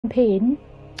campaign.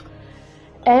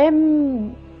 I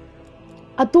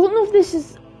don't know if this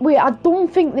is... Wait, I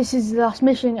don't think this is the last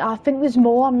mission. I think there's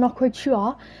more, I'm not quite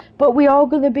sure. But we are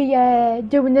going to be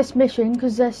doing this mission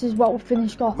because this is what we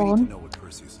finished off on. We need to know what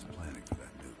Perseus is planning for that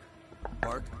nuke.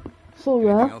 Bart, so,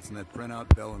 anything else in that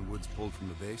printout Bell and Woods pulled from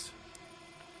the base?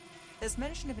 There's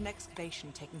mention of an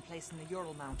excavation taking place in the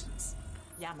Ural Mountains,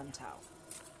 Yamantau.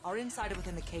 Our insider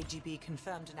within the KGB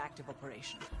confirmed an active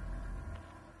operation.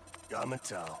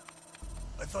 Yamantau?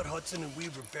 I thought Hudson and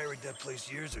Weaver buried that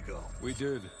place years ago. We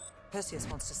did. Perseus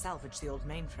wants to salvage the old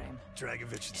mainframe.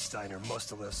 Dragovich and Steiner must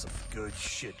have left some good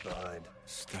shit behind.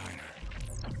 Steiner.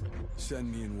 Send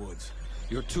me in Woods.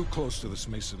 You're too close to this,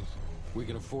 Mason. We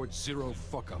can afford 0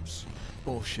 fuck-ups.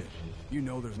 Bullshit. You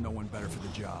know there's no one better for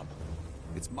the job.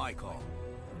 It's my call.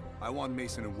 I want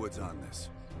Mason and Woods on this.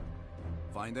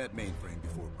 Find that mainframe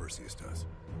before Perseus does.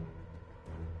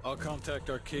 I'll contact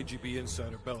our KGB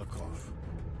insider Belikov.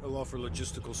 He'll offer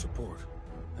logistical support.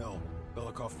 Hell,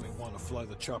 Belikov may want to fly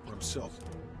the chopper himself.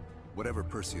 Whatever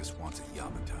Perseus wants at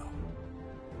Yamantau,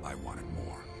 I want it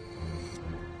more.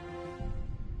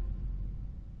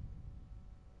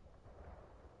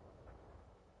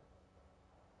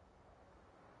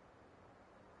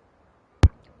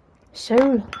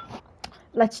 So,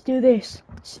 let's do this.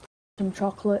 Some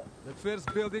chocolate. The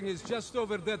first building is just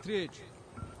over that ridge.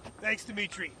 Thanks,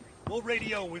 Dmitri. We'll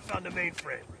radio when we found the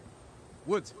mainframe.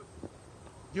 Woods,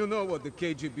 you know what the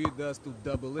KGB does to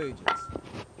double agents.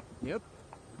 Yep.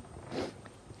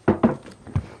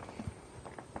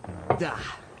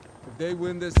 If they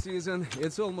win this season,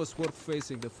 it's almost worth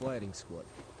facing the fighting squad.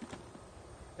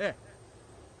 Hey,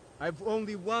 I've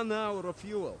only 1 hour of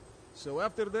fuel. So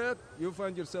after that, you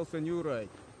find yourself a new ride.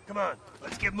 Come on,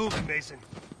 let's get moving, Mason.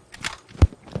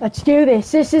 Let's do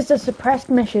this. This is a suppressed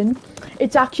mission.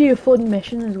 It's actually a fun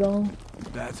mission as well.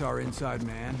 That's our inside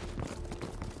man.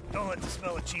 Don't let the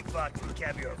smell of cheap vodka and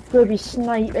caviar. Gonna be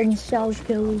sniping, stealth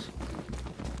kills.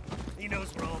 He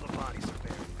knows where all the bodies are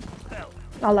buried. Hell,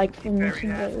 I like fun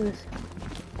missions like this.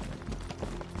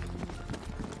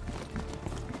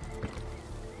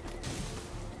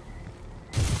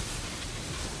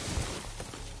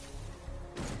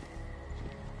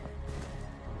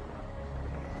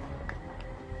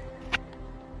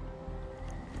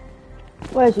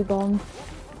 Where's he gone?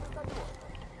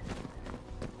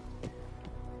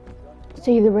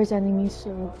 See, there is enemies,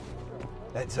 so...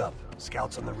 Heads up.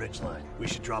 Scouts on the ridgeline. We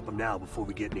should drop them now before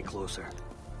we get any closer.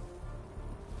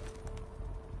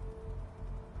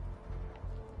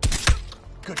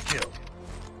 Good kill.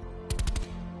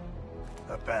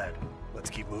 Not bad.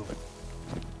 Let's keep moving.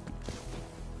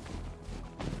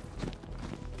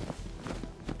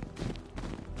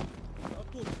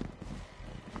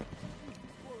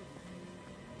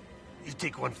 You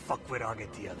take one fuckwit, I'll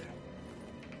get the other.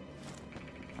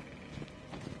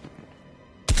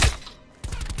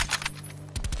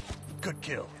 Good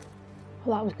kill.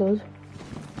 Well, that was good.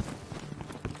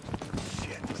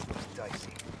 Shit, this looks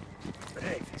dicey. But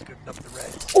hey, if it's good enough to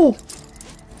rest. Oh!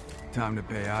 Time to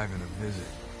pay Ivan a visit.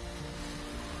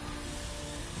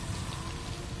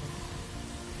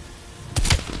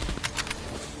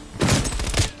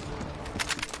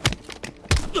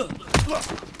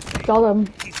 Got him.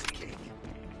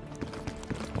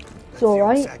 It's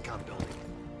alright.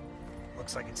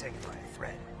 Looks like it's hanging by a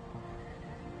thread.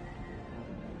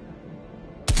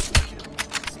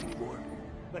 See any more?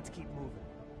 Let's keep moving.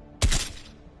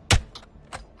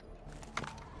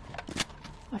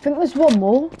 I think there's one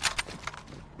more.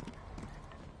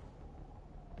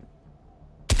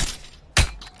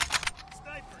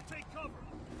 Sniper, take cover.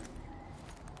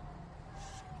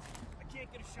 I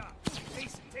can't get a shot.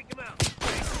 Mason, take him out.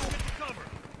 Mason, get the cover.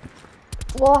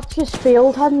 Well, that just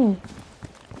failed, hadn't he?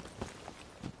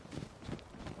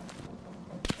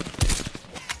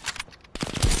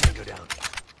 Go down.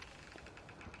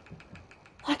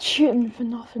 That's shooting for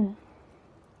nothing.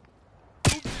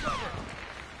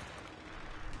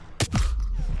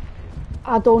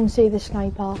 I don't see the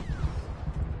sniper.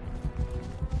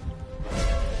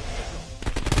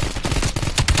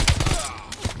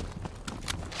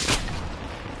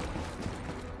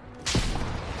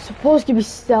 Supposed to be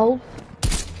stealth.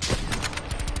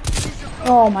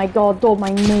 Oh my god, don't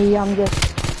mind me, I'm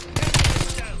just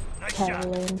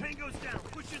telling.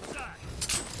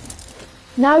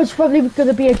 Now it's probably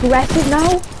gonna be aggressive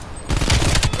now.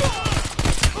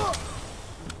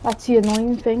 That's the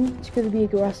annoying thing, it's gonna be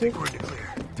aggressive.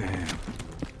 Damn.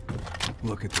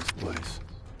 Look at this place.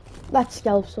 That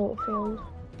stealth sort of failed.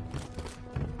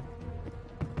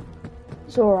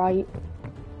 It's alright.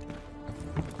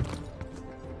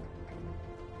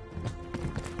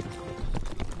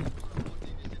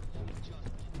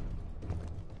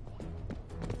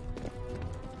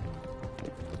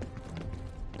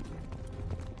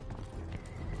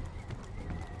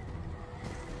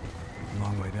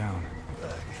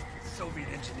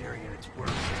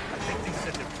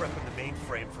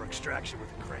 mainframe for extraction with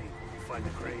a crane. You find the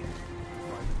crane, you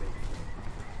find the mainframe.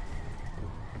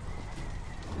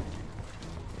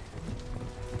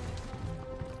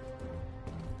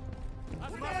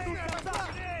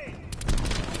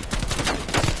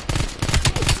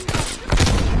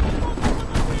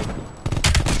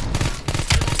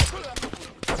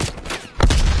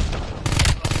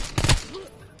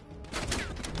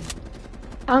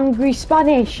 Angry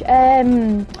Spanish.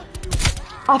 I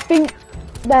think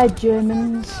they're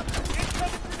Germans.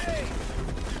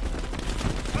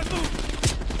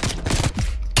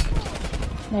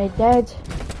 They're dead.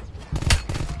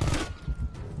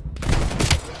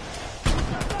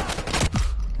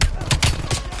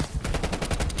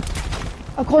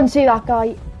 I couldn't see that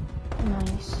guy.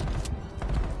 Nice.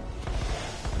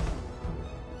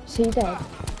 Is he dead?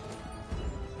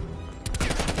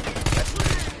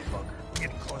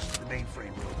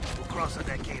 On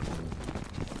that cable.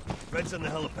 Red's on the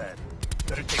helipad.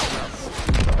 Better take him out.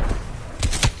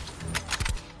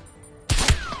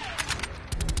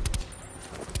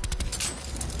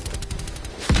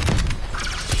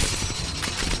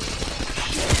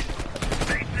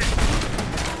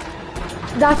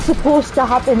 That's supposed to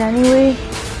happen anyway.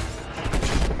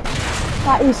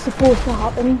 That is supposed to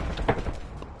happen.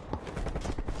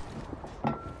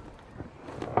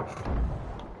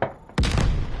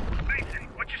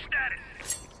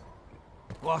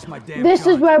 Lost my damn This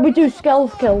gun. is where we do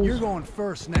stealth kills. You're going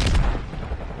first next time.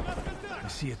 I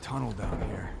see a tunnel down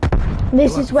here.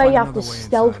 This We'll is where you have another to way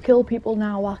stealth inside. kill people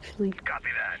now, actually. Copy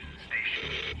that.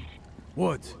 Station.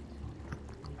 Woods.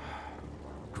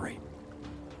 Great.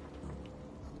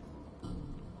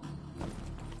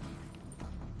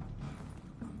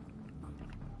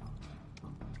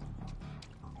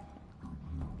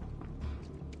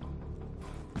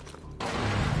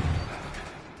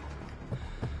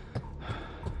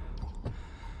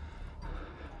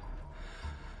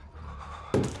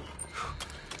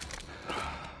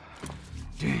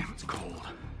 Damn, it's cold.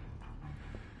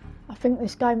 I think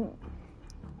this guy...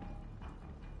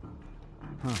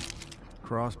 Huh.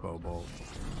 Crossbow bolt.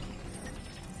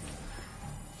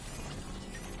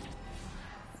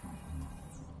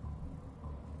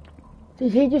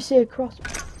 Did he just say a cross?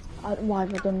 Why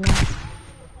have I done that?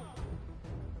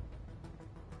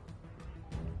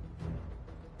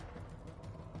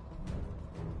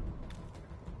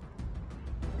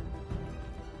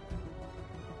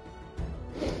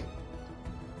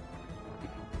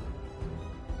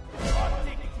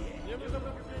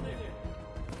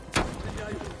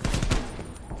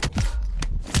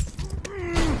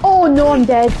 Oh no, I'm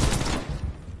dead.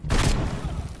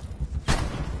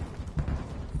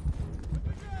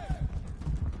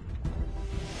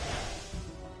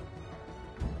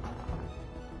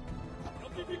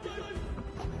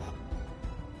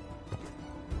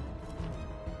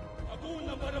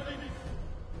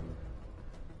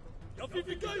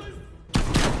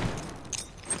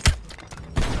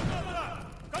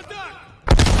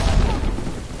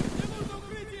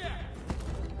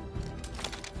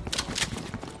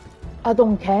 I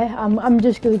don't care. I'm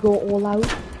just gonna go all out.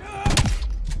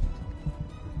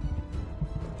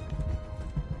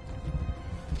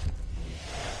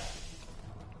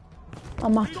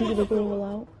 I'm actually gonna go all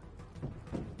out.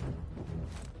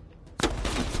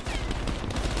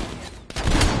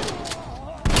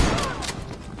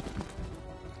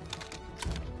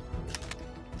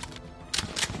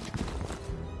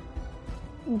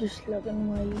 I'm just looking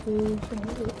where you go.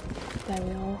 There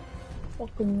we are.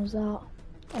 What gun was that?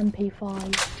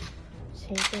 MP5.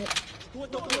 Take it.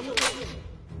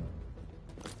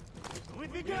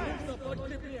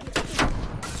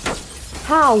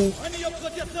 How?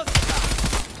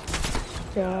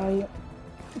 Right.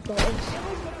 Got us.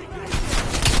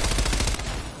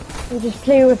 We just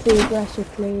play with the aggressive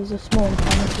players, a small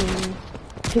penalty.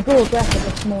 If you go aggressive,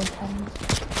 it's more intense.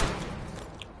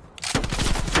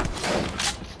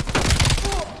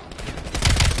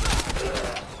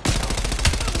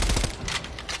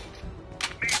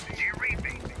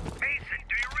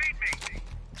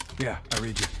 Yeah, I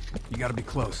read you. You gotta be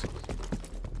close.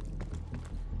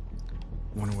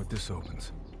 Wonder what this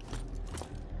opens.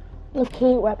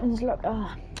 Locate weapons, look,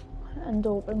 and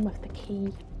open with the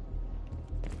key.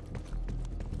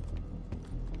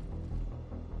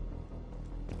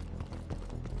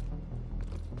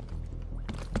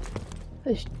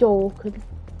 This door could...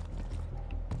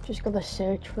 Just gotta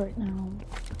search for it now.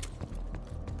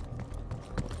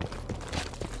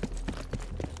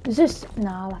 Is this...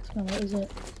 Nah, that's not it, is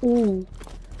it? Ooh.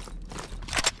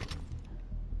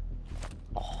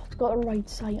 Oh, it's got a right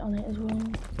sight on it as well.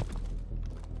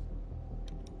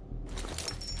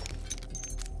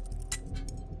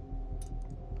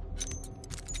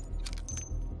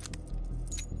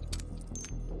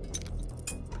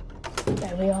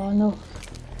 There we are, no.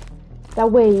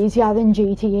 That way easier than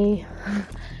GTA.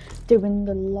 Doing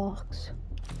the locks.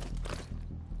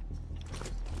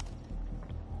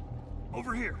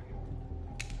 Over here.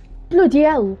 Bloody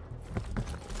hell.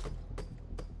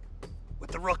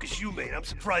 With the ruckus you made, I'm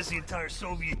surprised the entire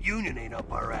Soviet Union ain't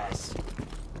up our ass.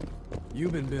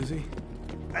 You've been busy.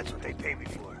 That's what they pay me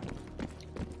for.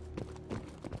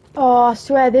 Oh, I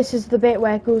swear this is the bit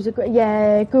where it goes,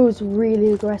 yeah, it goes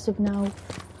really aggressive now.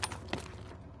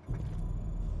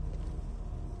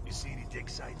 You see any dig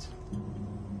sites?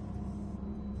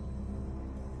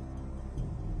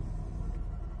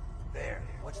 There,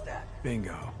 what's that?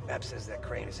 Bingo. Map says that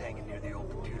crane is hanging near the old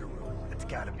computer room. That's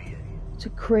gotta be it. It's a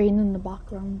crane in the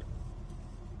background.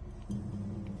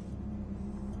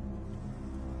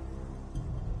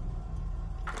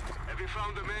 Have you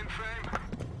found the mainframe?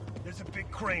 There's a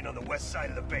big crane on the west side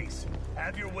of the base.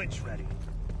 Have your winch ready.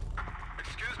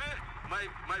 Excuse me?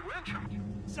 My winch?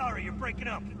 Sorry, you're breaking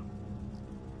up.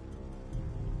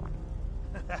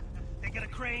 They got a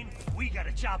crane, we got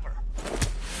a chopper.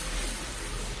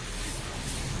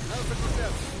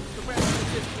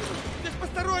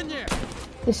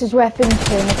 This is where things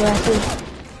turn aggressive.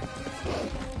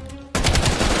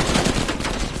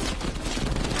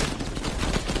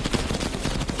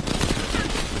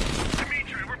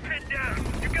 Dimitri, we're pinned down.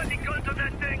 You got any guns on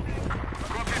that thing?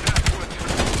 Copy that, Woods.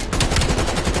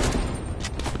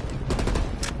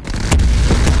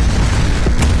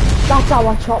 That's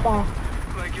our chopper.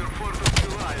 Like your 4th of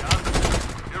July, huh?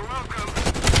 You're welcome.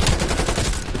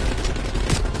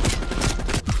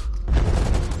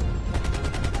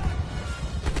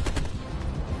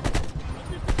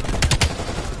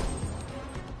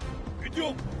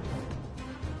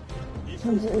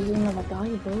 There's another guy,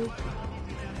 bro.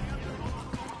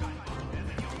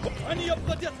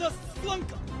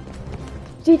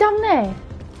 Is he down there?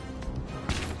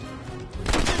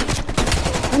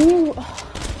 Can you...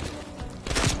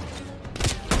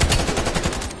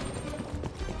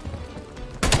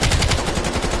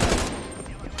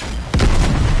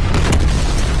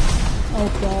 Oh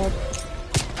god.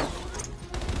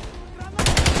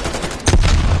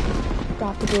 I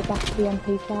have to go back to the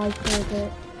MP5 for a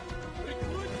bit.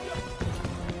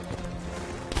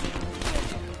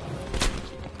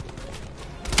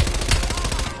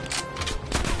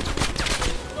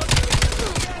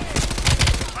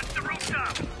 What's the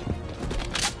rooftop?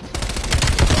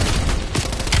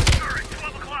 Sure, it's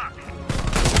 12 o'clock.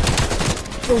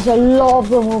 There's a lot of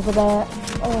them over there.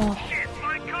 Oh, Shit,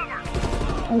 find cover.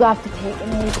 I'm gonna have to take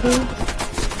them AK.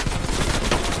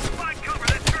 Find cover,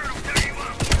 that turret will tear you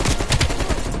up.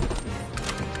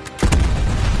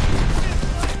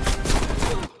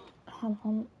 Hang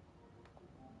on.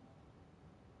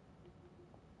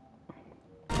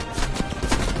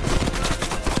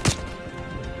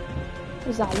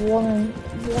 Is that one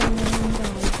guy?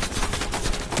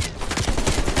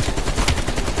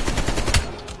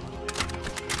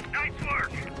 Nice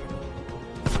work.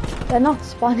 They're not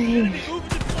Spanish. Moving the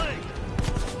flag.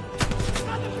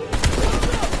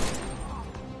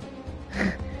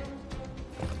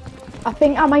 I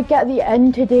think I might get the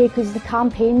end today because the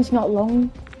campaign's not long.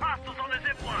 Hostiles on the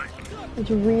zip line. It's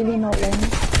really not long.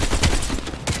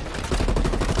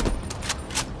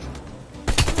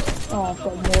 Oh, I've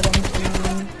got more than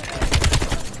one.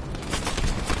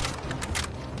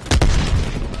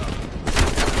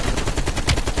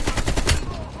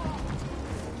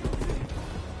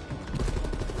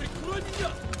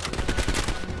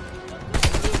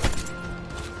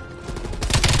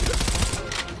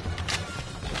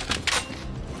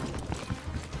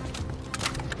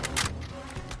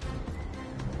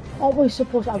 Aren't we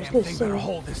supposed to, I was going to Thing say, better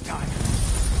hold this time.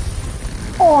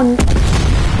 on.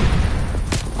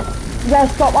 Yeah,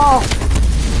 stop off.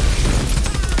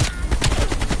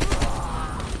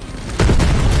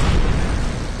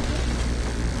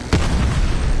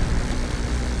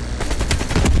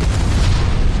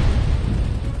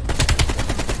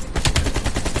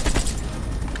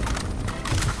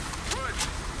 Woods,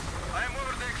 I am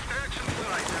over the extraction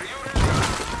site. Are you ready?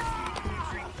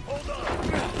 Hold on.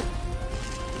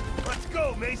 Let's go,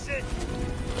 Mason.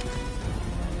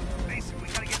 Mason, we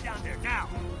gotta get down there now.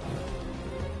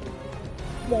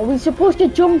 What, are we supposed to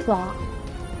jump that?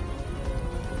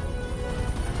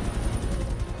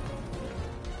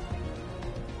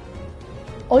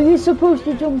 Are you supposed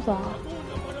to jump that?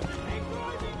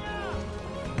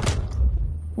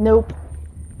 Nope.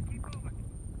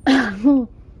 Mason,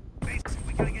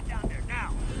 we gotta get down there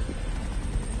now.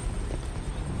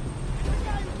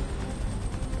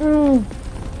 Mm.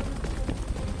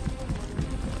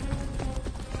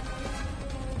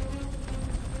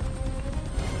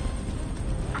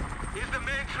 Is the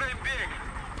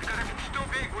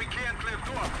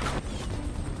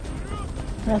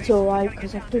That's alright,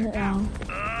 because I've done it now.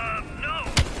 No.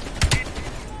 It's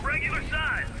regular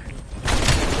size.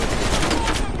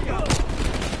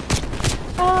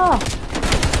 Ah!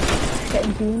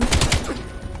 Getting beamed.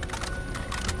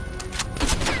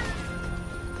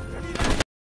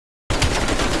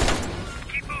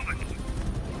 Keep moving.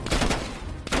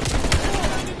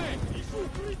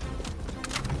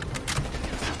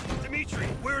 Dimitri,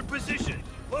 we're in position.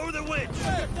 Lower the winch.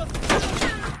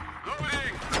 Loading.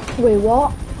 Wait,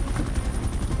 what?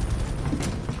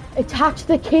 Attach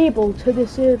the cable to the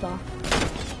server.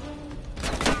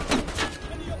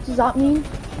 What does that mean?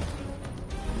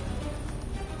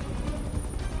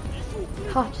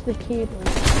 Attach the cable.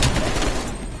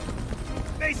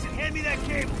 Mason, hand me that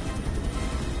cable.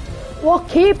 What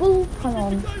cable? Hang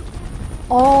on.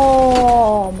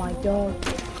 Oh my god.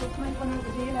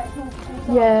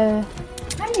 Yeah.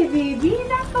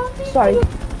 Sorry.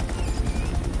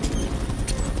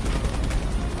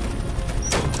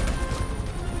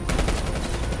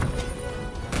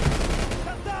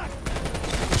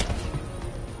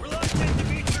 We're locked in,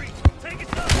 Dimitri. Take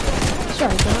it up.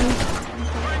 Sorry guys.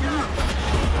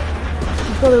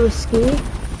 I've got to escape.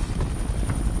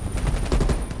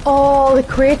 Oh, the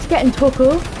crate's getting took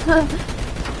up. Oh.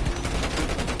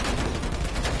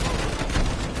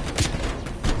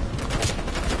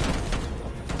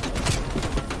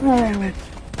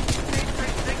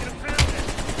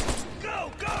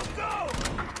 Go, go, go!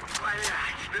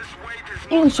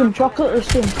 Eating some chocolate at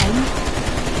the same time.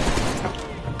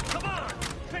 Come on!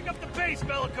 Pick up the pace,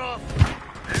 Belikov!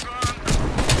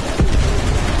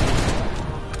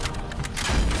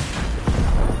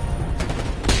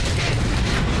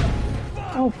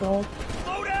 Oh god.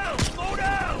 Slow down! Slow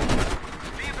down!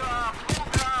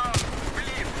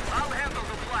 I'll handle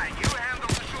the flying. You handle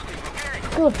the shooting, okay?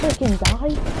 Gonna freaking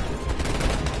die.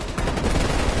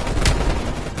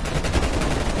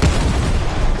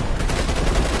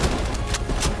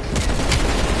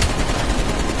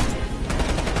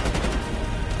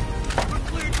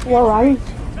 All right.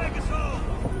 Take us home!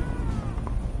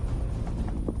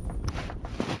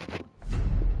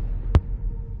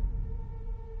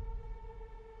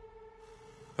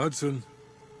 Hudson.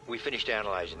 We finished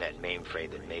analyzing that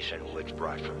mainframe that Mason Woods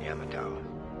brought from Yamato.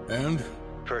 And?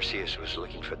 Perseus was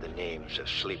looking for the names of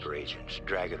sleeper agents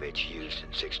Dragovich used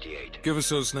in 68. Give us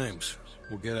those names.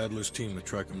 We'll get Adler's team to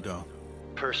track them down.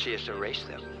 Perseus erased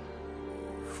them.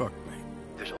 Fuck me.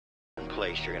 There's one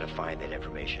place you're gonna find that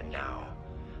information now.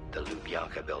 The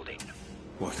Lubyanka building.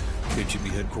 What? KGB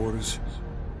headquarters?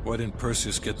 Why didn't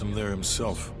Perseus get them there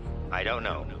himself? I don't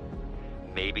know.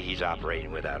 Maybe he's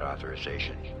operating without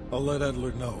authorization. I'll let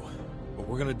Adler know. But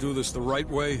we're gonna do this the right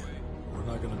way, or we're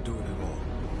not gonna do it at all.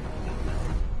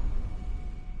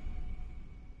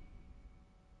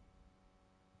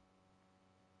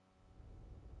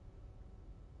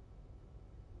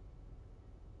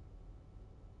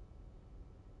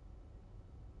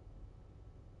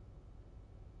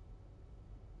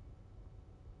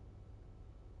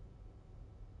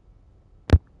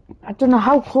 I don't know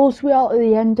how close we are to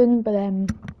the ending, but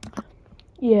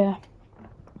yeah.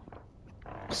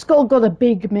 Still got a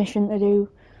big mission to do.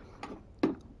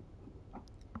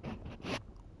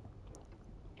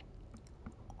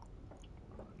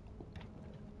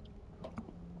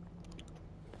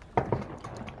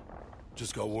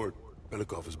 Just got word.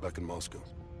 Belikov is back in Moscow.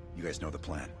 You guys know the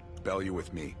plan. Bell, you're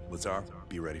with me. Lazar,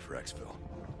 be ready for exfil.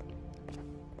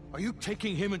 Are you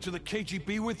taking him into the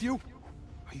KGB with you?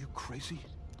 Are you crazy?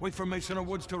 Wait for Mason or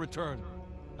Woods to return.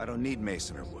 I don't need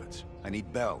Mason or Woods. I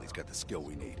need Bell. He's got the skill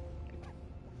we need.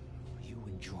 Are you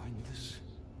enjoying this?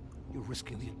 You're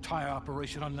risking the entire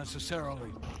operation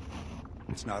unnecessarily.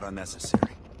 It's not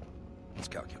unnecessary. It's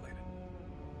calculated.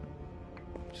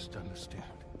 Just understand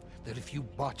that if you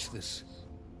botch this,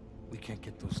 we can't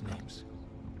get those names.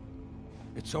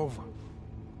 It's over.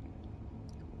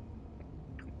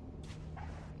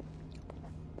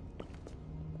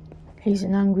 He's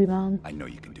an angry man. I know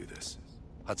you can do this.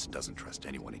 Hudson doesn't trust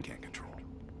anyone he can't control.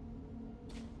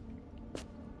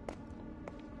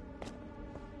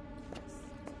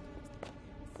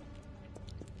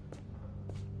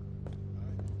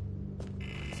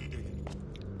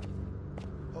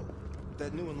 Oh,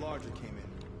 that new enlarger came in.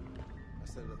 I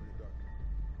set it up in the dark.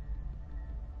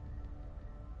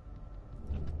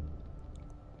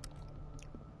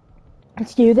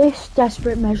 Let's do this.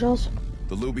 Desperate measures.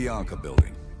 The Lubyanka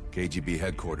building. KGB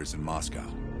headquarters in Moscow.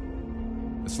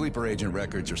 The sleeper agent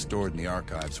records are stored in the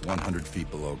archives 100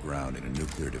 feet below ground in a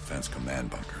nuclear defense command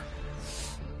bunker.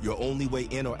 Your only way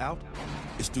in or out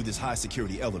is through this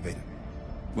high-security elevator.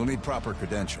 We'll need proper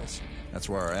credentials. That's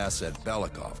where our asset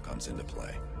Belikov comes into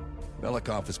play.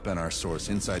 Belikov has been our source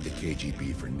inside the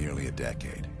KGB for nearly a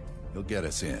decade. He'll get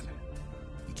us in.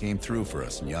 He came through for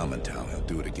us in Yamantau. He'll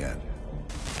do it again.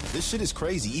 This shit is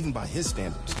crazy, even by his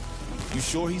standards. You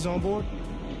sure he's on board?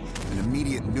 An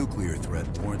immediate nuclear threat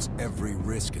warrants every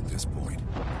risk at this point.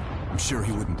 I'm sure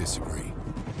he wouldn't disagree.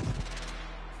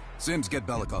 Sims, get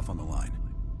Belikov on the line.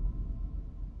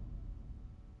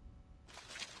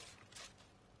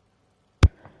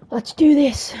 Let's do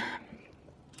this.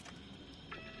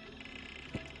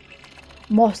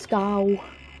 Moscow.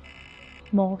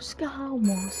 Moscow,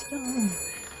 Moscow.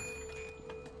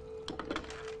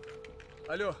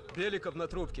 Алло, Беликов на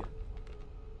трубке.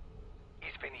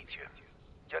 Извините,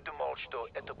 я думал, что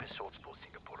это посольство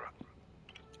Сингапура.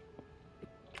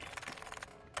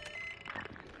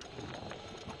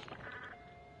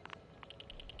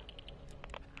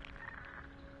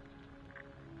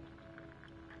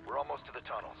 We're almost to the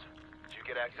tunnels. Did you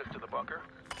get access to the bunker?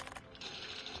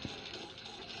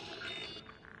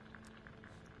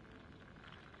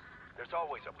 There's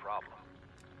always a problem.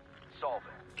 Solve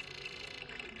it.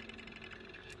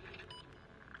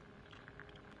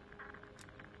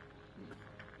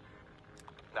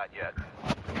 Not yet.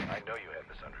 I know you have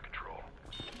this under control.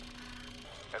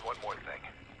 And one more thing.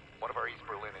 One of our East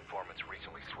Berlin informants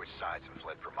recently switched sides and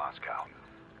fled for Moscow.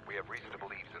 We have reason to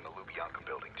believe he's in the Lubyanka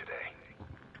building today.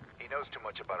 He knows too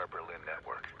much about our Berlin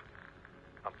network.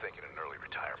 I'm thinking an early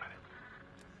retirement.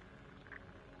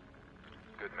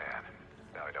 Good man.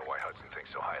 Now I know why Hudson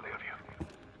thinks so highly of you.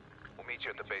 We'll meet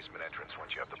you at the basement entrance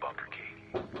once you have the bunker key.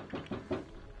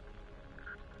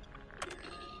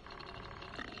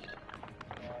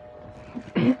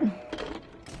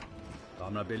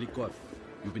 Comrade Belikov,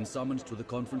 you've been summoned to the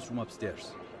conference room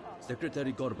upstairs.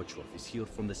 Secretary Gorbachev is here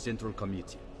from the Central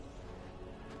Committee.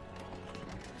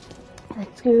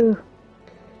 Let's go.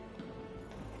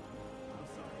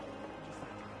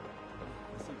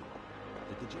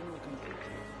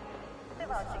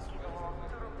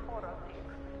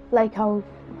 Like how...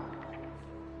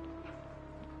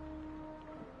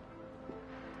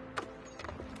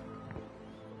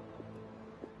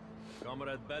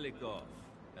 Comrade Belikov,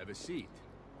 have a seat.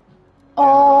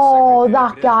 Oh,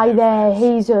 that guy there,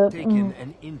 he's a... Taken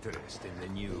an interest in the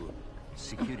new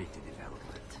security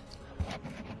development.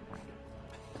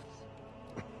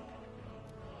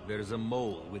 There's a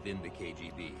mole within the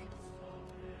KGB.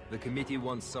 The committee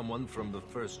wants someone from the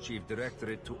first chief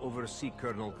directorate to oversee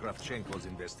Colonel Kravchenko's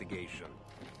investigation.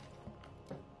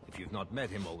 If you've not met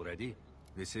him already,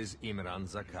 this is Imran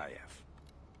Zakayev.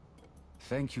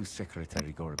 Thank you,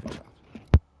 Secretary Gorbachev.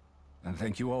 And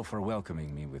thank you all for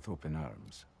welcoming me with open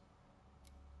arms.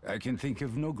 I can think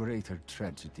of no greater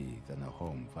tragedy than a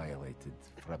home violated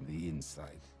from the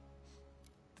inside.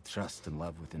 The trust and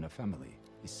love within a family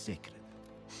is sacred.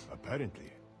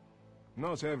 Apparently.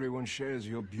 Not everyone shares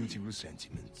your beautiful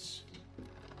sentiments.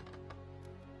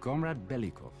 Comrade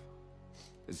Belikov,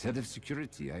 as head of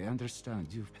security, I understand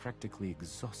you've practically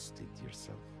exhausted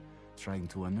yourself trying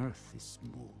to unearth this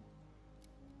mole.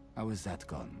 How has that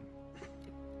gone?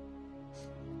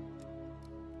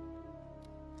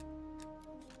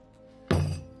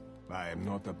 I am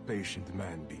not a patient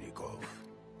man, Belikov,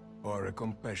 or a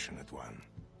compassionate one.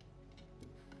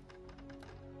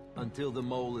 Until the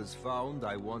mole is found,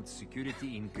 I want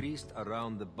security increased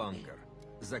around the bunker.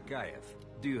 Zakayev,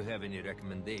 do you have any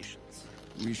recommendations?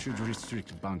 We should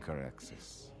restrict bunker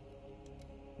access.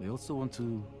 We also want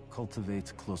to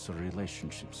cultivate closer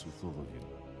relationships with all of you.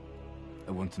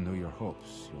 I want to know your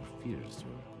hopes, your fears,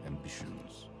 your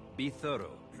ambitions. Be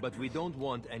thorough, but we don't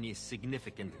want any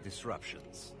significant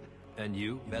disruptions. And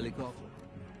you, Belikov?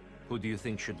 Who do you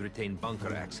think should retain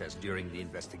bunker access during the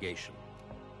investigation?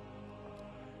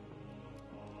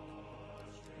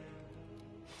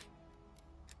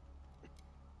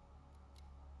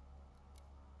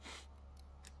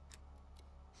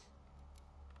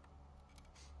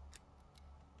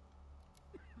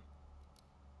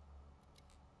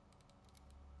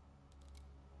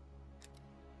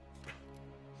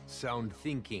 Sound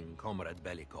thinking, Comrade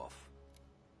Belikov.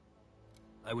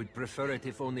 I would prefer it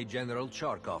if only General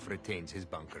Charkov retains his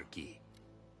bunker key.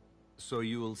 So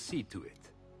you will see to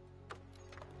it.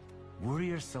 Worry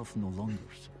yourself no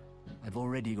longer, sir. I've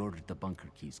already ordered the bunker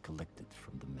keys collected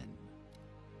from the men.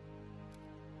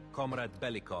 Comrade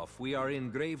Belikov, we are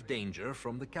in grave danger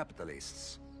from the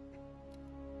capitalists.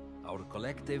 Our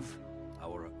collective,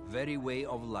 our very way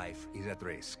of life is at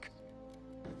risk.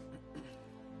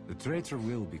 The traitor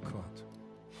will be caught.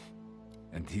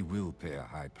 And he will pay a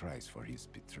high price for his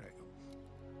betrayal.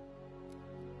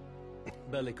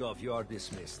 Belikov, you are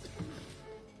dismissed.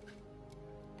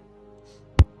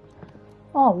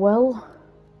 Oh, well.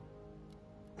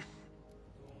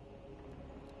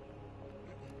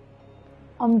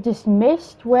 I'm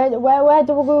dismissed? Where do I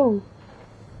go?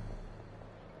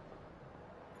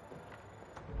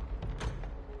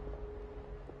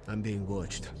 I'm being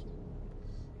watched.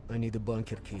 I need a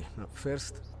bunker key. Now,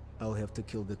 first, I'll have to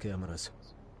kill the cameras.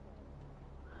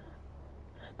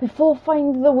 Before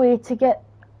finding the way to get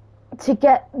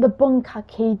the bunker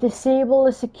key, disable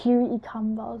the security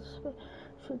cameras.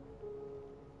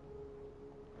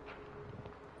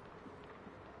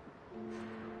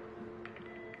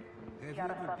 Have you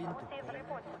ever been to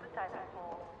Poland?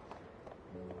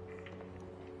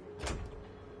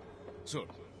 Sir.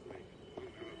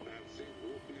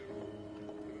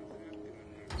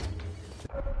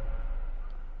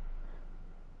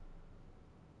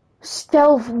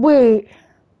 Stealth, wait.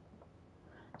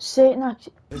 Certain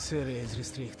action. This area is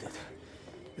restricted.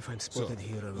 If I'm spotted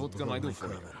here, I will what can I do for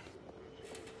you? cover.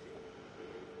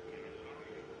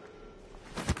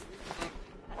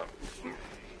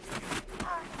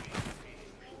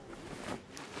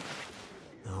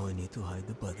 Now I need to hide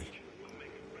the body.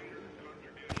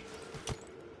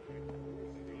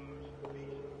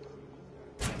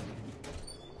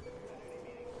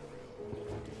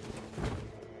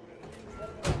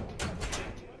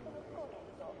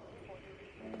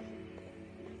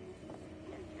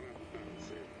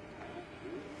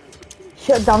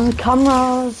 Shut down the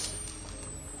cameras.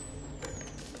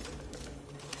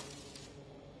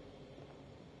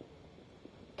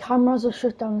 Cameras are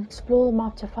shut down. Explore the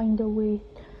map to find a way.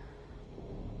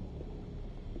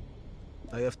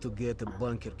 I have to get a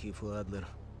bunker key for Adler.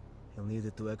 He'll need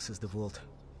it to access the vault.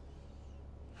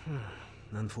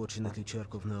 Unfortunately,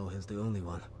 Charkov now has the only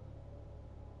one.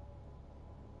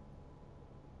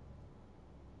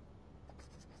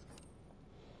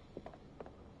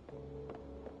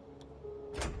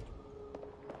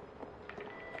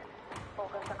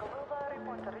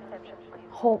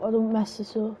 Hope I don't mess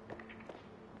this up.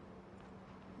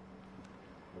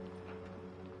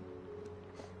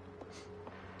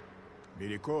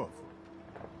 Birikov,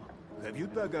 have you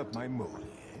dug up my mole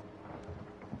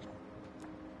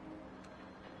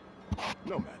yet?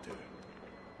 No matter.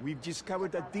 We've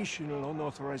discovered additional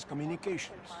unauthorized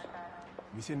communications.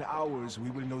 Within hours, we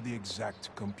will know the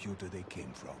exact computer they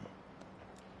came from.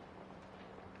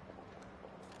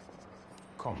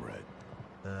 Comrade.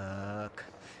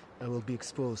 I will be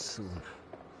exposed soon.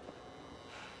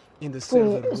 In the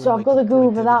server room, so I've got to go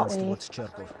over that way. Towards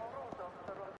Charkov.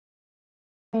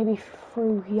 Maybe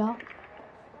through here.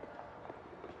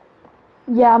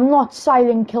 Yeah, I'm not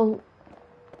silent kill.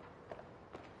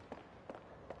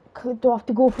 Do I have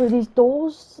to go through these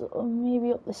doors? Or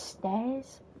maybe up the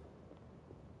stairs?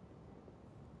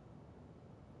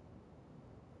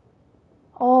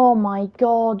 Oh my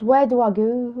god, where do I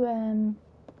go?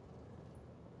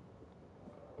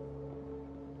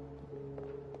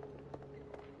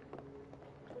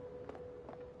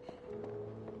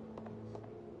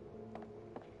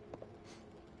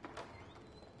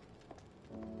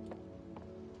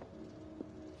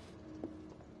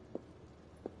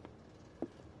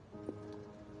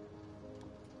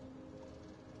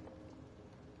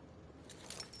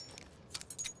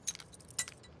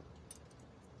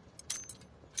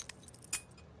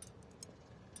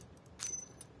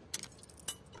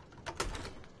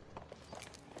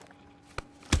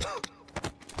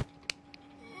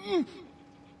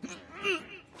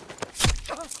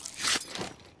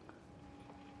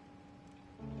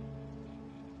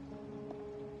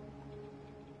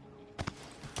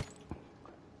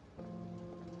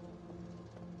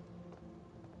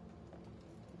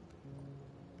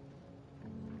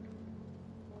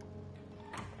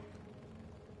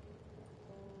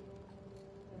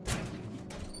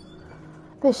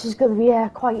 This is going to be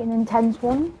quite an intense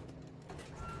one.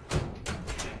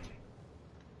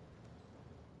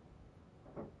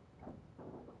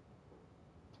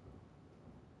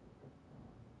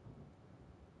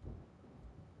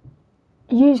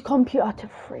 Use computer to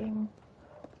frame.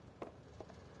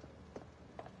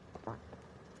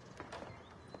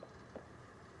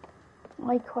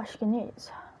 My question is,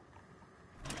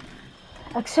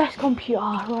 access computer,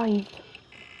 right.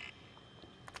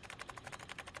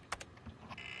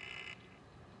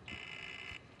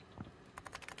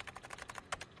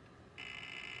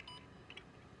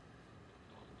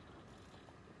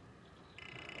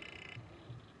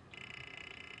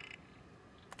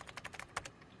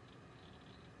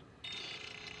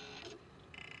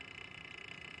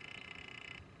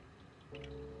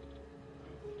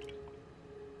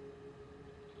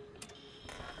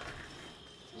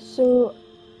 So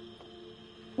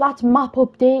that's map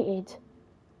updated.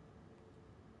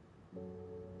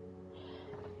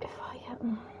 If I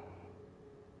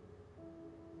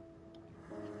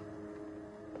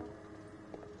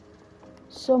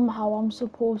somehow I'm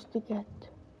supposed to get...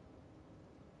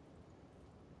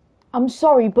 I'm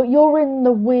sorry, but you're in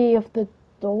the way of the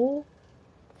door.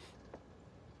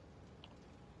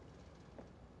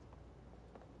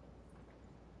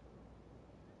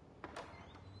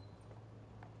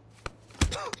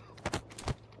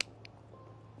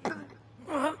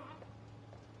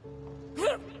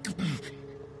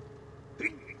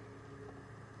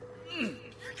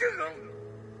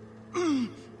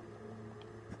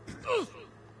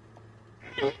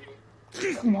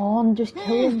 Come on, just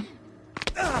kill him.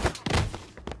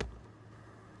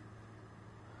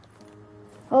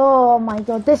 Oh my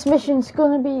god, this mission's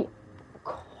gonna be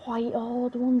quite a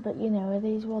hard one, but you know, it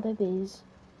is what it is.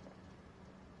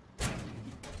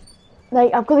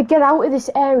 Like, I've got to get out of this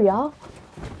area.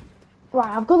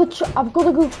 Right, I've got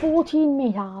to go 14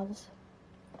 meters.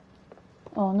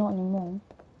 Oh, not anymore.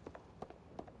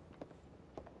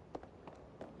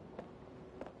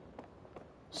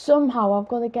 Somehow I've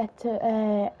got to get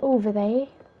to over there.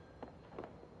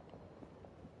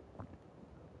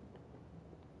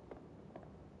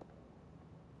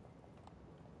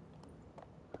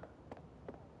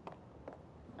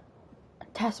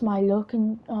 Test my luck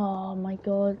and oh my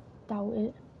god, doubt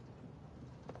it.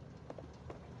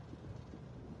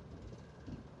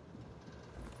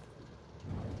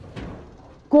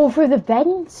 Go through the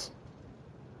vents.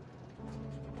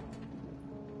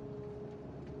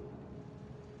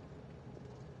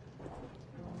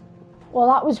 Well,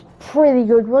 that was pretty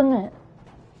good, wasn't it?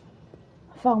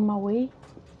 I found my way.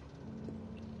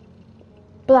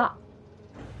 But that...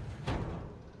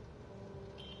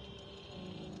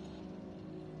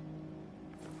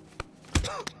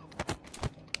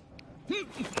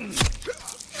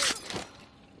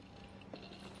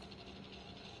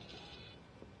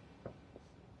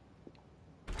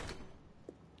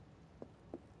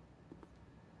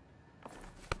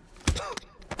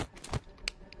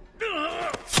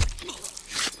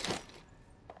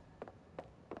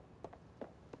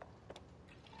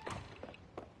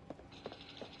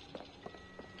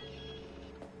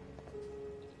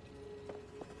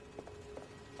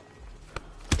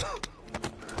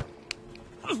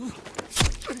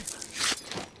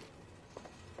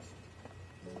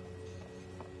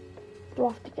 Do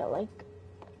I have to get like...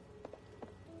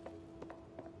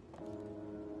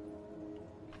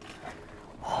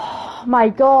 Oh my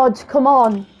god, come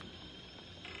on.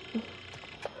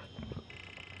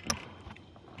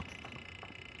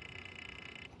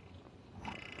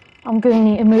 I'm gonna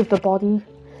need to move the body.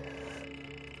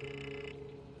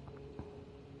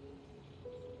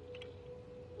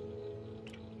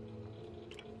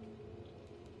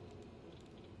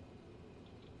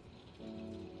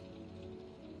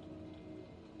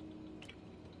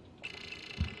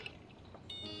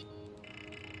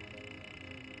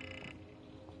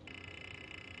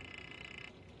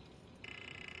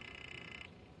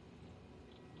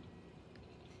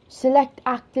 Select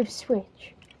active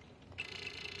switch.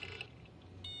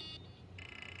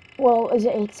 Well, is it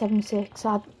 876?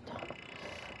 There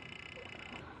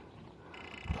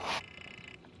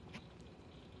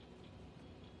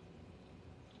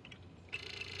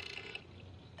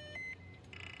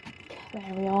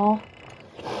we are.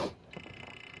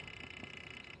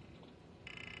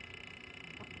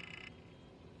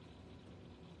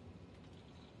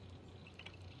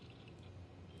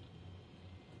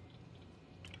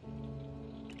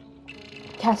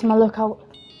 Test my lookout.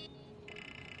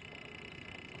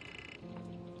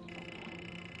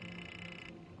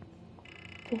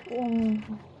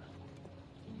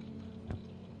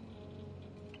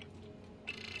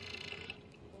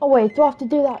 Oh wait, do I have to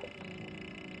do that?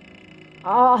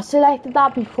 I selected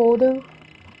that before though.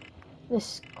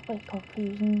 This is quite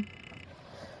confusing.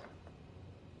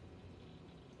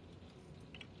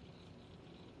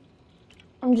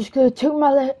 I'm just gonna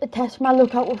test my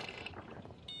lookout with...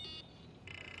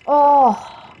 Oh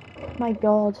my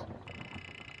god.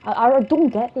 I don't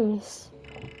get this.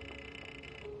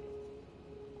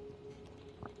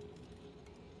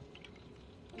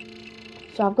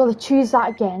 So I've got to choose that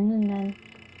again and then...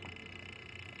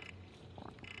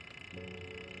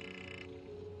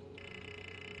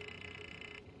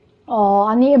 Oh,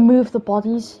 I need to move the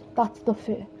bodies. That's the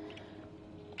fit.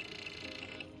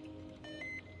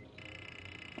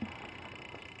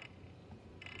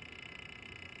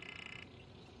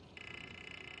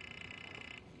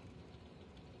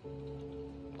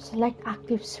 Select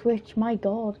active switch, my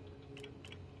god.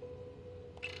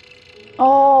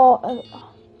 Oh,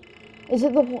 is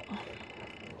it the...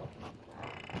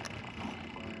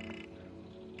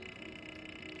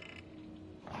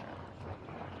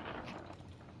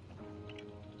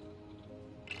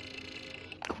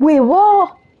 Wait,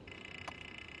 what?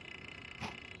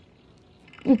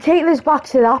 You take this back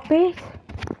to that bit?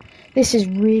 This is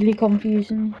really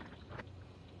confusing.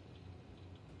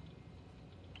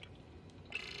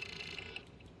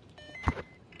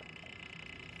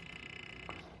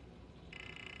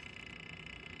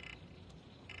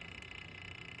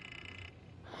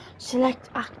 Select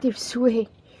active switch.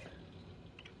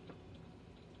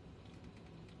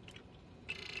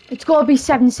 It's gotta be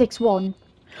 761.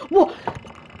 What?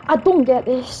 I don't get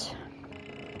this.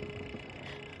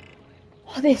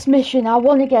 Oh, this mission, I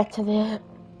want to get to the,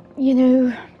 you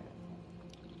know,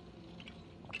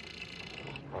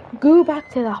 go back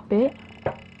to that bit.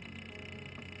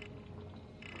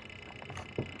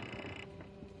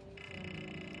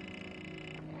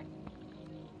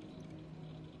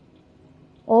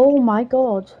 Oh my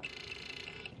god.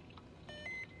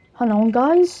 Hang on,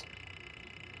 guys.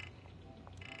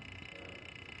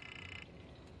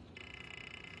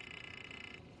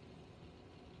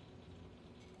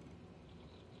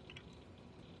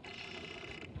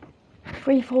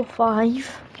 Three, four,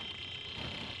 five.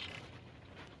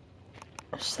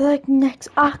 Select next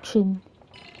action.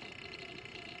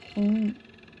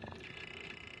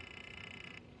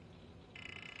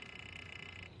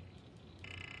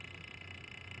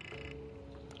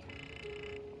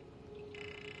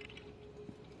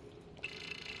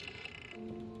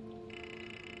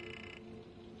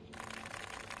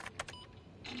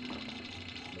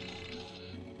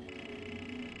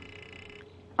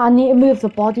 I need to move the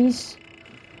bodies.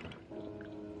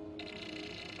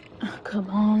 Oh, come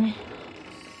on.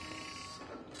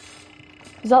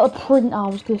 Is that the printer I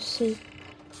was going to see?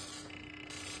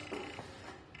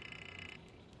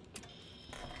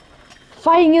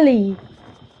 Finally!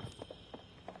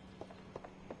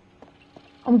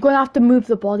 I'm going to have to move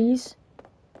the bodies.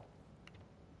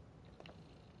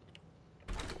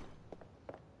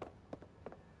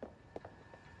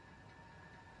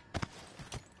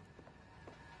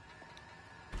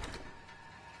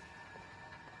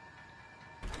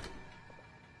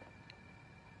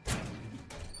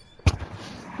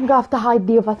 I'm gonna have to hide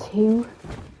the other two.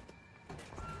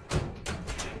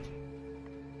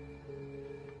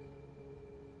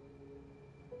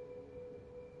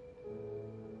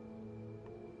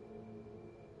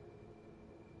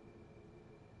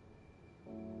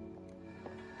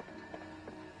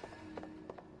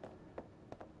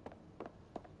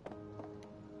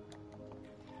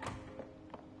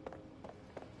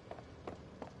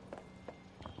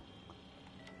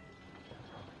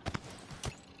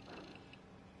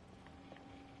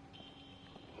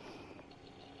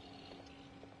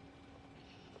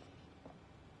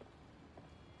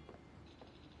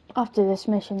 After this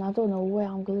mission, I don't know where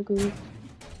I'm gonna go.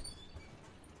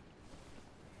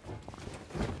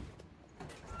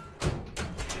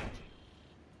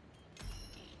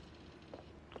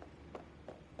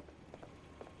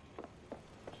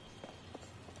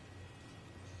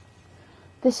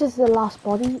 This is the last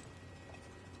body.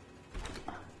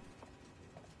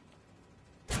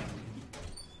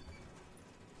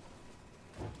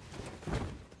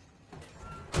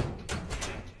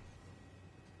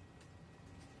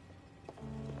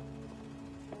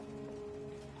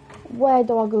 Where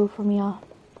do I go from here?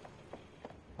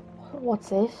 What's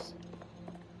this?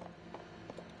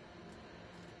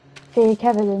 Fake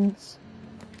evidence.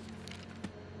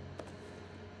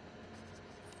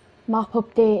 Map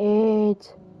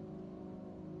updated.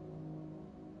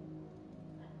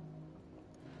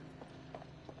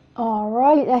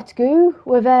 Alright, let's go.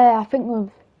 We're there. I think we've...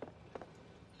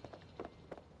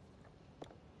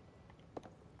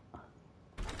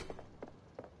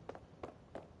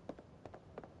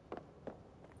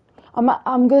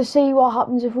 I'm gonna see what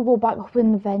happens if we go back up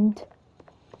in the vent.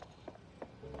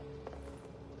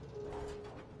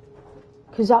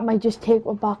 Because that might just take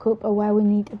us back up to where we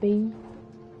need to be.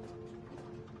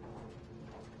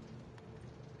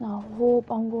 Now, I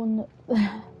hope I'm going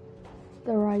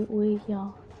the right way here.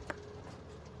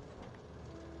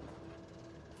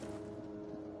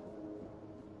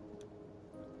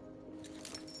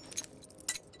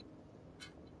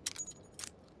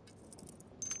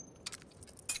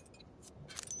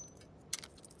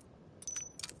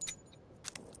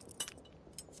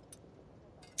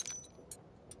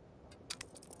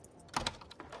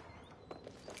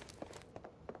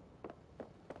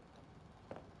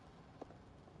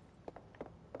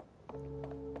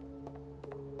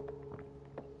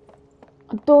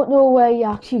 I don't know where you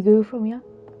actually go from here.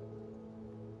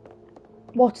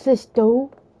 What's this door?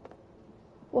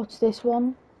 What's this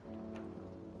one?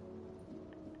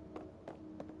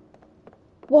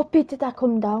 What bit did I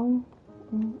come down?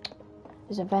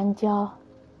 There's a vent here.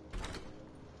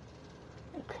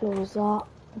 Close that.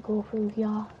 Go through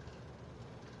here.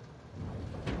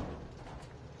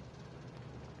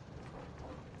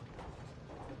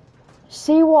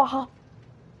 See what happened.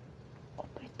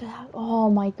 Oh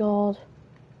my god.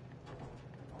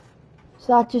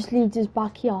 So that just leads us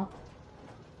back here.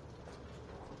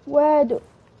 Where do...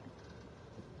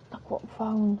 Look what we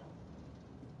found.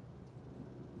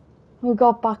 We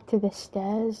got back to the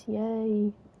stairs.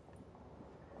 Yay.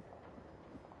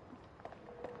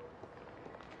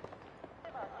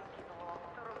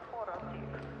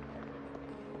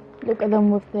 Look at them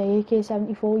with the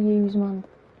AK-74Us, man.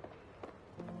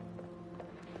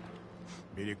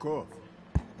 Mirikov,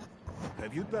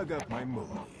 have you dug up my mummy?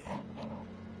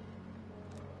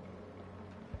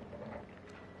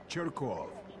 Cherkov,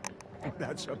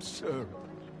 that's absurd.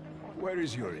 Where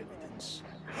is your evidence?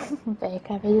 Fake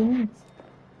evidence.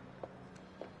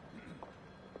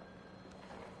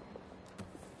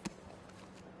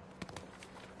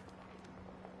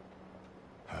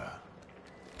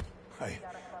 I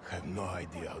have no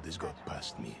idea how this got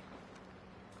past me.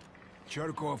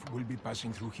 Cherkov will be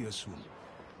passing through here soon.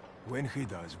 When he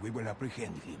does, we will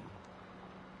apprehend him.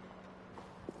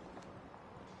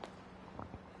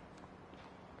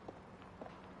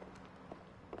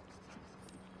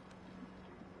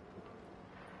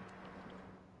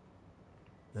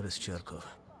 That is Cherkov.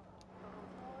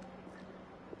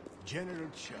 General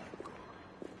Cherkov,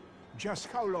 just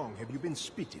how long have you been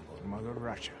spitting on Mother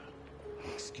Russia?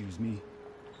 Excuse me?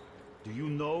 Do you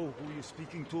know who you're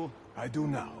speaking to? I do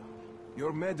now.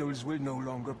 Your medals will no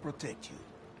longer protect you.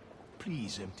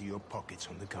 Please empty your pockets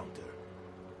on the counter.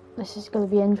 This is going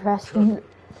to be interesting.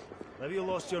 Have you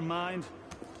lost your mind?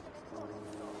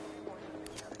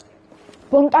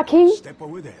 Bunker key? Step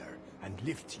over there and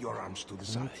lift your arms to the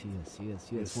side.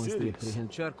 Yes. Once they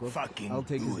apprehend Cherkov, I'll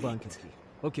take his bunker key.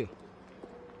 Okay.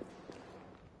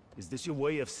 Is this your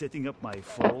way of setting up my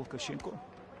fall, Kashenko?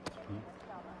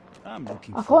 I'm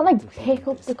looking I can't like pick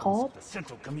up the card. The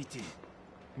Central Committee.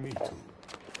 Me too.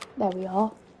 There we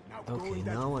are. Okay,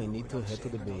 now I need to head to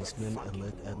the basement and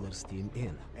let Adler's team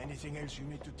in. Anything else you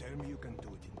need to tell me, you can do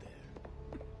it in there.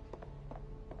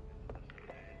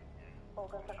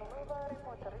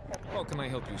 How can I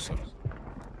help you, sir?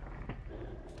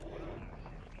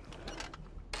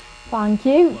 Thank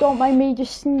you. Don't mind me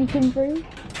just sneaking through.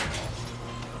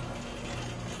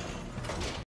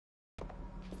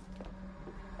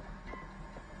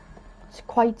 It's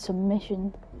quite some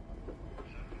mission.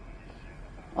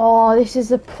 Oh, this is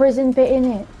the prison bit,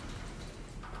 innit?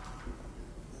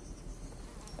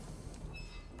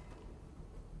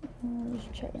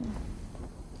 Just checking.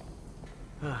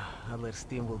 Adler's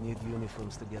team will need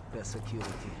uniforms to get past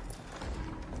security.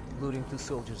 Luring 2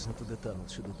 soldiers into the tunnel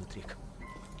should do the trick.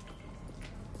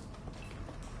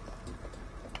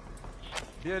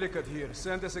 Belikat here.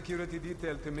 Send a security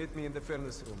detail to meet me in the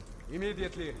furnace room.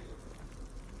 Immediately.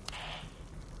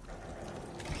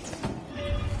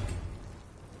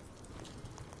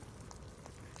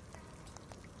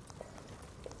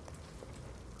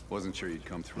 Wasn't sure you'd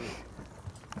come through.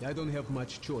 I don't have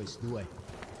much choice, do I?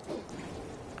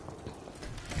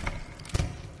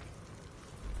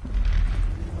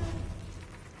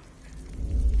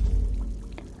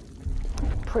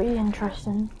 Pretty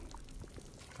interesting.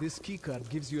 This keycard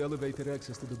gives you elevator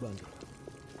access to the bunker.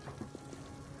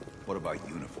 What about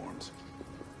uniforms?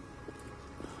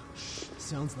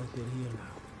 Sounds like they're here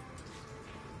now.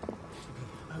 Okay,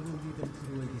 I will lead them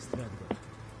through and distract them.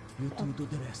 You two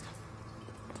do the rest.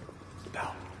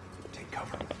 Pal, take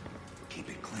cover.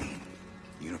 Keep it clean.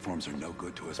 Uniforms are no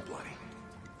good to us bloody.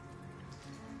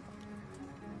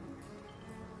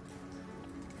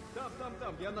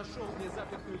 Там, я нашел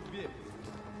незапертую дверь.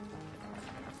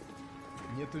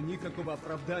 Нету никакого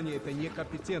оправдания этой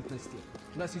некомпетентности.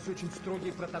 У нас есть очень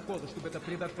строгие протоколы, чтобы это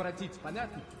предотвратить.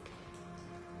 Понятно?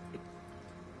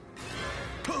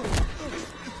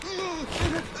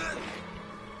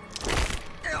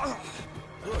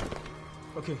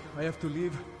 Okay, I have to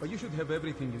leave, but you should have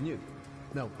everything you need.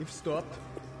 Now, if stopped,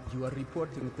 you are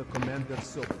reporting to Commander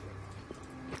Soap.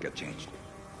 Got changed.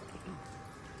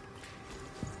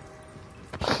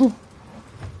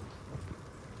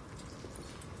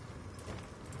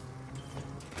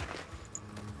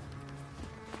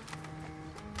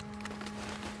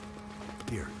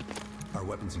 Here, our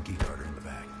weapons and keycard are in the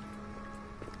bag.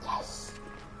 Yes.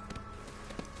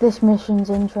 This mission's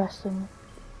interesting.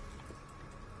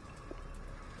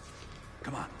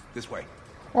 Come on, this way.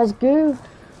 Let's go.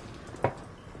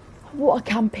 What a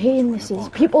campaign this is.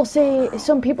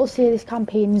 Some people say this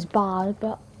campaign is bad,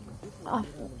 but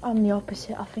I'm the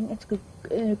opposite. I think it's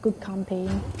a good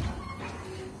campaign.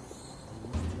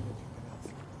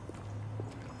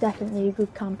 definitely a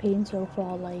good campaign so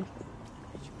far, like.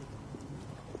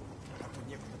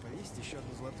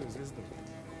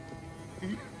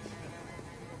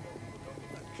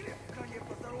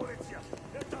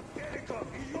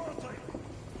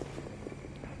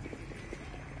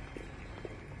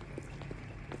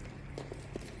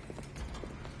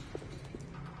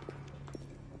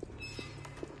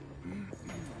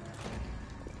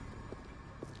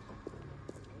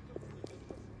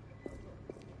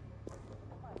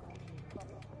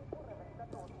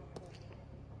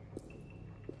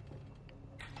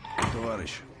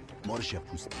 Товарищ, можешь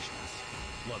опустить нас?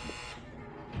 Ладно.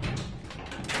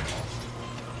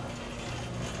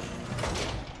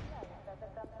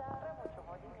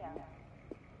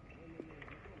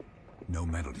 No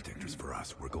metal detectors for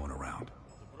us. We're going around.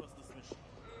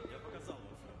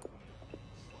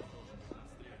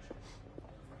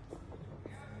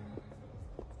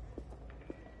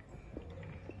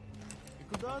 И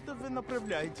куда-то вы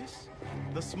направляетесь?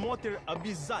 Досмотр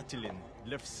обязателен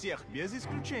для всех, без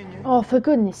исключения. Oh, for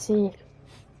goodness sake.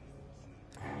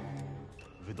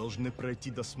 Вы должны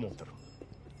пройти досмотр.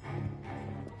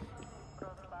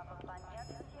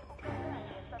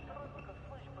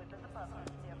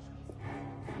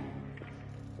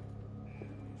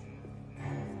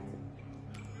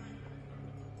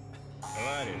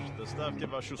 Товарищ, доставьте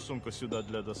вашу сумку сюда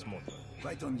для досмотра.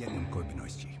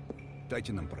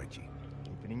 Дайте нам пройти.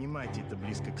 Не принимайте это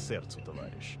близко к сердцу,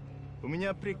 товарищ. У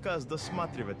меня приказ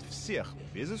досматривать всех,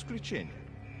 без исключения.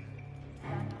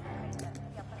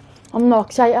 I'm not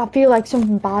excited. I feel like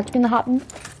something bad's gonna happen.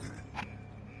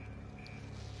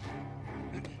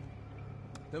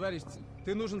 Товарищ,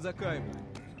 ты нужен за Каем.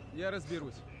 Я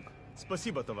разберусь.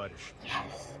 Спасибо, товарищ.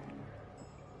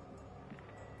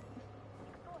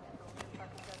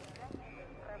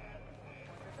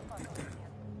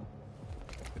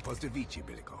 Поздравите,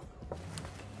 Беляков.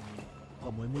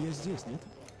 По-моему, я здесь, нет?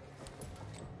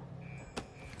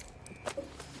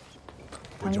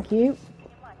 Thank you.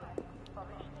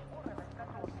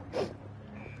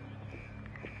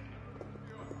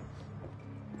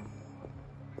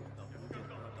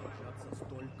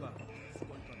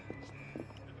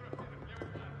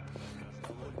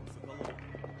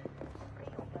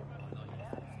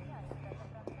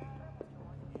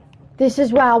 This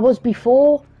is where I was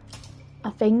before,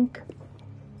 I think.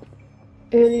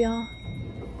 Earlier.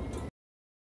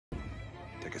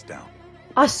 Take us down.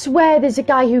 I swear there's a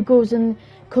guy who goes and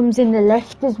comes in the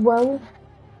lift as well.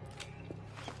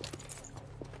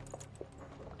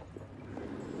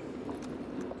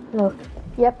 Look,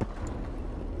 yep.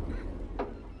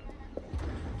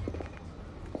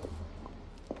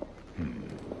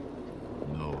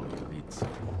 No, лица.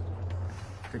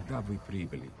 Когда вы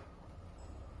прибыли?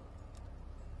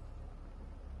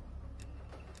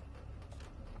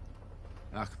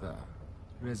 Ах да,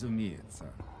 разумеется.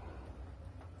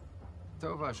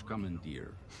 Кто ваш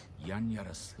командир? Я не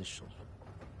расслышал.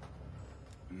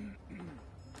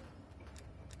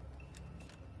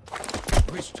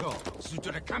 Вы что, с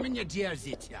дураками не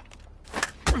дерзите?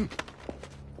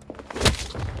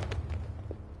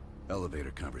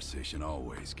 Elevator conversation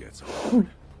always gets hard.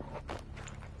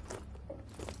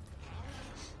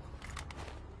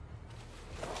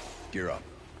 Gear up.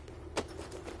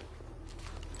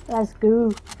 Let's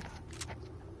go.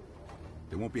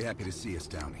 They won't be happy to see us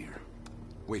down here.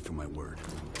 Wait for my word.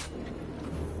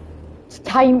 It's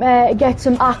time to get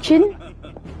some action.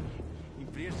 И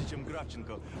прежде чем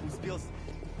Кравченко успел...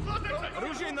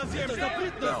 Оружие на землю!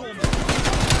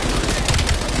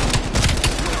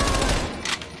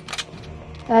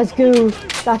 Let's go.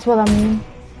 That's what I mean.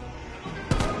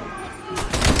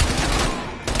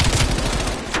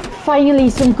 Finally,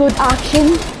 some good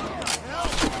action.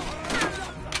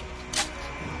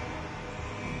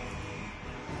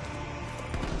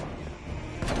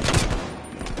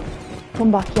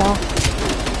 Come back, yeah.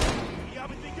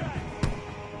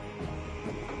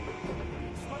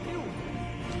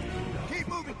 Keep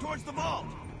moving towards the vault.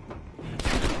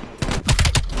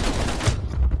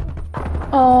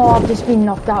 Oh, I've just been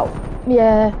knocked out.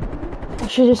 Yeah, I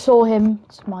should have saw him.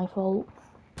 It's my fault.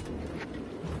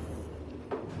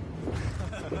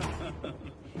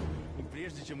 И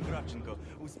прежде чем Кравченко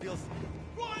успел...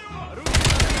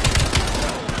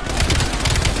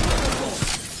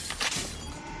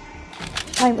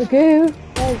 Time to go.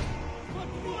 Oh.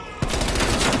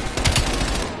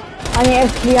 I need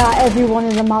to clear every one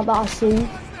of them out that I see.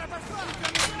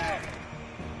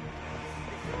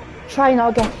 Try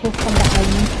not to get hit from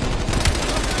behind.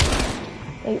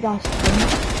 Like that's fine.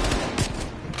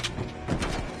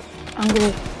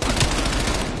 Angle.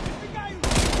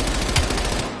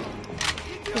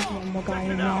 There's one more guy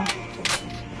in there.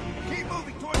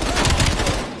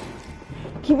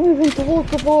 Keep moving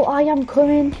towards the vault. I am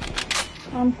coming.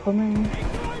 I'm coming.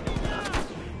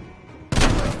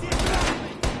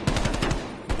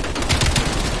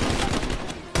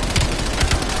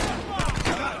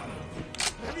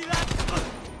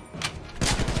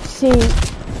 See,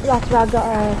 that's where I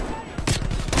got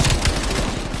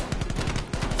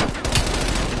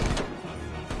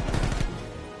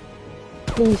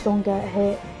Please don't get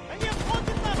hit.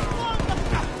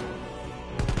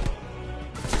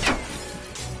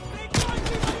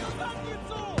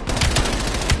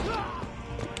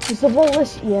 Is the vault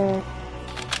this? Yeah.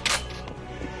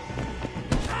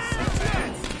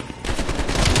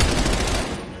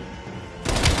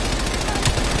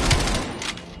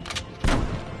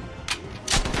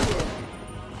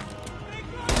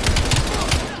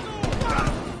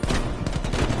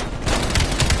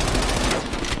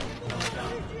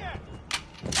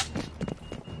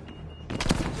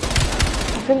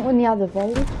 I think we're near the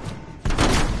vault.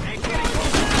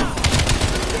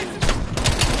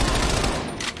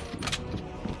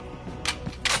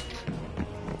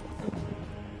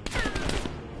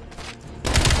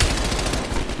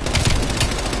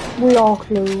 We are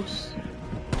close.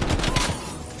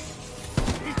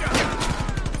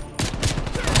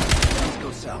 Let's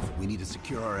go south. We need to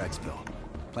secure our exfil.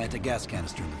 Plant a gas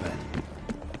canister in the vent.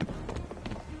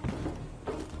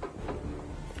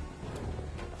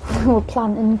 We're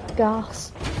planting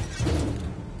gas.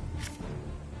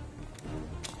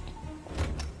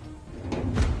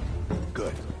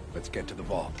 Good. Let's get to the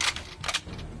vault.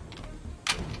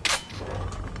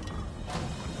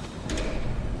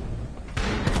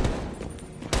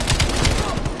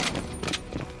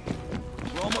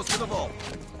 We're almost to the vault.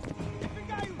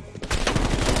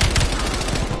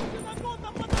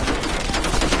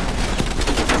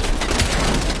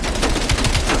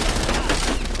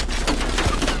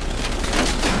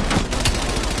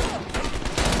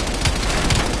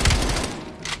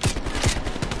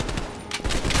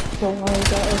 Don't worry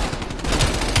about it.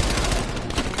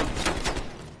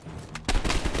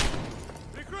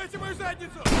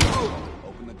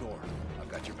 Open the door. I've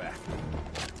got your back.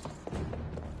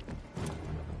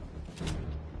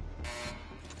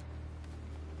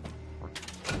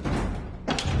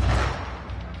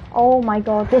 Oh my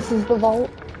god, this is the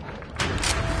vault.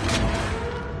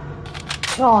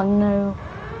 Oh no.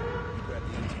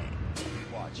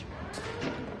 Watch.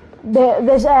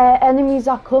 There's enemies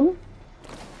that come.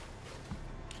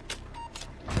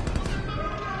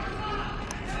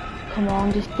 Come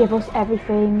on, just give us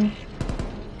everything.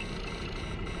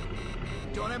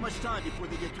 Don't have much time before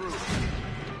they get through.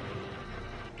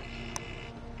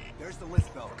 There's the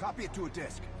list belt. Copy it to a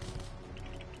disk.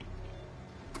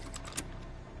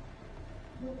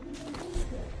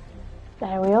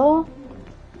 There we are.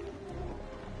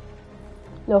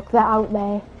 Look, they're out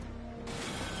there.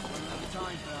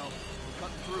 Time, pal. We're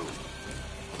cutting through.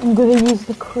 I'm gonna use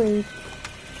the crew.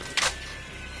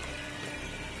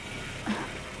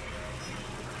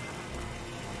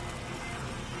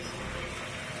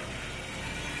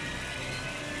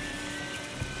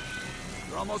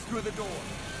 You're almost through the door.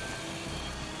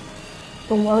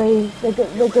 Don't worry, they're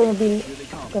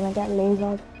gonna get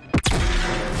lasered.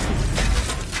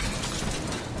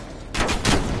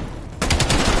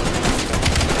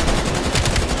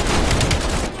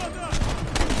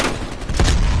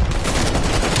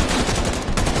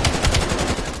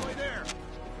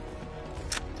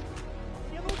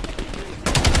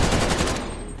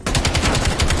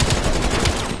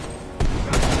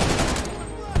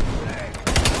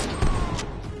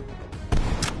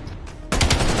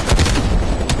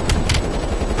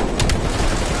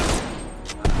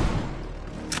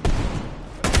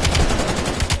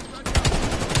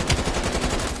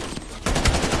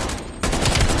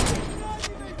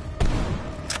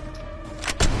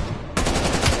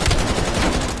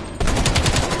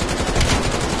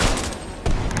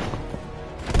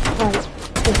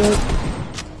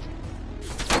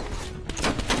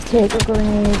 Take a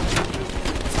grenade.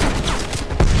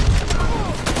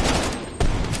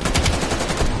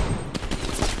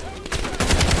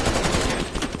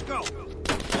 Go.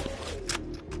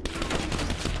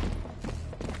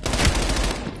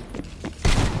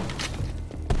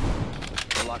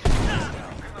 We're locking this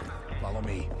down. Follow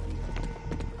me.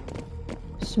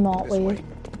 Smart way.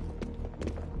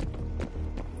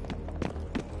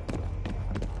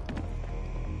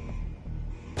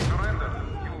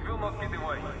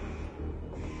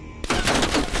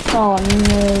 Oh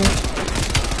no.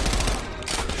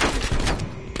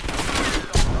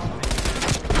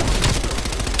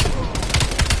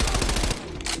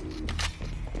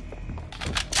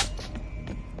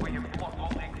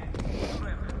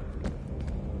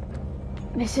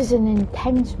 This is an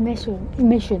intense mission.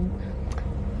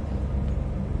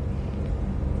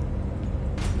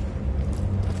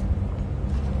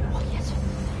 Oh yes.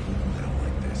 I don't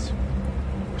like this.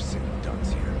 We're sitting ducks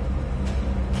here.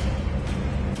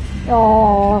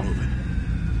 Oh. We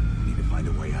need to find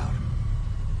a way out.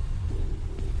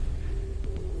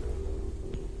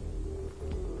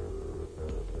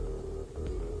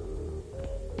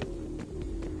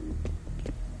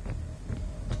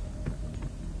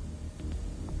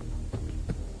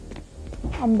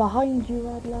 I'm behind you,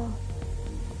 Adler.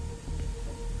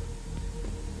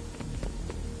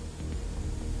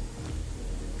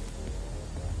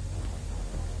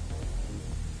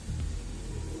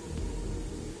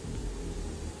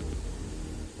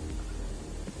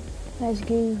 Let's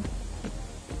go.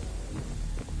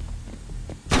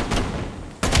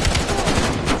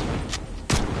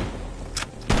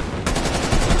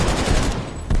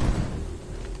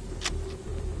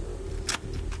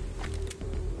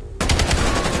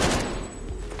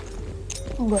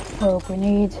 I've got 4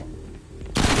 grenades.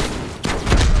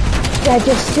 They're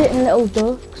just sitting little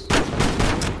ducks.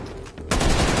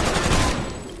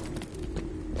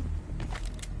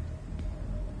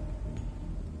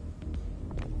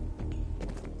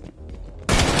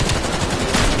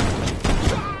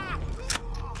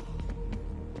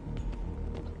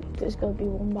 There's gotta be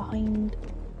one behind.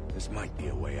 This might be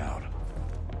a way out.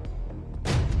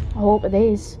 I hope it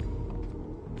is.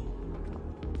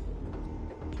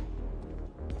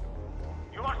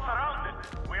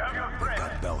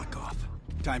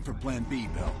 Time for Plan B,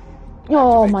 Bill.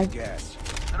 Oh Activate my. the gas.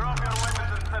 Drop your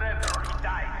weapons and surrender or he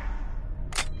dies.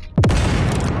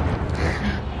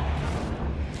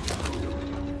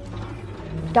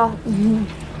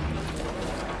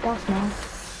 That's nice.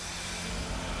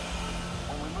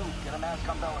 When we move, get a mask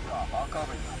on Belikov. I'll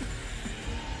cover you.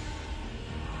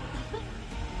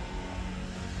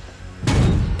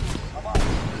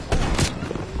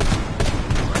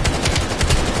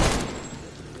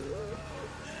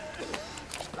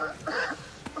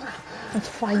 Let's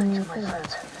find you.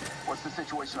 What's the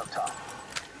situation up top?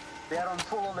 They are on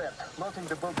full alert, locking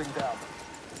the building down.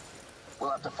 We'll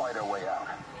have to fight our way out.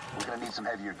 We're gonna need some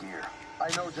heavier gear. I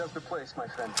know just the place, my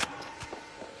friend.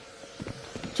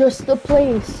 Just the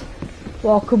place.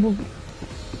 Well, could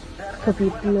be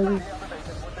blue.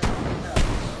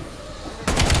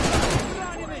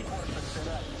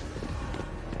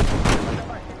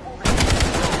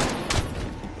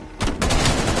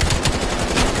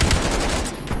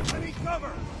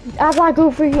 As I go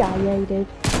through here, yeah, you did.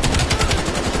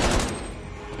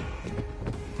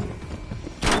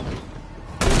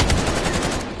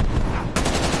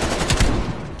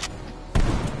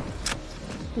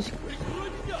 Just...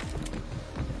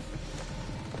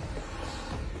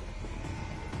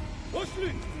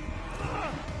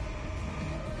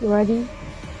 You ready?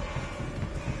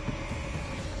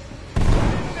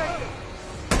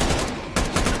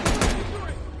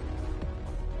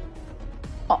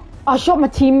 Oh, I shot my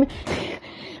team.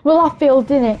 Well, I failed,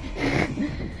 didn't it?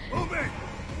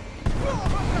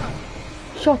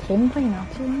 Shot him by an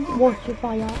accident. Watch it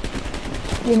fire.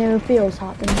 You know, it feels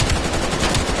happening.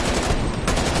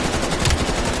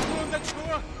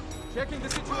 Checking the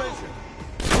situation.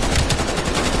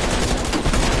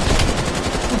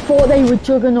 I thought they were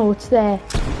juggernauts there.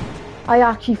 I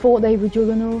actually thought they were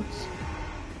juggernauts.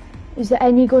 Is there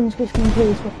any guns just in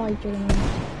case we fight juggernauts?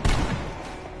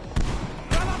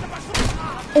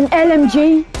 An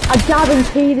LMG, I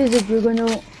guarantee there's a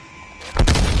juggernaut.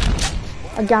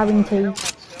 I guarantee.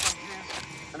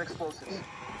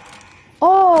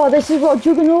 Oh, this is what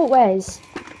Juggernaut wears.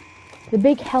 The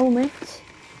big helmet.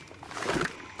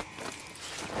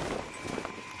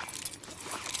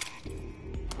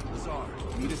 Tsar,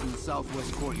 meet us in the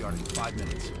southwest courtyard in 5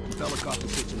 minutes. Belikov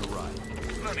is hitching a ride.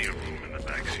 Plenty of room in the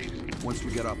backseat. Once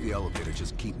we get off the elevator,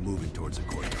 just keep moving towards the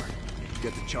courtyard.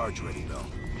 Get the charge ready, Bill.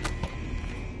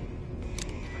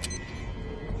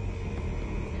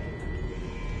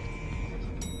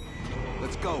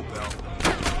 Let's go, Bill.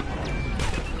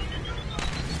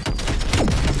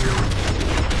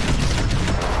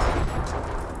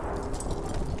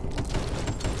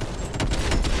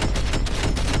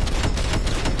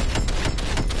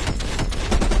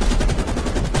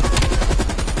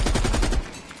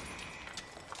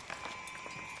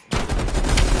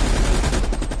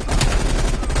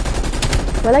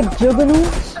 We're like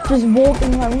juggernauts, just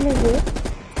walking around like this.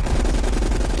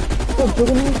 But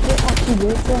juggernauts will actually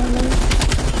work around them.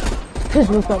 Because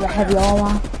we've got the heavy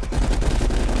armor.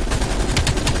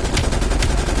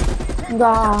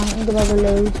 I'm gonna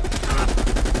reload.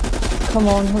 Come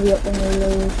on, hurry up and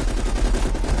reload.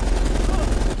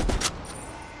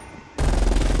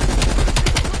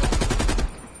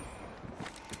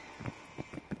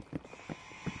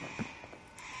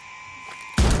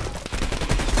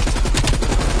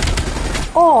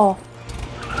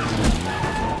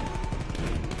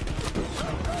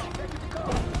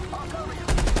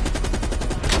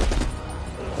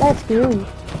 Let's go.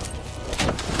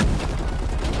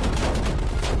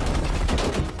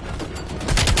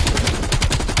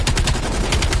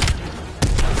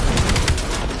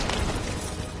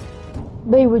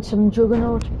 They with some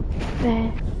juggernaut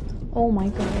there. Oh my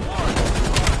god.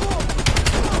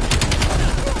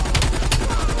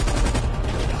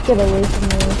 Get away from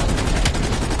those.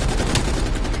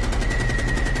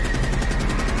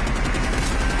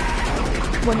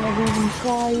 When I've even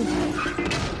tried.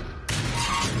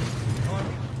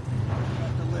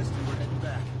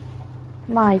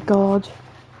 My god.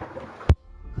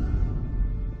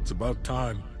 It's about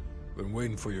time. Been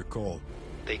waiting for your call.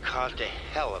 They caused a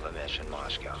hell of a mess in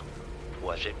Moscow.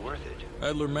 Was it worth it?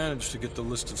 Adler managed to get the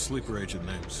list of sleeper agent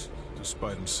names,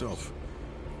 despite himself.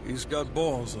 He's got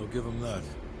balls, I'll give him that.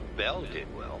 Bell did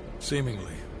well.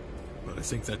 Seemingly. But I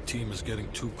think that team is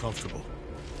getting too comfortable.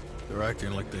 They're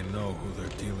acting like they know who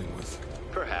they're dealing with.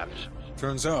 Perhaps.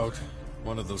 Turns out,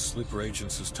 one of those sleeper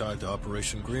agents is tied to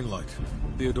Operation Greenlight.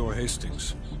 Theodore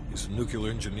Hastings. He's a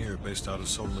nuclear engineer based out of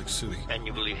Salt Lake City. And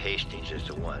you believe Hastings is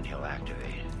the one he'll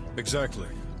activate? Exactly.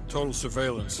 Total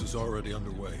surveillance is already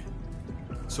underway.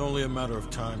 It's only a matter of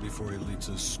time before he leads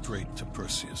us straight to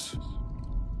Perseus.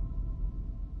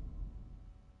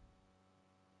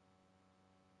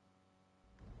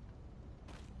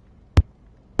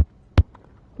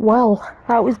 Well,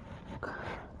 that was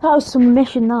some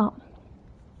mission, that.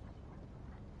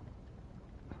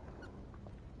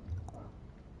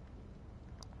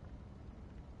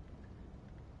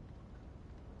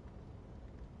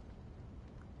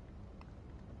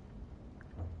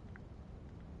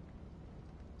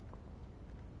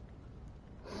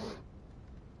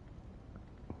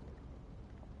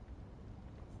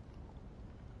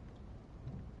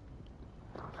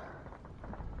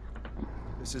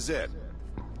 This is it.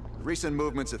 The recent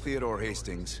movements of Theodore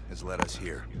Hastings has led us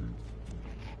here.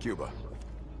 Cuba.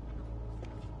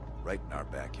 Right in our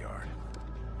backyard.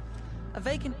 A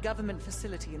vacant government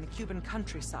facility in the Cuban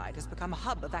countryside has become a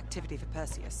hub of activity for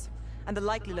Perseus, and the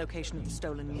likely location of the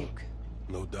stolen nuke.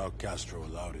 No doubt Castro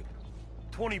allowed it.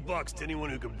 $20 to anyone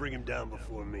who can bring him down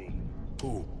before me.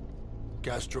 Who?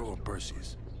 Castro or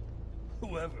Perseus?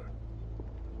 Whoever.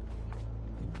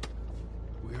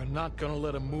 We are not gonna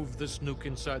let him move this nuke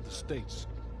inside the States.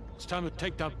 It's time to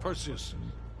take down Perseus,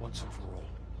 once and for all.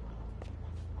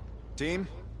 Team,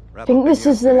 I think this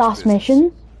is the last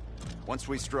mission. Once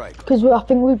we strike. Because I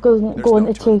think we're going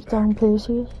to take down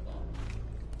Perseus.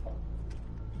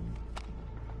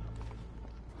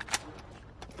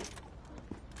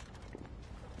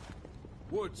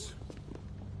 Woods.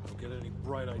 Don't get any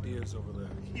bright ideas over there.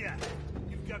 Yeah,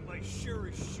 you've got my sure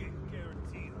as shit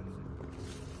guarantee.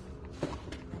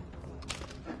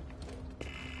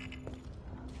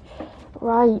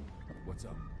 Right. What's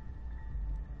up?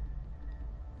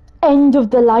 End of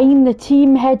the line. The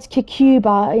team heads to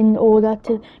Cuba in order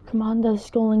to command the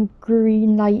stolen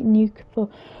green light nuke for.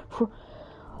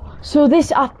 So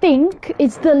this, I think,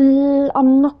 is the.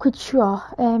 I'm not quite sure.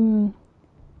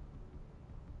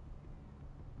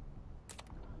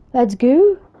 Let's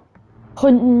go.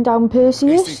 Hunting down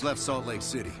Perseus. Hastings left Salt Lake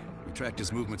City. We tracked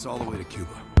his movements all the way to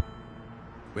Cuba.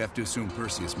 We have to assume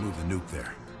Perseus moved the nuke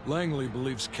there. Langley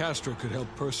believes Castro could help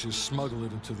Perseus smuggle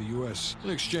it into the U.S. in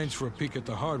exchange for a peek at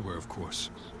the hardware, of course.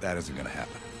 That isn't gonna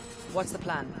happen. What's the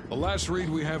plan? The last read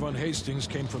we have on Hastings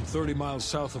came from 30 miles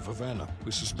south of Havana.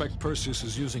 We suspect Perseus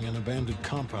is using an abandoned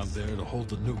compound there to hold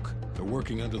the nuke. They're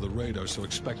working under the radar, so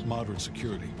expect moderate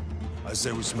security. I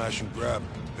say we smash and grab.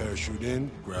 Parachute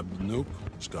in, grab the nuke,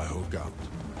 skyhook out.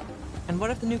 And what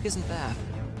if the nuke isn't there?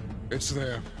 It's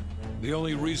there. The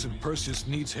only reason Perseus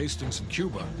needs Hastings in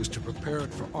Cuba is to prepare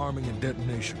it for arming and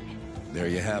detonation. There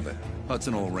you have it.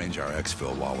 Hudson will arrange our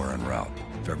exfil while we're en route.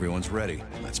 If everyone's ready,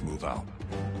 let's move out.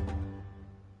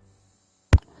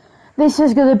 This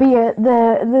is going to be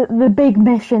the big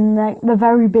mission, the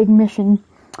very big mission.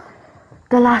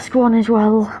 The last one as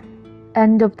well.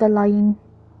 End of the line.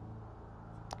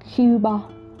 Cuba.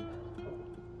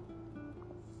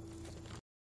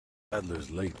 Adler's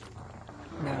late.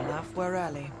 No enough, we're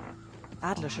early.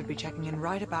 Adler should be checking in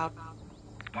right about...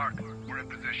 Spark, we're in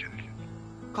position.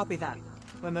 Copy that.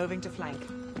 We're moving to flank.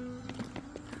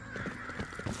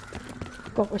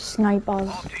 Got with snipers.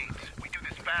 All teams, we do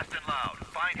this fast and loud.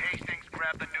 Find Hastings,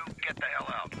 grab the nuke, get the hell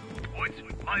out. Woods,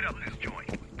 light up this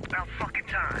joint. About fucking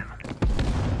time.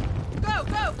 Go,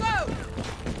 go, go!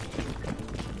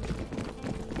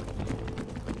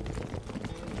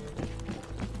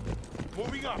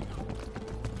 Moving up.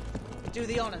 Do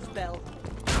the honors, Bell.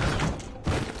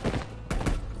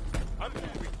 I'm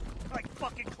moving. Like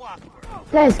fucking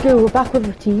clockwork. Let's go, we're back with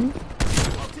the team.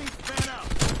 All teams fan out.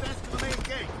 Advance to the main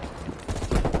gate.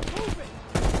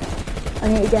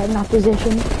 need to get in that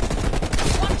position.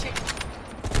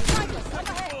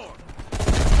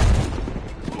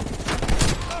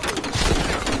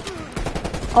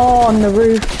 Oh, on the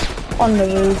roof. On the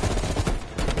roof.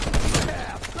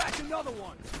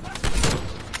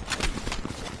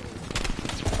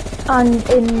 And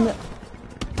in...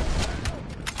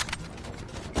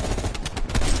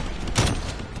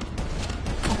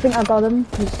 I think I got him.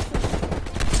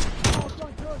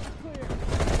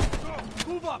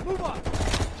 Move up, move up.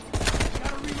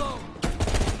 Gotta reload.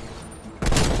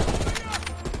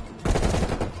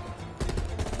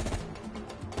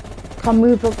 Can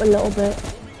move up a little bit.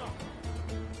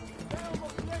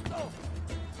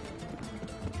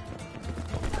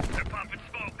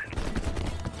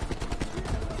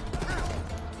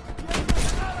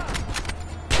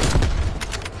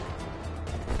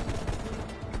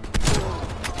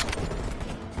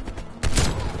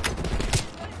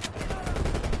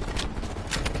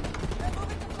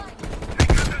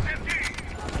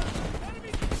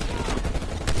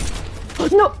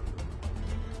 No!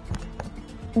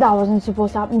 That wasn't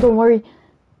supposed to happen, don't worry.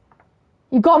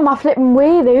 You got my flipping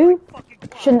way though.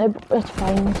 Shouldn't have. It's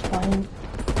fine, it's fine.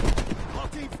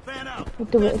 We'll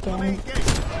do it again.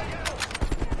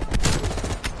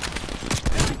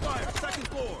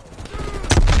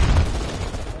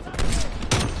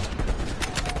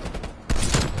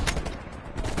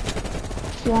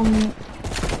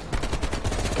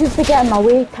 Because they get in my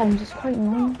way times, it's quite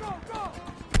annoying.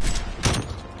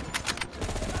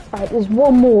 Right, there's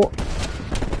one more.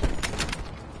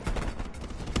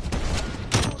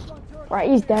 Right,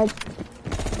 he's dead.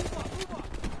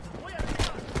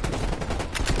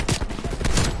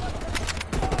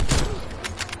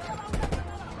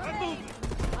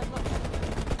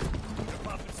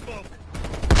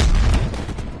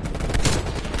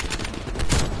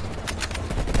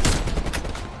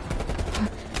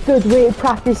 Good way to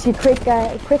practice your quick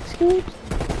scoops.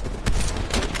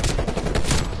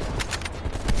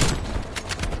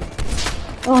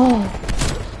 Oh,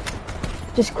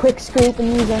 just quick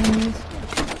scoping these enemies.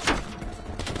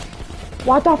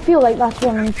 Why do I feel like that's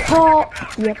one in car?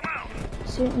 Yep,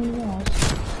 certainly was.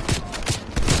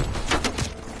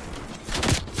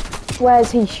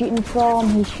 Where's he shooting from?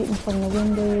 He's shooting from the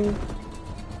window.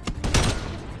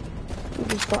 He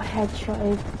just got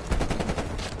headshotted.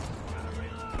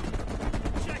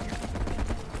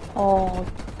 Oh,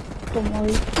 don't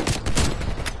worry.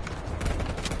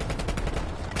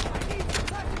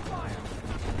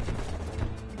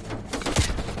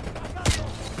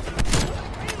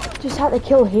 Just had to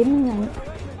kill him then.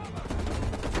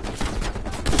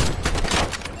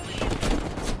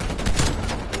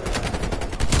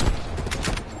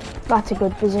 That's a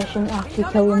good position to actually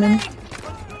kill him in.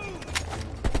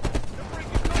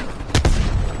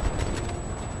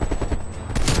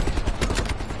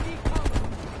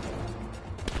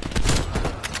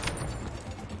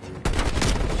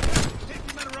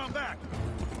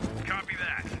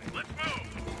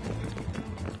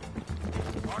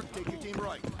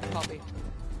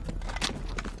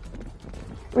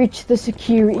 Reach the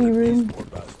security room.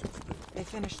 They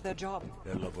finished their job.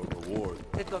 They love a reward.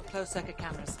 They've got closed circuit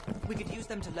cameras. We could use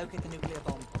them to locate the nuclear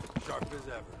bomb. Sharp as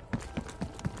ever.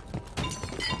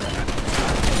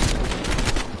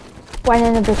 Went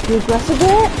in a bit too aggressive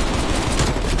there.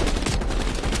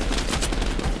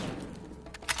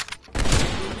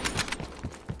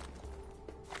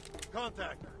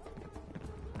 Contact.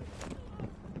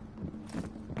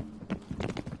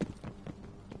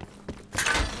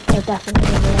 They're definitely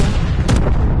there.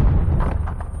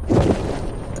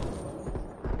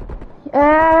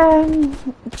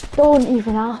 Don't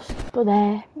even ask, but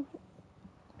I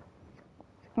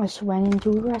just went in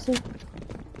too aggressive.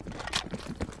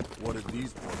 What did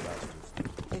these poor bastards do?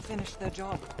 They finished their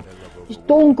job. Just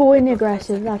don't go in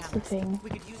aggressive, that's the thing. We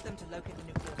could use them to locate the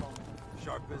nuclear bomb.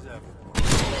 Sharp as ever.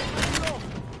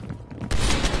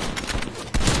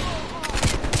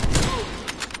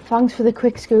 Thanks for the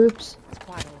quick scoops.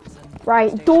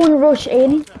 Right, don't rush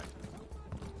in.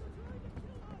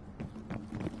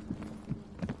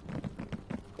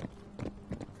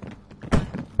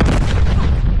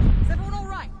 Is everyone all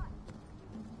right?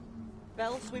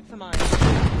 Bell, sweep for mine.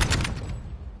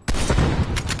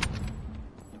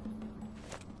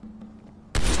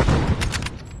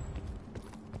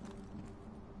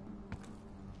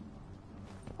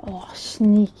 Oh,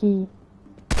 sneaky.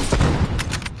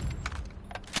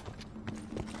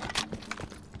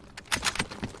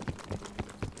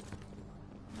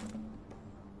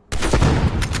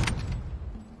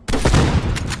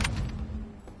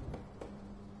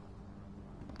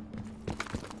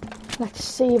 Let's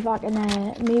see if I can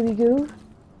maybe go.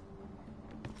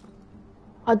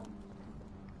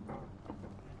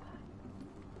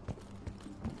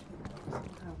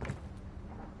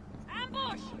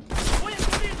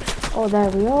 Oh, there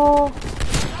we are.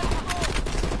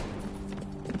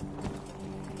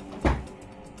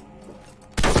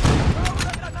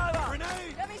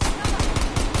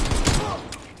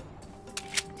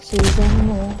 See if there's any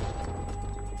more.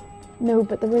 No,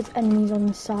 but there is enemies on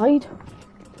the side.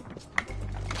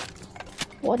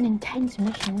 What an intense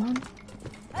mission, man.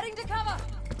 Heading to cover.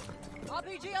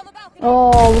 RPG on the balcony.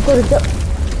 Oh, we've got to go.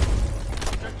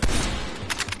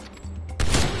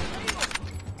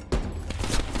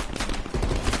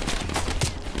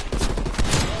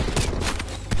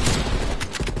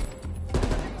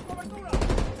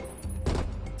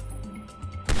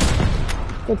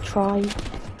 Good try.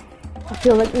 I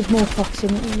feel like there's more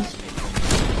proximities.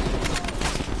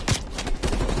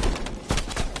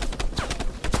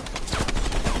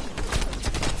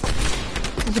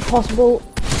 Is it possible?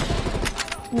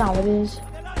 Now it is.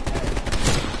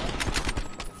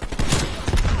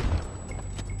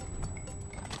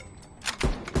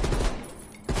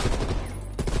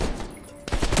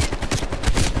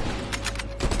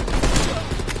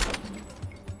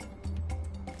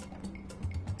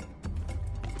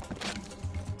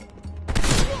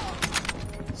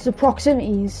 It's the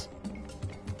proximities.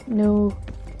 No,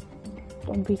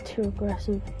 don't be too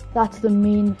aggressive. That's the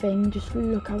main thing. Just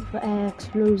look out for air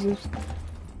explosives.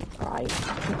 Right.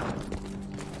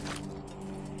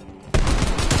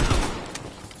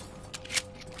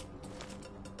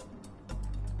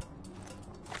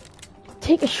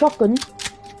 Take a shotgun.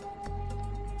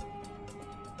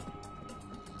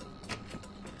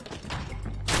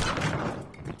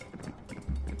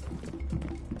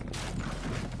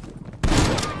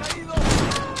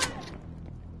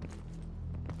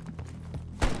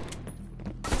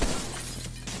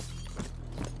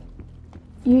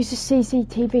 Use the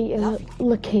CCTV to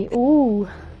locate. Ooh.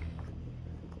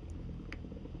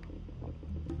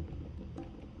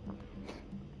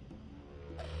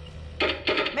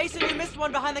 Mason, you missed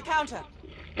one behind the counter.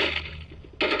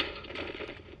 Thanks,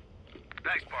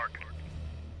 Park.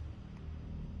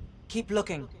 Keep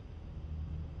looking.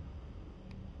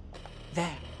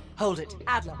 There. Hold it.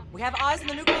 Adler, we have eyes on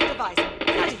the nuclear device.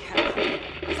 Bloody hell.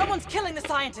 Someone's killing the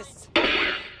scientists.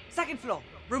 Second floor,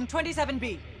 room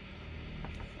 27B.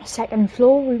 Second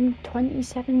floor, room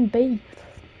 27B.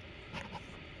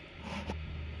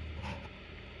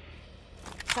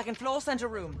 Second floor, center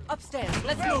room. Upstairs.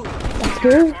 Let's move. Let's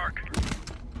go.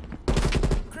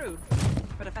 Crude,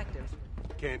 but effective.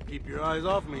 Can't keep your eyes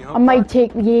off me, huh? I might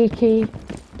take the AK.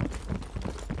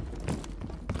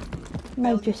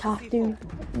 Might just have to.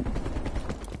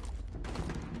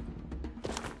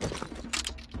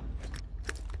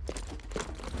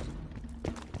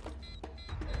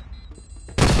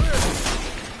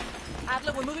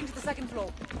 Adler, we're moving to the second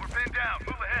floor. We're pinned down.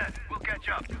 Move ahead. We'll catch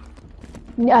up.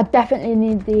 Yeah, I definitely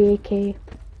need the AK.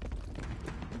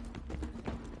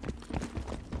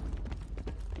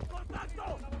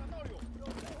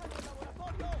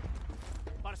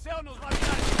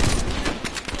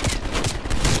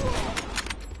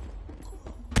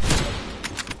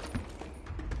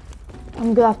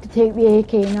 I'm gonna have to take the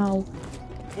AK now.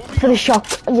 For the shock.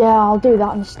 Yeah, I'll do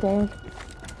that instead.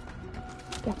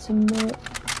 Get some more.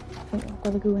 I think I've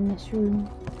got to go in this room.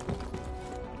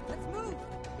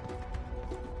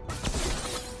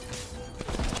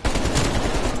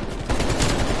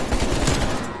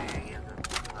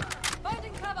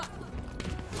 Finding cover.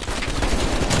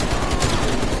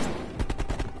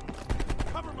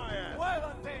 Cover my ass.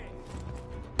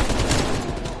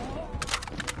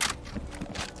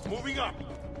 Moving up.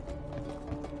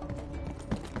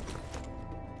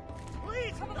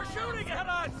 Please, they're shooting at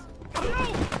us.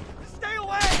 No, stay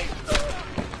away.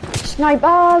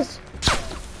 Snipers!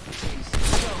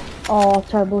 Oh,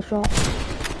 terrible shot.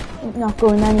 Not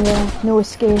going anywhere. No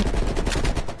escape.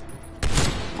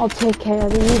 I'll take care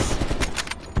of these.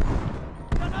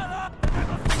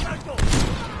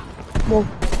 Whoa.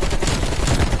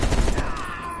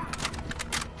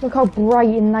 Look how bright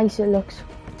and nice it looks.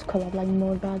 It's colorblind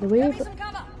mode, by the way, but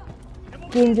the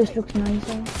game just looks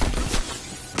nicer.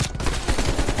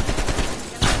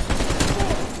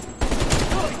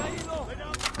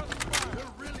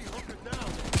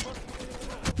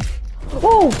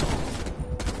 Whoa!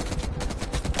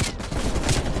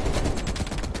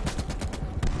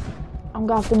 I'm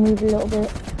gonna have to move a little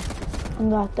bit. I'm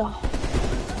gonna have to.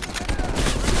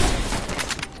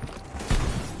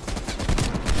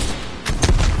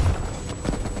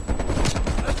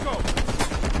 Let's go.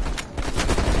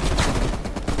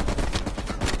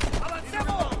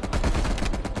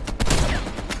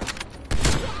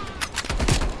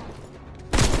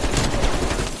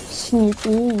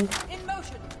 Sneaky. In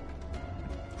motion.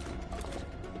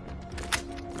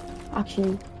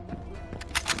 Actually,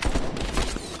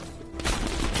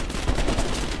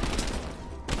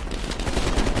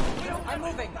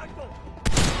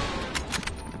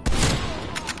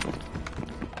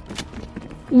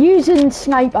 Using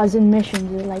snipers in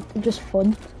missions is like just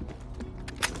fun.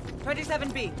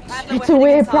 27B. It's a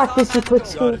way to practice the quick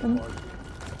scoping.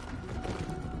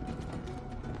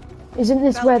 Isn't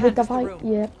this where the device?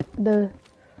 Yep, the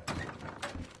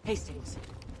Hastings,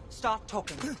 start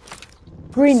talking.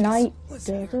 green light.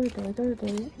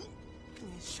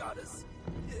 Shot us.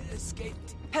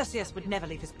 Escaped. Perseus would never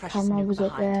leave his precious Camera nuke was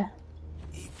up behind. there.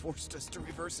 He forced us to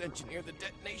reverse engineer the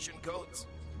detonation codes.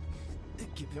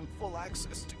 Give him full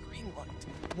access to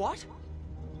Greenlight. What?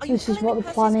 This is what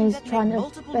the plan is, trying to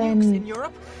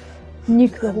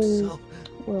nuke the whole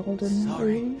world.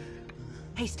 Sorry.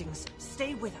 Hastings,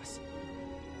 stay with us.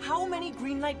 How many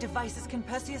Greenlight devices can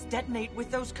Perseus detonate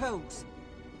with those codes?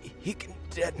 He can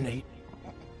detonate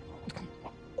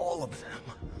all of them.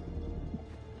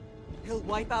 He'll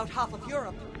wipe out half of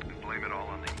Europe. Blame it all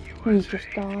on the He's just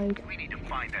died. We need to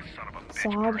find that son of a bitch,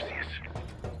 Sad. Perseus.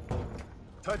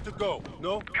 Time to go.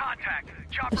 No? Contact.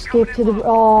 Chopper Escape to the.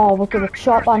 Oh, look at the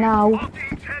shot by now. All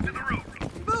teams head to the roof.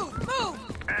 Move! Move!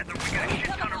 Adler, we got a shit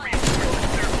ton of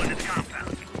reinforcements circling this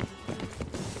compound.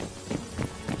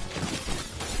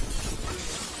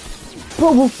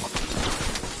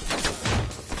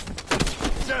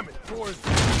 Damn it, boys.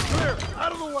 Clear!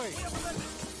 Out of the way!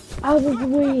 Out of the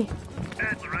way.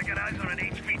 Adler, I got eyes on an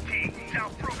HVT.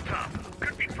 South rooftop.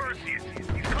 Could be Perseus.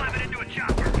 He's climbing into a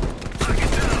chopper. Lock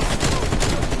it down.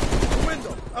 The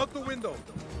window! Out the window!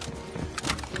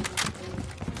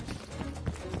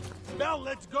 Now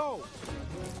let's go!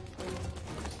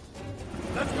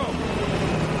 Let's go!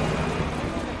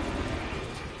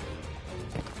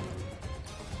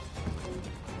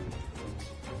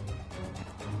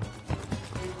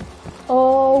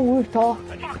 Oh, rooftop.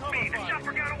 Fuck me, the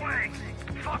chopper got away.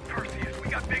 Fuck Perseus, we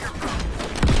got bigger problems.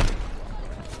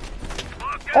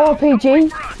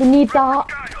 RPG, we need that.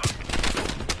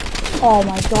 Oh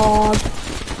my god.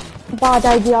 Bad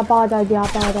idea, bad idea,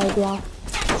 bad idea.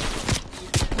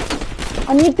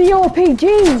 I need the RPG.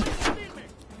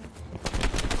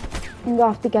 I'm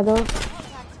gonna have to get up.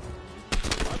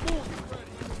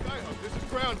 This is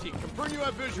ground team. Confirm you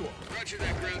have visual. Roger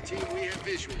that, ground team. We have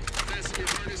visual. Fasten your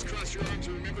harness, cross your arms,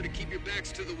 and remember to keep your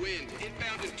backs to the wind.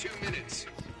 Inbound in 2 minutes.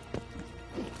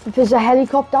 If there's a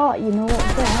helicopter, you know what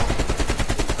I'm saying.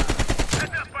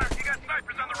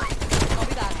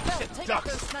 Copy that. Bill, take out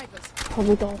those snipers.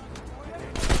 Probably don't.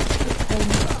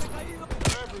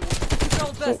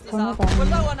 Control bursters up. We're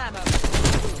low on ammo.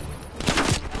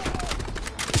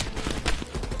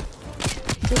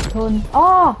 Good ton.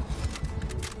 Oh!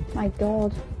 My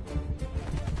god.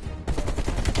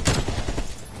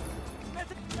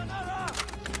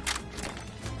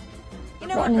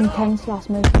 What an intense last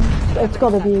mission. It's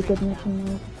gotta be a good mission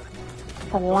though.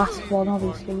 The last one,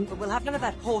 obviously. But we'll have none of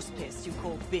that horse piss you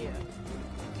call beer.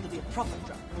 It'll be a proper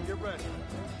drug. Get ready.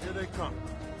 Here they come.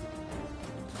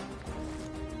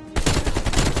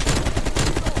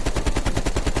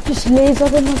 Just laser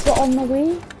them as they're on the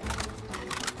way.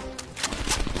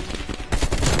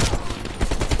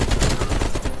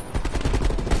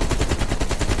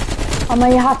 I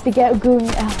might have to get going.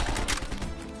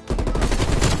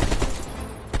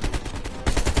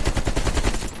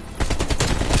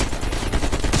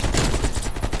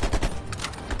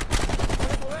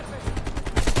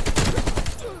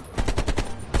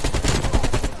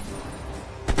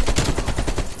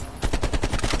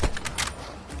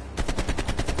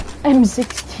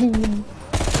 M16.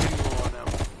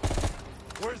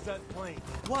 Where's that plane?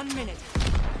 1 minute.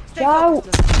 Stay Go.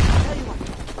 focused. I'll tell you what.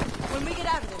 When we get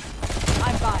out of this,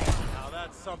 I'm buying. Now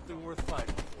that's something worth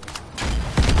fighting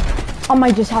for. I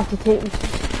might just have to take this.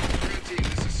 Ground team,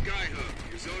 this is Skyhook.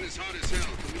 Your zone is hot as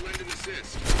hell. Can you lend an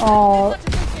assist? Oh. Roger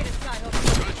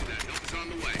that. Help is on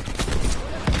the way.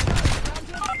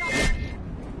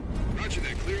 Roger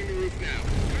that. Clearing the roof now.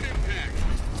 Good impact.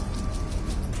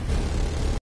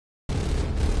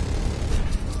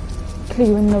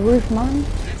 Clearing the roof, man.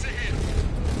 That's a hit.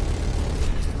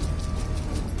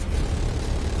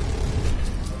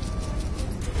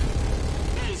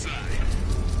 Bullseye.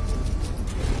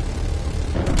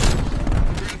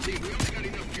 Ground team, we only got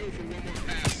enough fuel for one more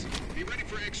pass. Be ready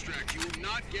for extract. You will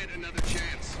not get another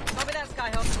chance. Copy that,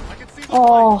 Skyhook. I can see the Oh,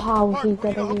 plane. how Mark, he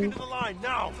bring got a hook away. into the line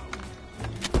now.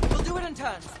 We'll do it in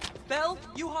turns. Bell,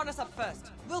 you harness up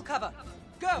first. We'll cover.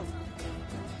 Go!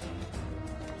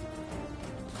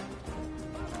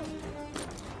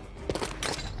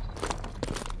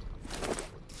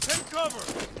 Take cover.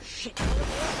 Shit.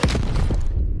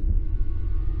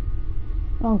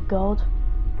 Oh god.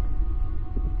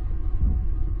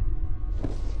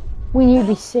 We need to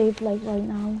be saved like right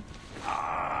now.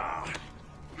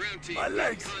 Ground team, my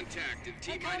legs. Contact in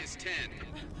T-minus 10.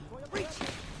 Reach.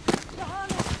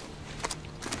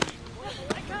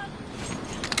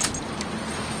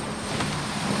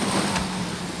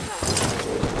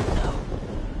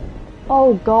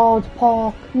 Oh God,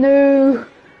 Park, no.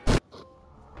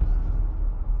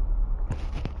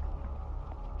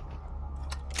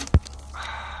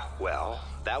 Well,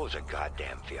 that was a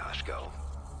goddamn fiasco.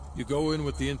 You go in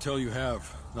with the intel you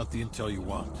have, not the intel you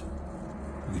want.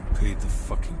 We paid the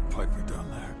fucking piper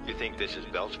down there. You think this is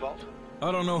Bell's fault?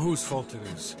 I don't know whose fault it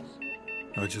is.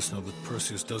 I just know that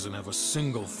Perseus doesn't have a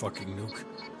single fucking nuke.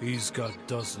 He's got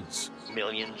dozens.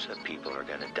 Millions of people are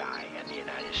gonna die, and the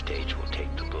United States will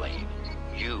take the blame.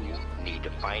 You need to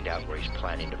find out where he's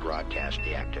planning to broadcast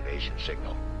the activation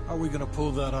signal. How are we gonna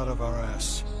pull that out of our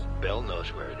ass? Bell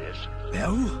knows where it is.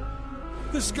 Bell?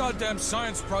 This goddamn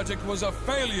science project was a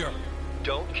failure!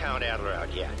 Don't count Adler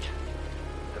out yet.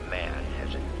 The man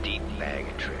has a deep bag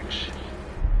of tricks.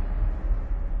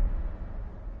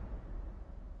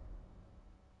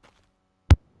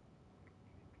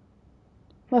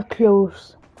 We're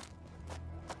close.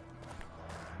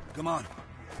 Come on,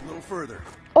 a little further.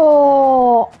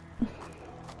 Oh,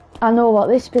 I know what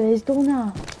this bit is, don't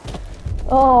I?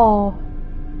 Oh,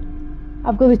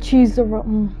 I've got to choose the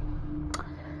rotten.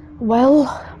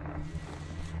 Well,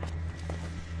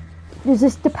 does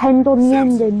this depend on the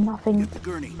ending? I think. Get the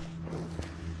gurney.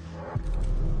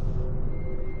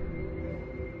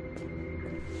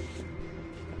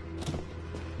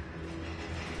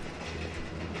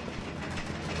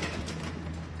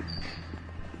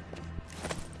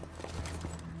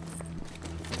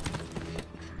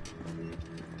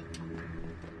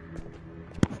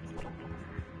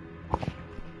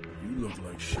 You look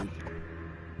like shit.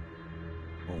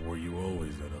 Or were you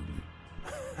always that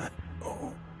ugly?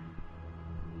 Oh.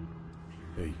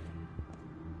 Hey.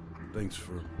 Thanks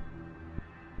for...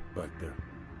 back there.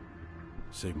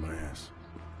 Saved my ass.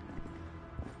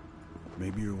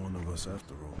 Maybe you're one of us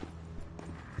after all.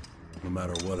 No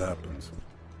matter what happens,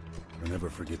 I never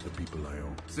forget the people I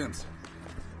owe. Sims,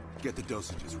 get the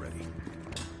dosages ready.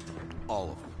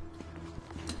 All of them.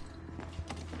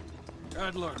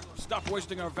 Adler, stop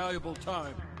wasting our valuable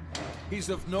time. He's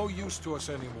of no use to us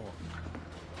anymore.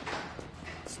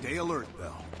 Stay alert,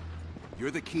 Bell.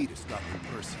 You're the key to stopping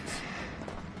Perseus.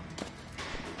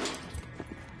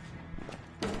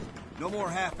 No more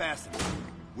half-assing.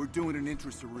 We're doing an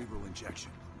intracerebral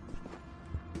injection.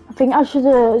 I think I should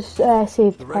have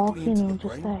saved Park, you know,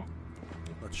 just there.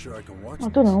 Not sure I can watch I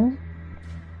don't know.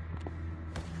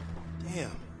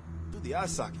 Damn, through the eye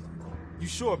socket. You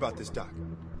sure about this, Doc?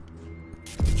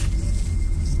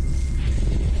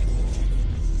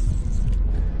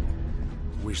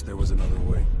 Wish there was another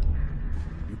way.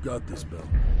 You got this, Bell.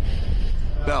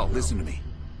 Bell, listen to me.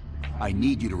 I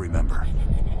need you to remember.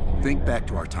 Think back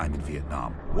to our time in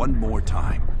Vietnam. One more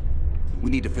time. We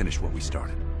need to finish what we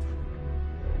started.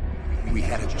 We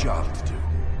had a job to do.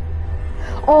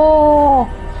 Oh,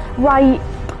 right.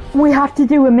 We have to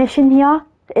do a mission here.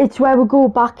 It's where we go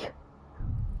back.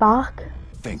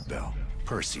 Think, Bell.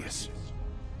 Perseus.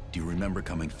 Do you remember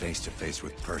coming face to face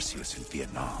with Perseus in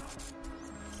Vietnam?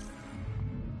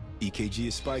 EKG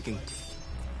is spiking.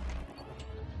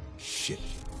 Shit.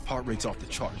 Heart rate's off the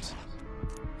charts.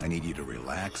 I need you to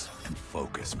relax and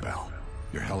focus, Bell.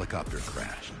 Your helicopter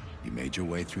crashed. You made your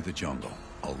way through the jungle,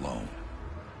 alone.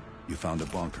 You found a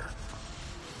bunker.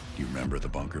 Do you remember the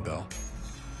bunker, Bell?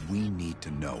 We need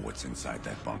to know what's inside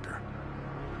that bunker.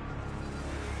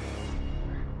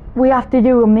 We have to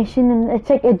do a mission, and it's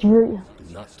like a drill.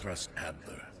 Do not trust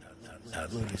Adler.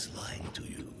 Adler is lying to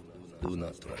you. Do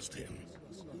not trust him.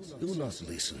 Do not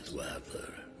listen to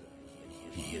Adler.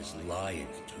 He is lying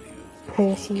to you.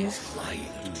 Perseus. He is lying.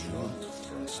 Do not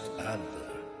trust Adler.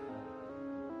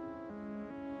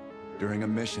 During a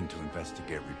mission to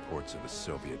investigate reports of a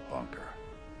Soviet bunker,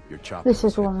 your chopper This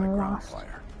was is hit one by of the ground last.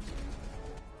 fire.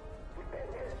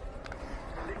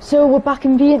 So we're back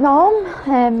in Vietnam.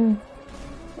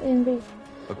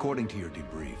 According to your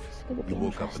debrief, you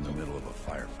woke up in the middle of a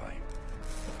firefight.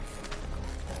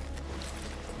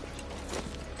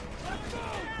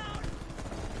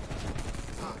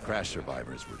 Crash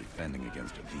survivors were defending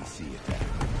against a VC attack.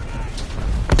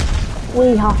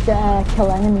 We have to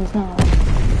kill enemies now.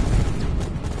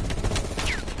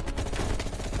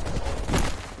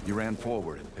 You ran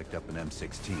forward and picked up an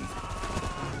M16.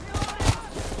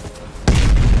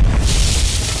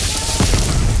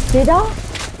 Did I?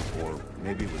 Or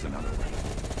maybe it was another one.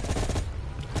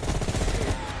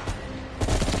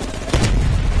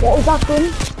 What was that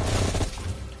gun?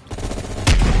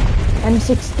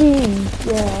 M16.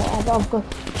 Yeah, I've got.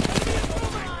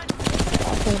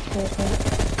 Okay.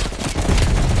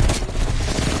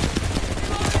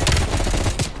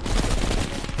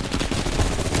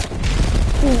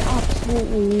 been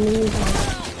absolutely lazy.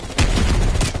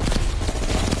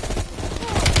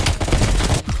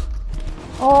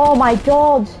 Oh my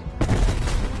god!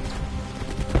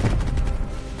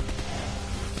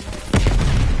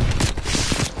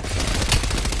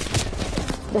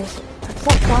 It's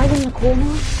that guy in the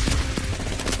corner.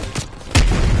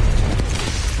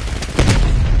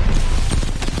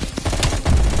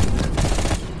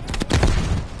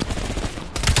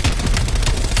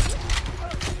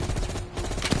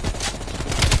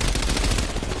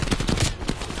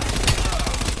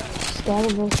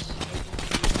 Scared of us.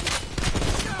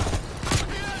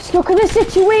 Stuck in a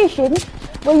situation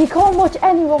where you can't watch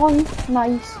anyone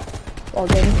nice. Or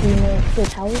then teammates,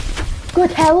 good health.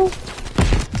 Good health!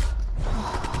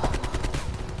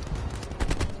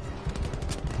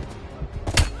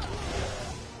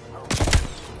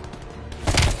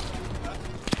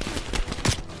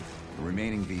 The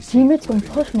remaining VC Teammates can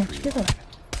push me together.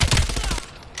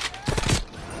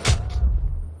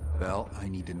 Bell, I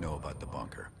need to know about the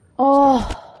bunker. Oh.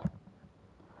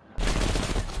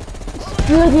 It's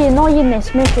bloody annoying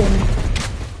this mission.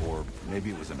 Or maybe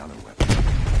it was another weapon.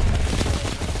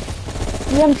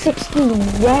 The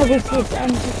M16, where was this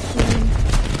M16?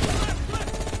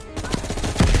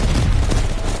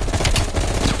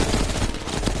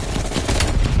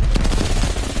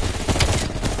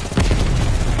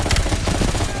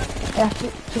 I have to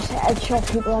just headshot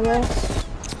people, I guess.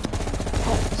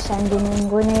 Sending in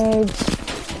grenades.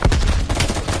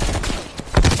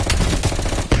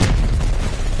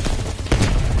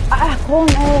 I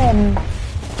can't,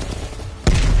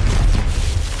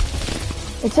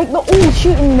 it's like they're all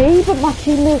shooting me, but my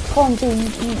teammates can't do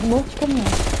much, can they?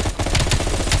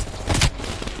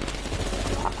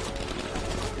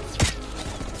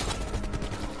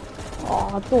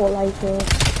 Oh, I don't like it.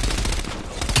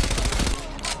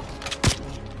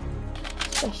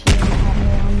 Especially when I have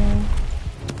no ammo.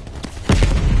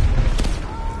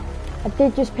 I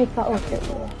did just pick that up bit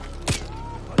though.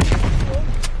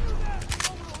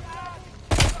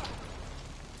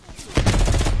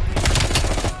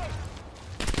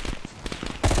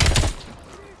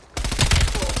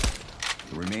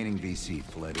 The remaining VC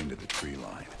fled into the tree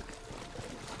line.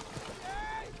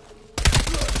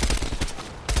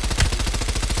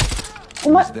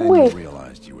 Wait.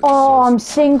 Oh, I'm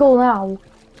single now.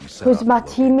 Because my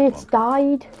teammates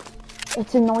died.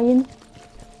 It's annoying.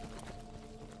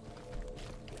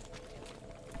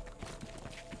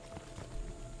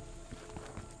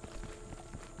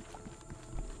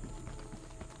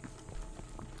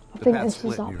 I think this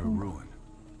is that near a one. ruin,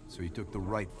 so you took the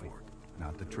right fork,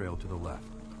 not the trail to the left.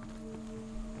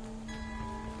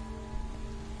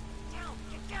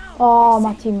 Oh,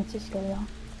 my teammates are still there.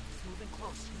 Moving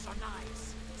close, use our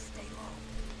knives. Stay low.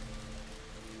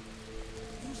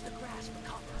 Use the grass for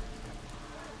cover.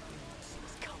 See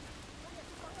us coming.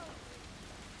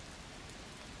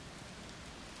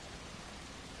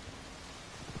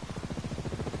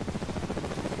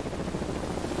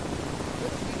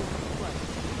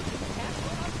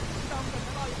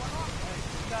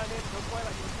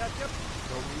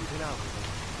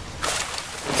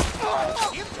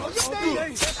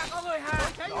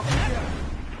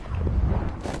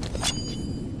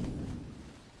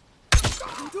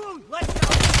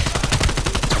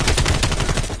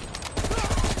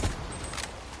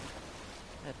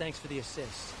 Thanks for the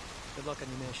assist. Good luck on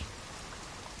your mission.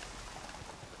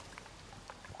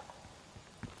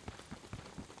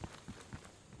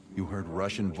 You heard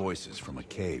Russian voices from a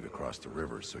cave across the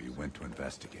river, so you went to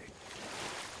investigate.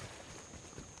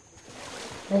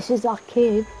 This is that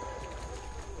cave.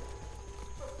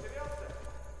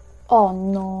 Oh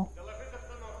no.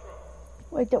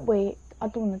 Wait, I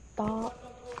don't want to die.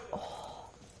 Oh.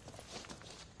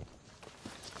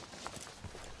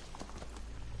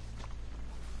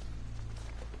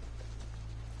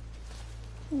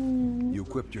 You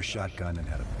equipped your shotgun and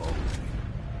had a bow with you.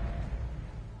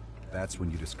 That's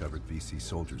when you discovered VC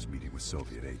soldiers meeting with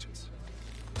Soviet agents.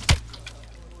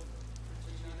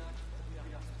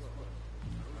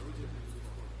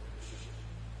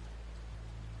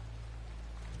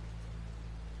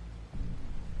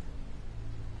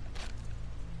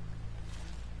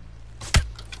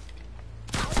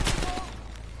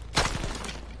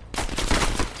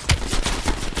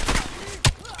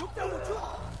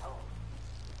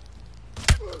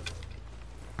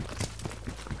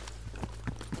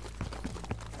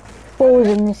 Balls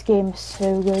in this game are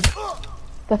so good.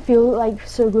 They feel like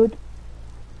so good.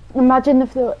 Imagine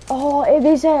if the it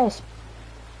is a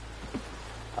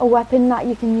weapon that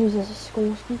you can use as a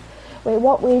score speed. Wait,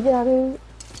 what way did I go?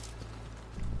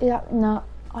 No,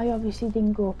 I obviously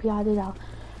didn't go up here, did I?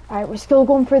 Alright, we're still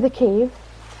going through the cave.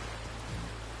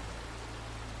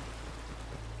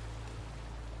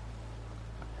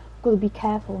 Gotta be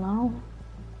careful now.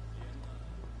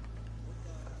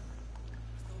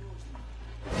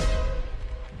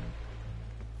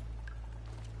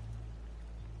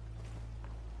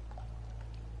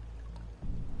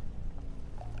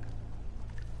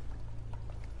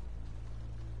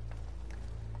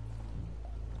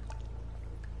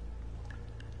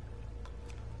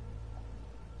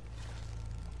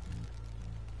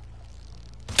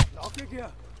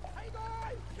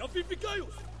 Ja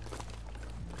fificaios!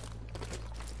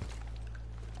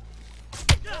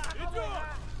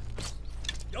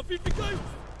 Ja fificaios!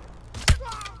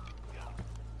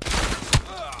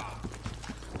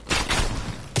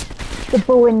 The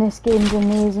bow in this game's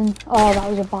amazing. Oh, that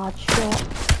was a bad shot.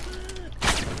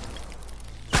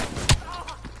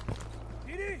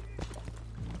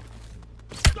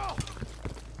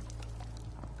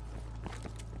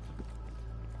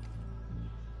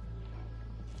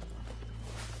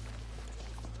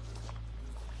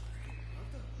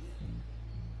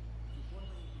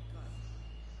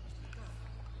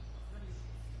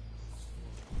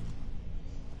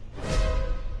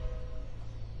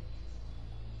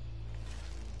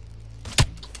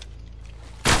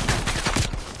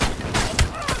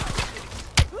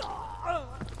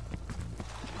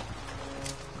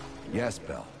 Yes,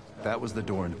 Bell. That was the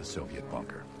door into the Soviet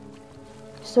bunker.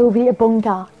 Soviet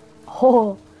bunker.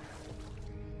 Oh.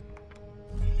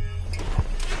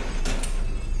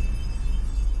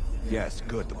 Yes,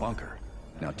 good, the bunker.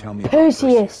 Now tell me about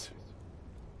Perseus.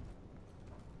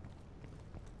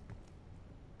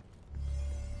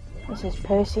 This is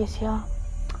Perseus here.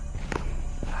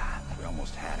 We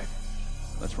almost had it.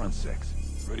 Let's run 6.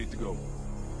 Ready to go.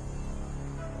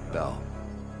 Bell,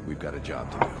 we've got a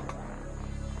job to do.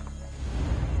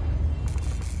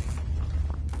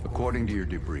 According to your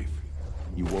debrief,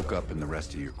 you woke up and the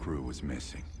rest of your crew was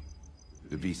missing.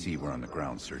 The VC were on the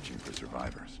ground searching for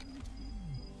survivors.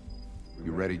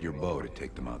 You readied your bow to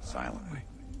take them out silently.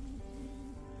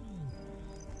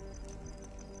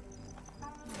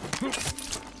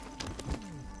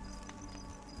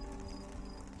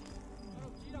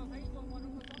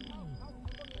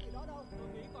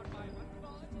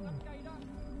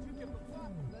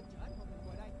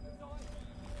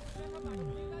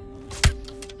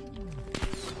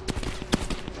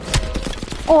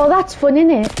 Oh, that's fun,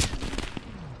 isn't it?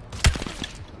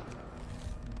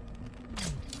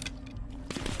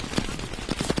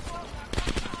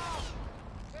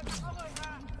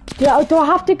 Yeah, do I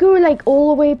have to go like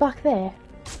all the way back there?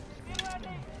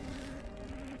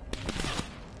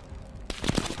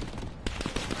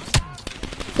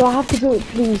 Do I have to go,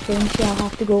 please don't say I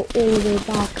have to go all the way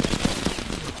back.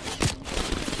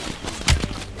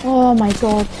 Oh my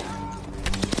god.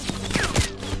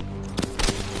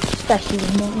 Especially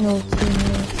with no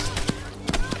teammates.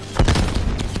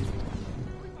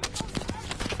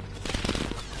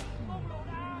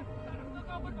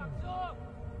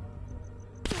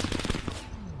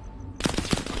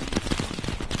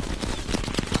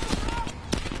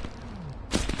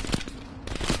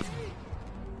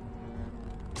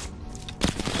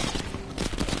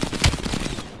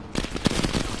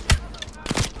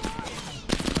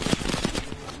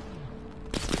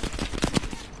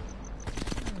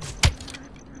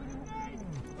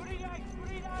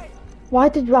 Why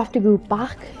did we have to go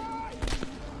back?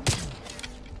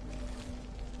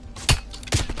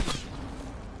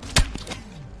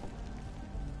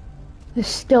 There's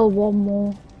still one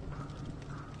more.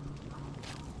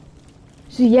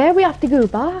 So yeah, we have to go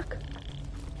back.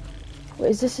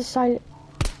 Wait, is this a silent?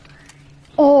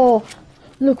 Oh,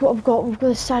 look what I've got. We've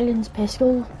got a silenced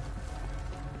pistol.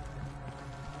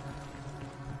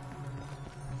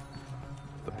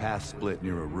 The path split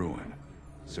near a ruin,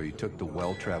 so you took the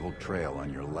well-traveled trail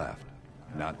on your left,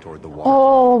 not toward the water.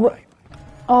 Oh, Right.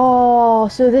 oh,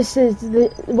 so this is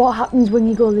what happens when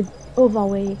you go the other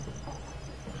way.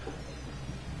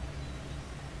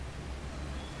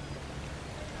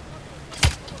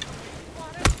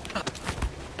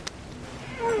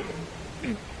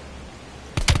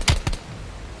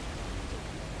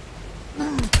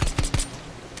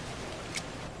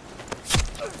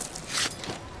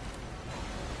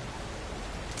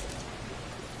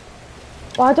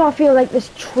 Why do I feel like this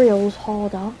trail's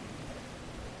harder?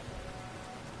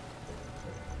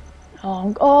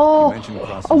 Oh,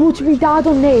 I want to be dad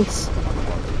on this.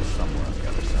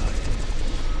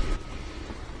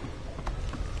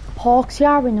 Hawks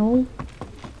here, we know.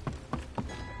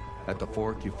 At the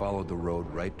fork, you followed the road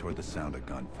right toward the sound of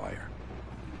gunfire.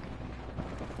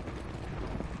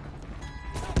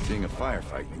 Seeing a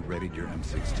firefight, you readied your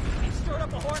M16. Stirred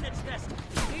up a hornet's nest.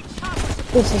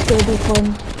 This is gonna be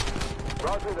fun.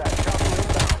 Roger that. Chopper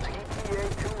inbound. ETA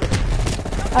 2 minutes.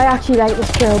 I actually like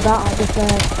this trail better, to be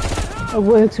fair. It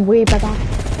works way better.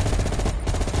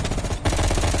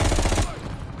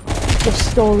 The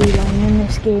storyline in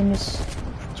this game is...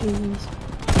 jeez.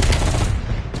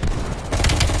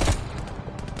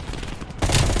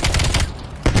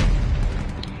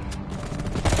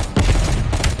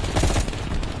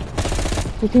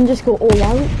 You can just go all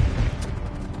out.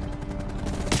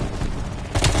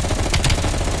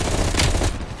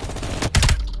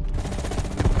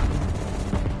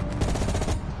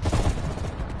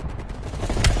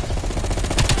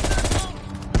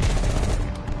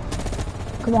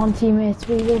 Come on, teammates,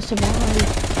 we will survive.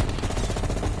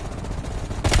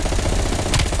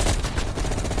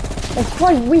 It's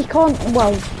quite weak on...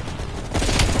 well...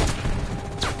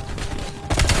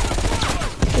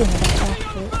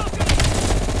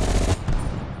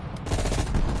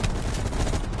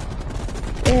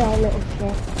 Yeah, little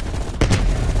shit.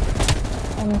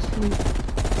 Honestly.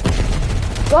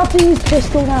 Do I have to use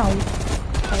pistol now?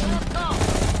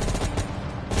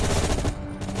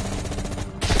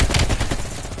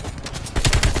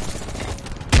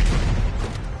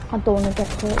 I don't want to get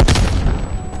hurt.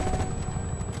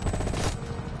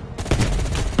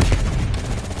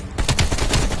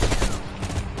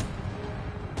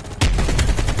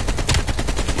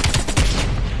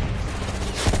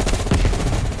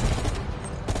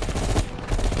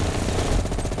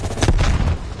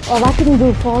 Oh, that didn't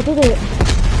go far, did it?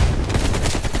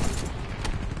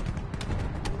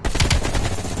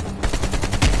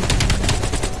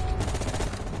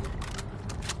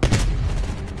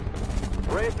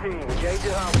 Red team,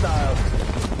 engaging hostiles.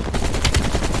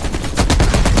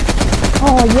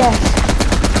 Oh, yes.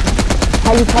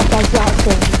 Helicopters, that's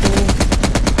so cool.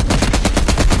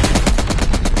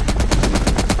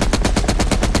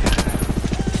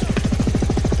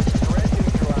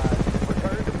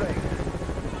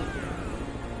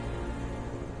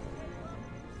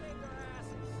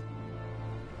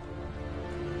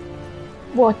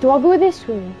 What, do I go this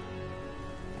way?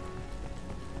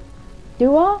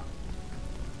 Do I?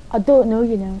 I don't know,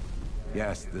 you know.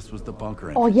 Yes, this was the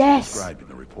bunker Oh, entrance yes. described in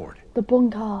the report. The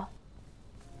bunker.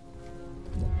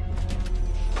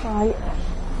 Right.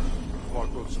 Mark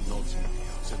wrote some notes here.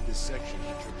 Said this section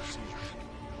is your procedure.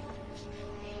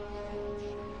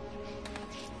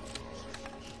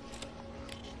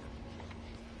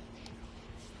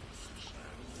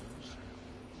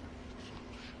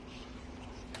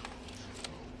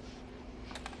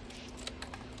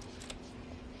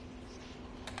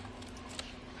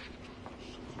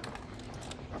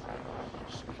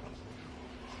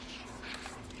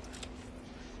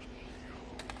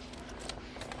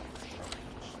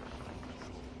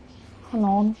 Hang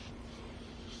on.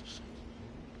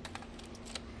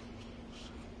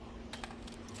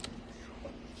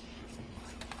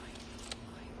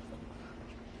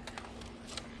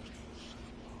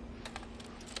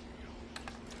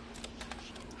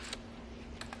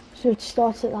 So it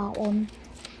starts at that one.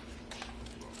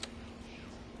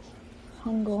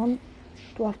 Hang on.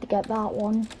 Do I have to get that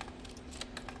one?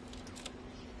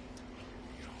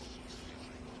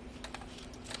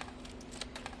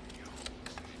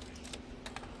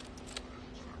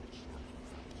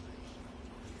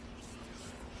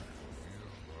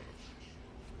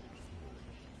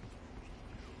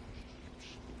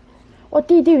 What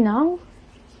do you do now?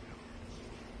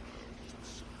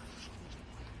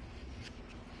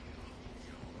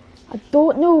 I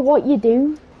don't know what you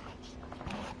do.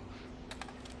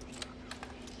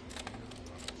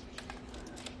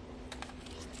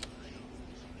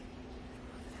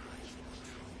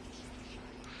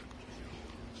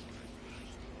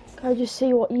 Can I just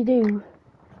see what you do?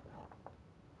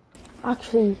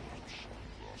 Actually,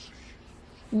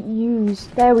 use.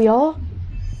 There we are.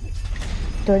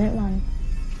 Done it, man.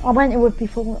 I went to it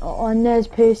before, and there's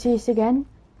Perseus again.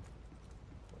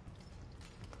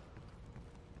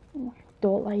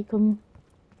 Don't like him.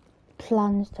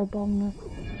 Plans to bomb it.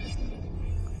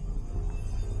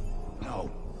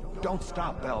 No, don't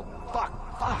stop, Bell.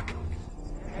 Fuck!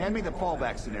 Hand me the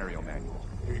fallback scenario manual.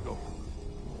 Here you go.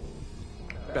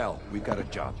 Bell, we've got a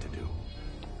job to do.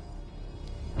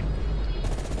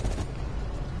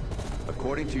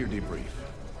 According to your debrief,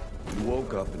 you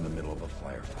woke up in the middle of a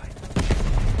firefight.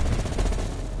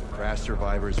 Crash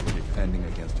survivors were defending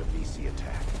against a VC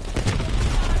attack.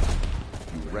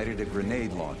 You readied a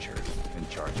grenade launcher and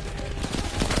charged ahead.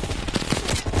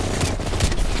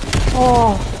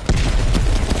 Oh,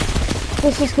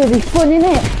 this is gonna be fun, isn't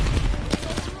it?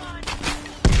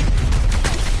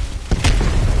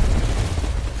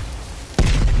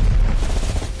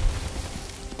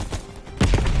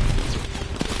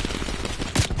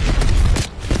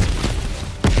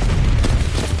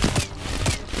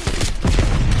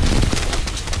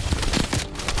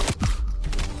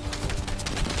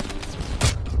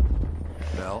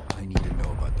 to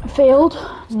know about the Failed.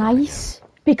 Nice.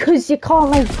 Because you can't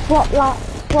like drop that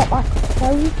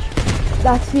crouch.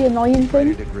 That's the annoying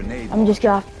thing. I'm just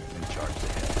gonna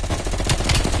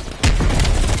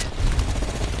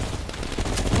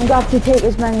I'm gonna have to take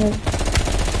as many.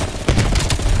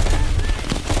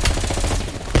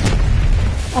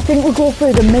 I think we'll go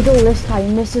through the middle this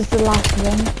time. This is the last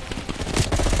one.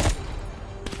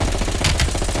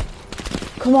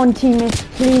 Come on, teammates,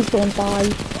 please don't die.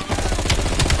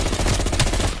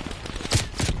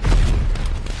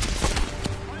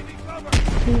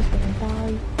 Please don't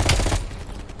die.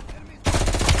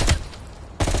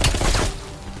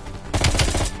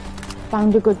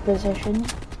 Found a good position.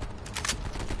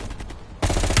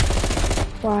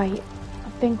 Right, I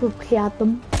think we've cleared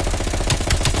them.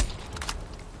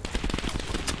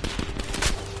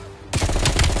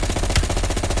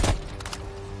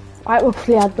 Right, we've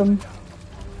cleared them.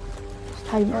 It's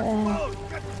time to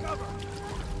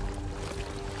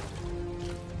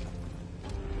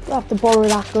we'll have to borrow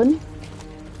that gun.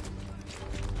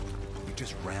 You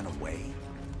just ran away?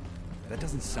 That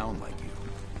doesn't sound like you.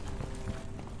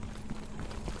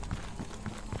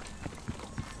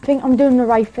 I think I'm doing the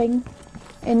right thing.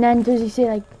 And then does he say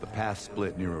like... The path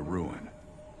split near a ruin,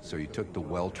 so you took the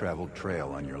well-traveled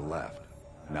trail on your left,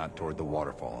 not toward the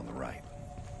waterfall on the right.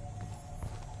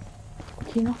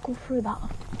 Can you not go through that?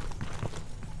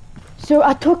 So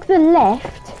I took the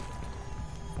left.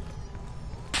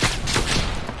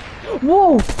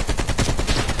 Whoa!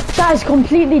 That is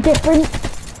completely different.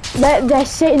 They're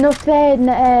sitting up there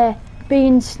and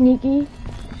being sneaky.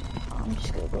 I'm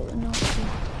just gonna go to the north.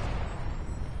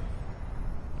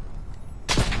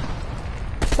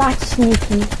 That's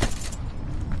sneaky.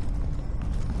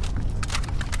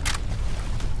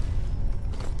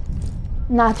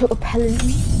 Nah, I took a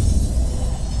penalty.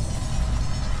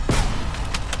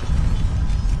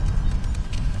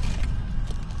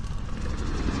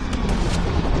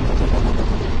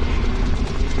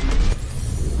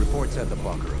 Reports at the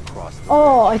bunker across the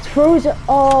Oh, it's frozen.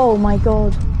 Oh my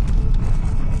god.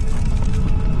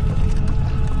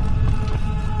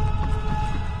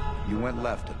 You went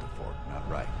left at the fort, not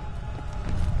right.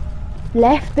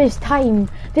 Left this time.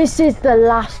 This is the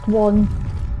last one.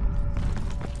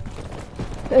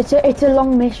 It's a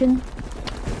long mission.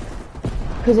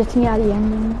 Because it's near the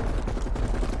ending.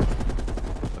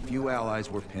 A few allies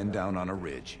were pinned down on a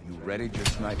ridge. You readied your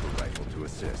sniper rifle to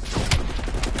assist.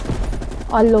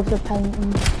 I love the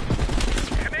painting.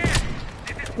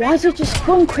 Why is it just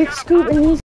fun quick scooping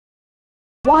these?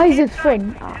 Why is it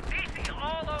fun?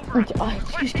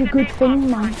 It's just a good thing,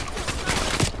 man.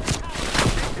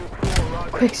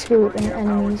 Quick scooping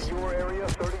enemies.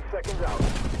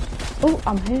 Oh,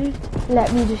 I'm hurt.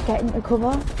 Let me just get into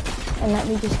cover. And let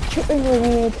me just chip a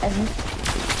grenade and...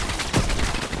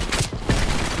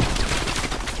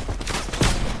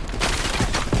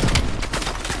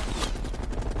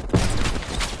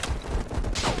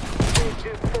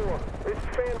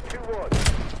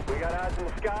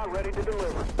 Ready to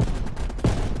deliver.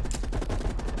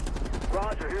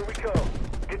 Roger, here we come.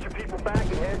 Get your people back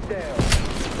and head down.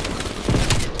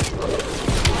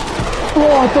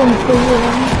 Oh, I don't think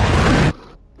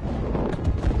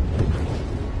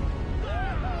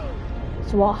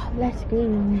so what? Let's go.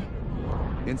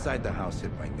 Inside the house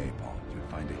hit by napalm, you'd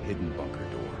find a hidden bunker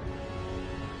door.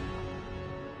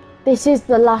 This is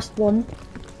the last one.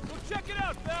 Go check it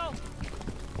out, pal.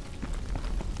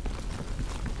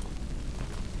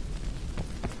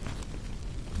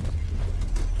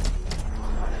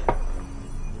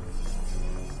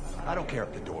 I don't care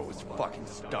if the door was fucking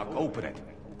stuck. Open it.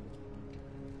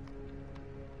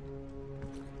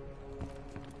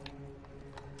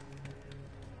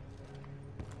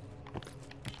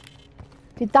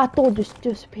 Did that door just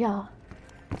disappear?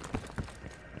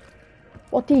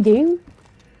 What did he do?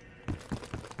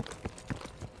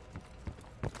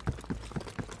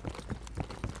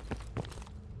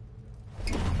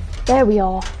 There we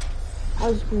are.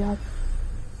 That was weird.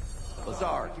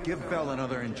 Lazar, give Bell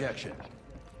another injection.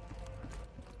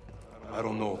 I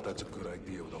don't know if that's a good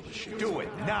idea with all this shit. Do it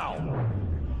now!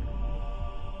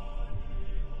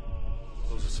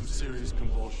 Those are some serious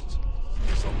convulsions.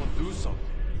 Someone do something.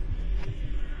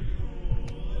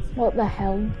 What the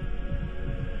hell?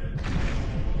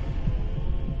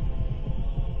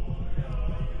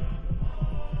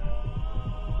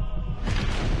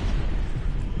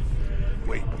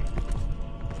 Wait.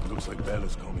 Looks like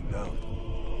Bella's coming down.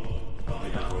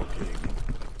 Maybe we're okay.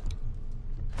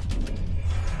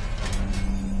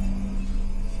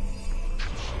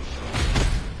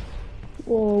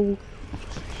 Whoa.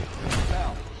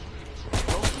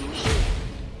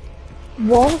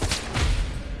 What?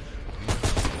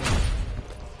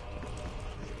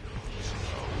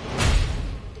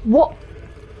 What?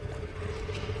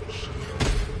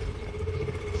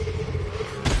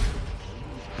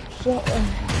 What the...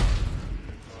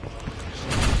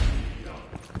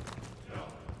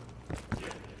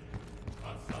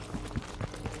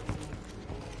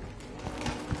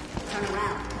 Turn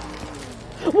around.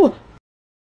 What?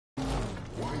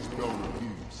 Why is Bell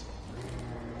refused?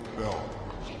 Bell.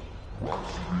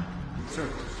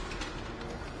 Circus.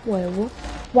 Wait, what?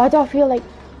 Why do I feel like...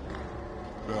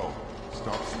 Bell,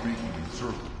 stop speaking in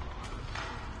circle.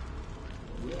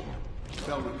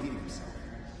 Bell repeating himself.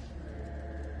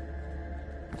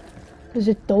 There's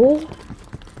a door?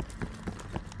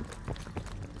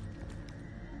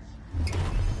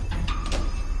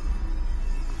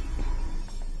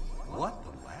 What?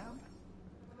 The lab?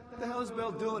 What the hell is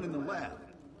Bell doing in the lab?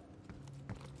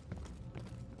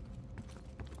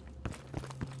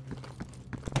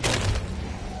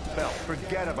 Bell,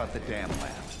 forget about the damn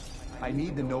lab. I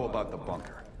need to know about the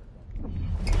bunker.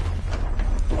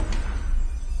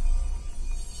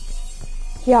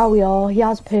 Here we are. He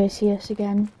has Perseus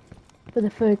again. For the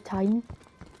third time.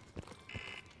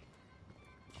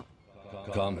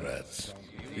 Comrades,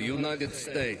 the United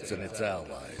States and its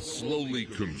allies slowly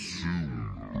consume.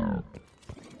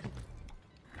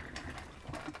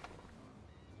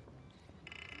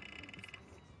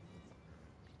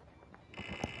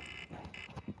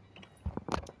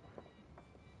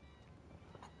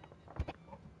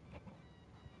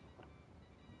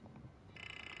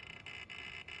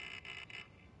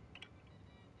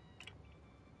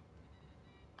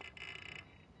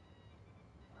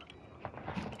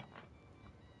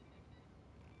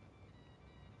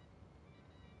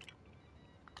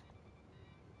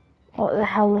 What the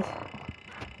hell is...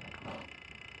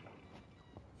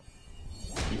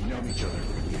 We've known each other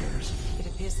for years. It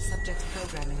appears the subject's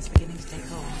programming is beginning to take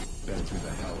hold. Been through the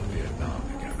hell of Vietnam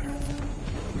together.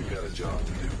 We've got a job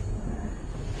to do.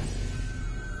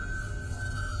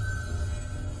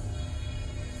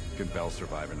 Can Bell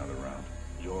survive another round?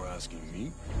 You're asking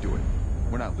me? Do it.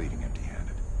 We're not leading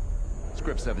empty-handed.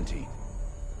 Script 17.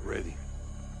 Ready.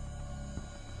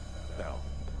 Bell,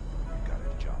 we've got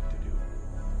a job to do.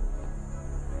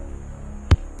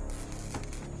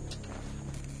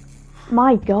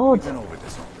 My God. We've been over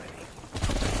this already.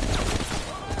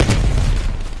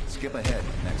 Skip ahead,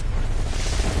 next part.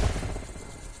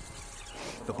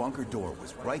 The bunker door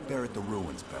was right there at the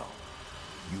ruins, Bell.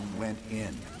 You went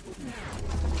in.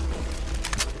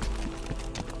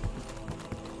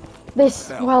 This,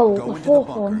 Bell, well, go the into fourth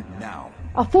the bunker one. now.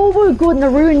 I thought we were going in the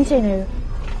ruins, you know.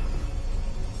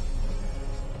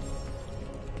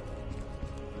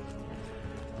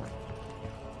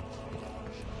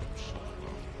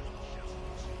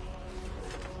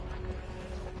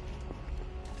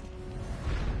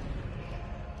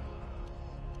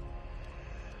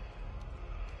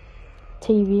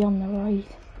 TV on the right.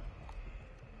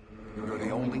 You're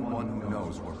the only one who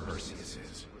knows where Perseus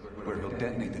is. Where he'll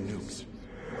detonate the nukes.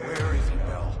 Where is he,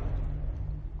 Bell?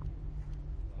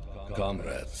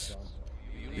 Comrades,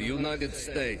 the United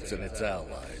States and its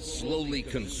allies slowly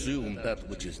consume that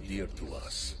which is dear to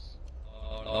us.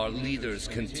 Our leaders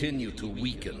continue to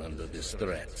weaken under this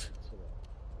threat.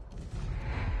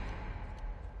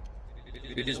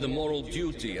 It is the moral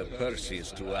duty of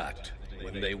Perseus to act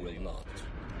when they will not.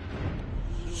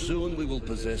 Soon we will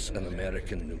possess an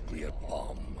American nuclear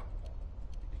bomb.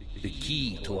 The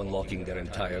key to unlocking their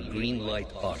entire green light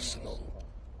arsenal.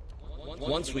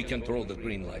 Once we control the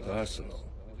green light arsenal,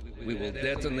 we will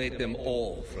detonate them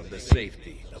all from the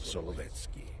safety of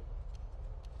Solovetsky.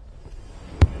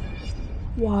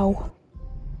 Wow.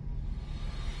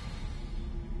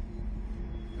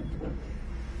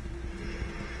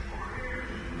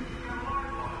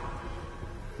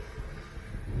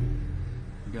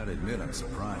 I gotta admit, I'm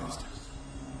surprised.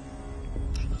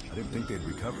 I didn't think they'd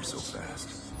recover so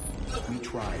fast. We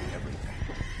tried everything.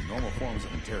 Normal forms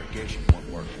of interrogation weren't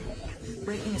working.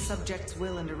 Breaking a subject's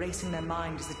will and erasing their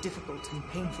mind is a difficult and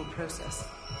painful process.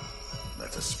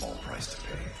 That's a small price to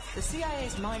pay. The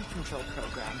CIA's mind control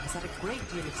program has had a great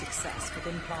deal of success with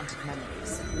implanted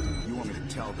memories. You want me to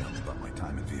tell them about my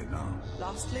time in Vietnam?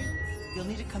 Lastly, you'll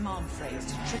need a command phrase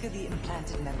to trigger the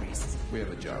implanted memories. We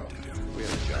have a job to do. We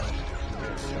have a job to do. We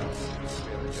have a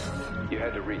job. You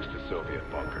had to reach the Soviet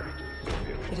bunker.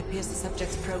 It appears the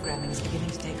subject's programming is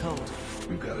beginning to take hold.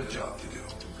 We've got a job to do.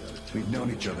 We've known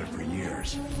each other for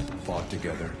years. Fought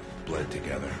together, bled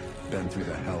together, been through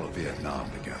the hell of Vietnam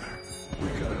together.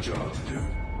 We've got a job to do.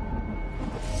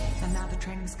 And now the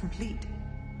training's complete.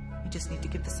 You just need to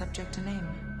give the subject a name.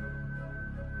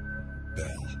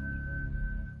 Bell.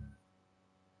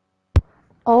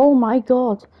 Oh my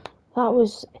God. That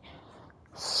was...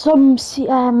 some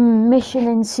mission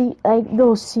in like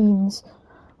those scenes.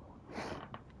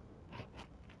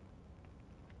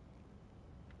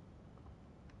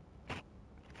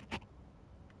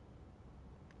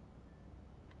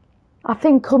 I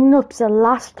think coming up's the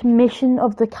last mission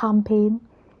of the campaign.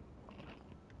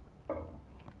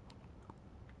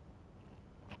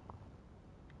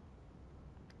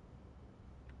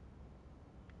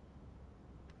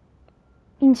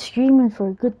 Been streaming for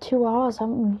a good 2 hours,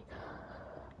 haven't we?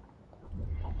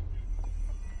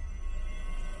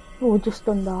 Oh, just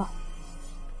done that.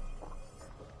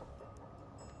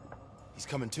 He's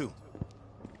coming too.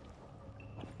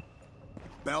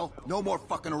 Bell, no more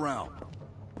fucking around.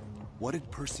 What did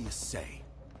Perseus say?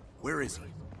 Where is he?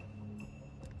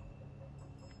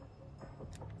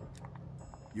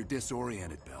 You're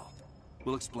disoriented, Bell.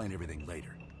 We'll explain everything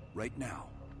later. Right now,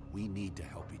 we need to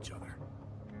help each other.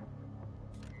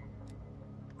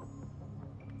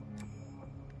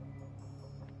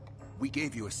 We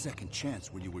gave you a second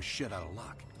chance when you were shit out of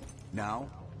luck. Now,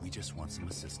 we just want some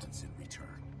assistance in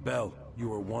return. Bell,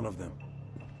 you are one of them.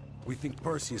 We think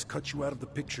Perseus cut you out of the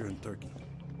picture in Turkey.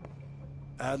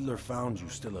 Adler found you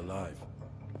still alive.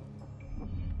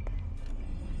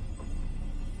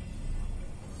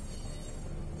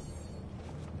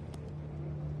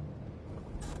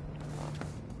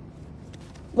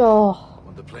 Oh.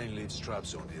 When the plane leaves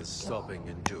Trabzon, he is stopping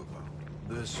in Juba.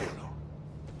 This you know.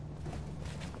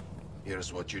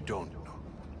 Here's what you don't know.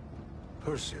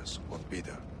 Perseus won't be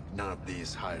there. None of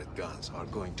these hired guns are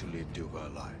going to leave Juba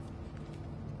alive.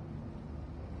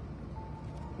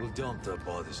 We'll dump their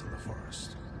bodies in the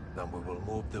forest. Then we will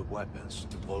move the weapons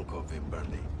to Volkov in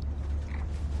Berlin.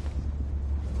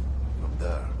 From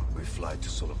there, we fly to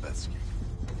Solovetsky.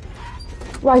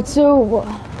 Right, so...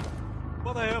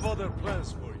 But I have other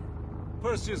plans for you.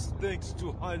 Perseus thinks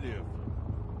too highly of you.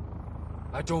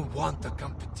 I don't want the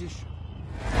competition.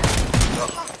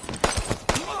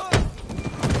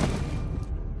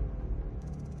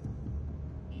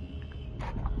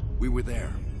 We were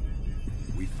there.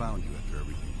 We found you after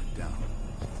everything went down.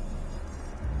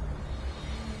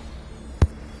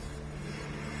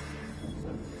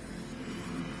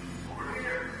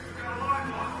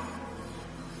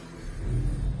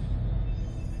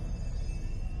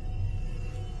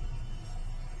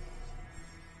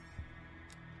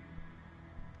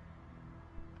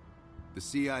 The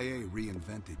CIA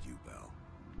reinvented you, Bell.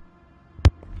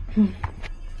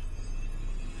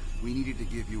 We needed to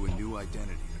give you a new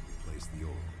identity to replace the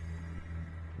old.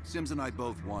 Sims and I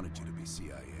both wanted you to be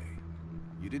CIA.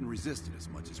 You didn't resist it as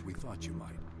much as we thought you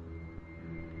might.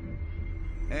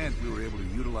 And we were able to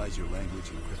utilize your language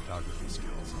and cryptography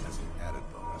skills as an added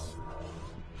bonus.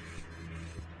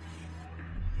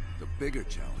 The bigger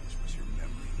challenge was your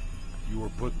memory. You were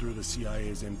put through the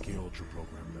CIA's MK-Ultra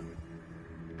program, Bell.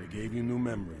 They gave you new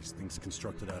memories, things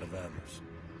constructed out of Adler's.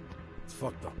 It's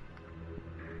fucked up.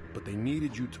 But they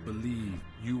needed you to believe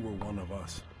you were one of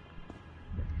us.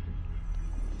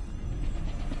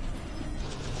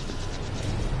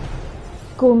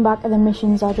 Going back to the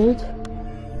missions I did.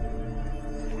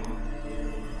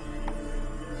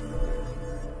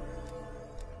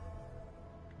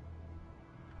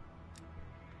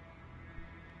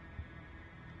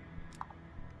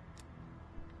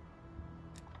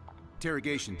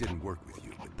 Interrogation didn't work with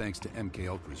you, but thanks to MK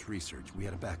Ultra's research, we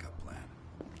had a backup plan.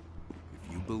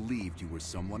 If you believed you were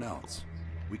someone else,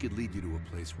 we could lead you to a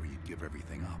place where you'd give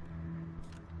everything up.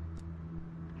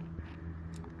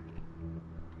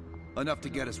 Enough to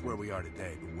get us where we are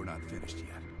today, but we're not finished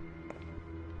yet.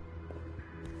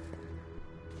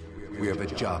 We have a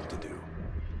job to do.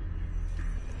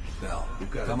 Bell,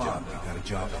 come on, we got a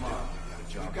job to do.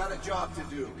 We've got a job to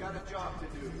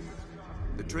do.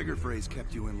 The trigger phrase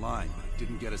kept you in line, but it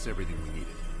didn't get us everything we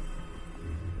needed.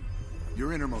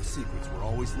 Your innermost secrets were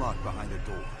always locked behind a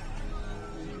door.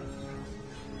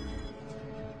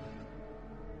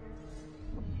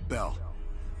 Bell,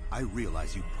 I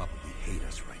realize you probably hate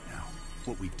us right now,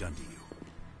 what we've done to you.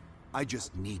 I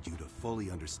just need you to fully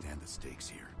understand the stakes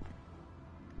here.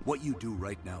 What you do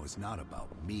right now is not about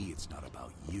me, it's not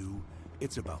about you,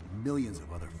 it's about millions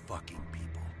of other fucking people.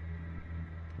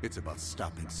 It's about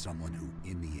stopping someone who,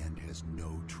 in the end, has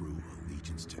no true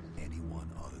allegiance to anyone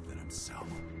other than himself.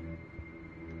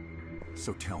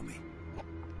 So tell me,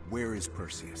 where is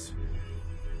Perseus?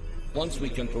 Once we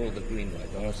control the green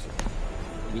light arsenal,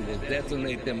 we will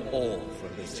detonate them all for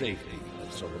the safety of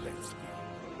Solovetsky.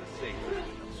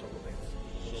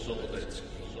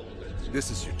 This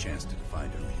is your chance to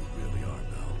find out who you really are,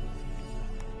 Bell.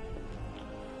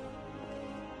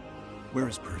 Where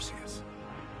is Perseus?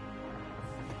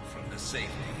 From the safety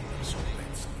of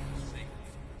Solovetsky.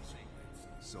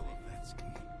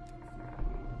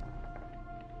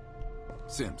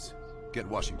 Sims, get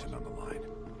Washington on the line.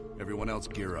 Everyone else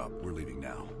gear up. We're leaving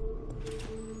now.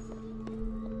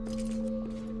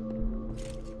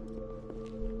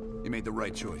 You made the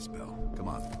right choice, Bell. Come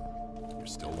on. You're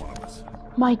still one of us.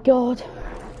 My God.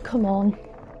 Come on.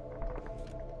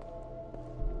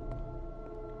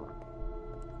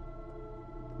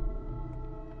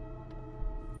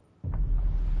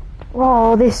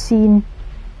 Oh, this scene.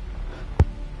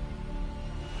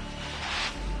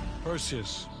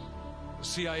 Perseus. The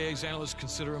CIA's analysts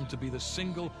consider him to be the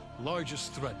single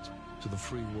largest threat to the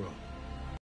free world.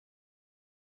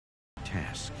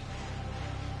 Task.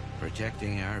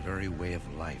 Protecting our very way of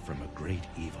life from a great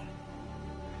evil.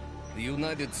 The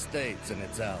United States and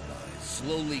its allies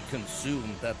slowly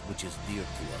consume that which is dear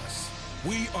to us.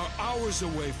 We are hours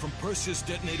away from Perseus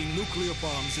detonating nuclear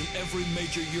bombs in every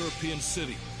major European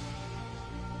city.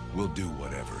 We'll do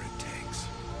whatever it takes.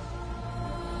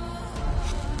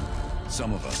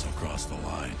 Some of us will cross the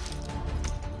line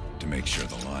to make sure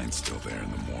the line's still there in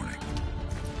the morning.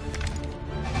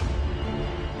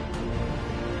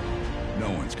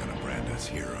 No one's gonna brand us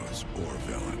heroes or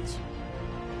villains.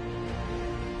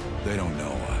 They don't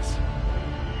know us.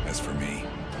 As for me,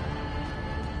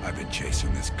 I've been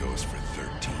chasing this ghost for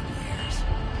 13 years.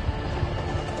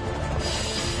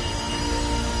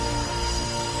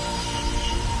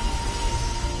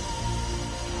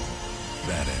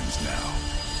 That ends now.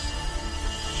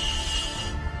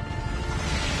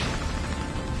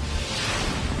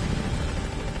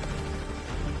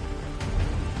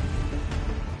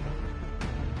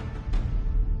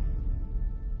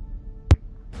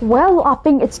 Well, I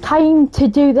think it's time to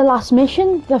do the last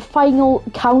mission, the final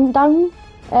countdown.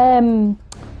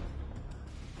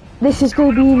 This is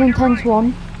going to be an intense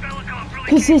one,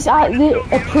 because this actually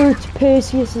approached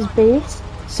Perseus's base.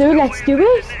 So let's do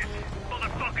it.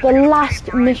 The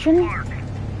last mission.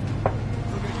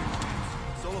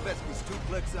 Solovetsky's 2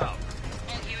 clicks out.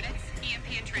 All units,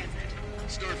 EMP in transit.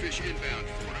 Starfish inbound,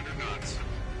 400 knots.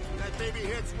 That baby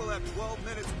hits, we'll have 12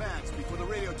 minutes max before the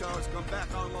radio towers come back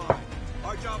online.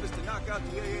 Our job is to knock out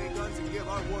the AA guns and give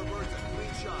our warbirds a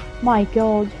clean shot. My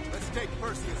God. Let's take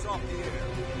Perseus off the air.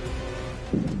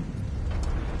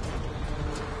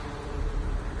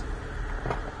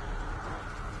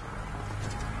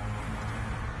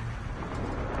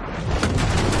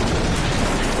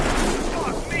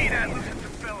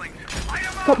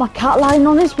 Got my cat lying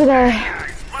on this, but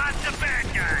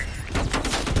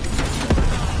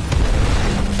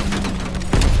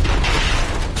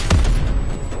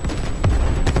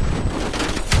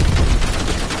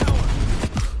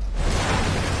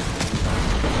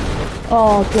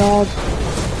oh God.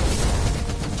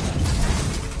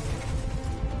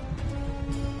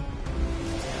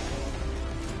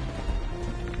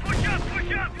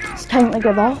 It's time to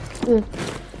get off.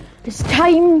 It's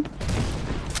time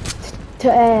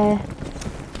to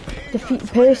defeat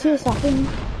Perseus, I think.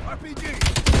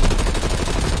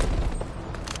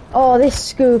 Oh, this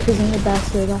scope isn't the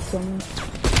best, though, that's one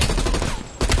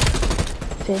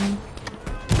thing.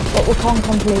 But we can't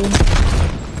complain.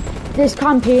 This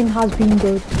campaign has been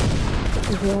good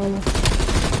as well.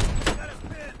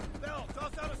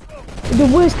 The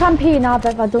worst campaign I've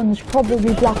ever done is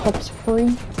probably Black Ops 3.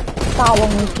 That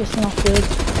one was just not good.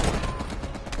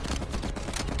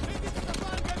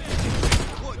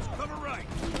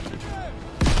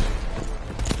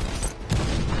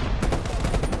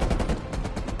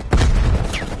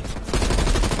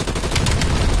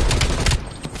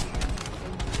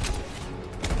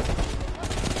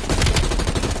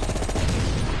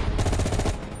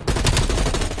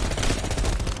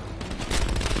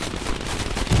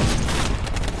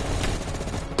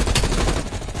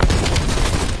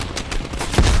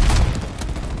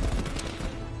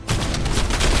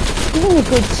 A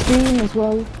good stream as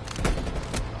well,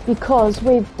 because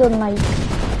we've done like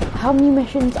how many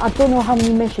missions? I don't know how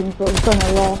many missions, but we've done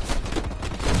a lot,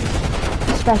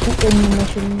 especially in the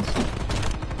missions.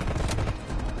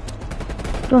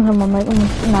 Don't have my mic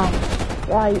on. Nah.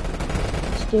 Right,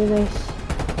 let's do this.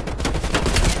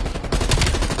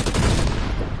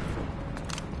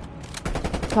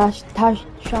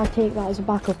 Shall I take that as a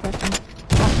backup weapon?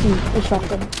 Actually, a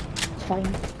shotgun. It's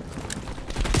fine.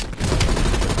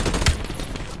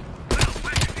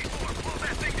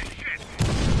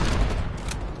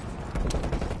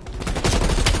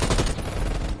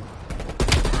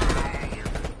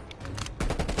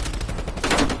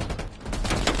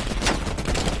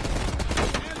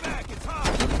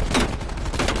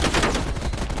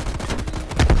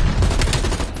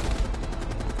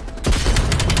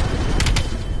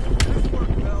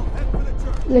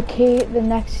 Locate the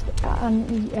next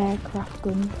anti-aircraft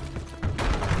gun.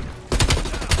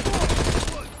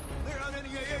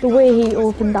 The way he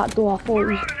opened that door, I thought he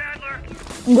was...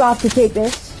 I'm gonna have to take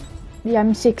this. The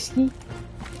M60.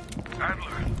 Have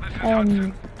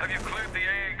you cleared the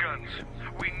AA guns?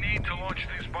 We need to launch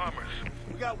these bombers.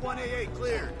 We got one AA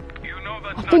cleared. You know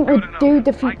that's I think not we good enough. do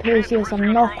defeat Perseus,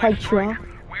 I'm not quite sure.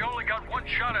 We only got one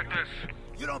shot at this.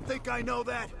 You don't think I know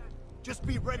that? Just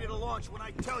be ready to launch when I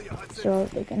tell you, Hudson. So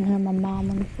they can hear my mom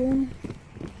on the phone.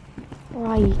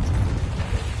 Right.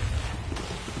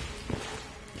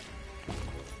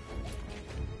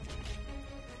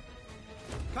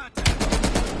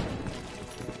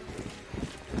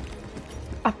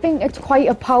 I think it's quite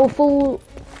a powerful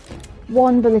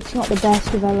one, but it's not the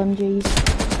best of LMGs.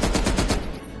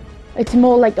 It's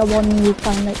more like the one you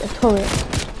find like a turret.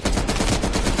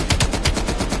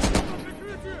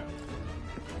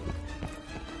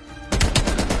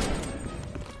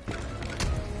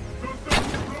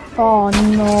 Oh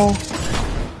no.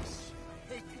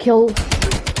 Kill.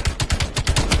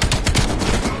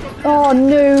 Oh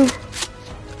no.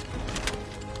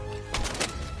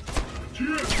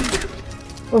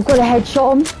 We've got to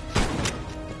headshot him.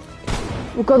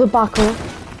 We've got to back up.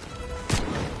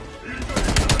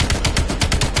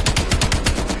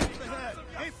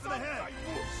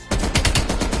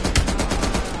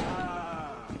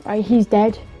 Right, he's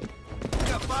dead.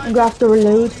 I'm gonna have to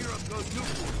reload.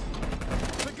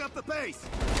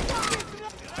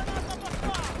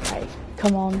 Right,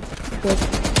 come on. Good.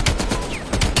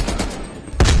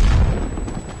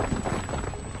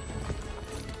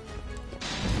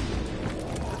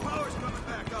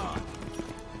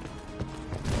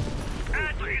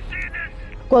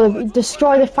 Well,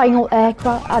 destroy the final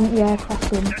aircraft,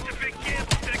 anti-aircraft gun.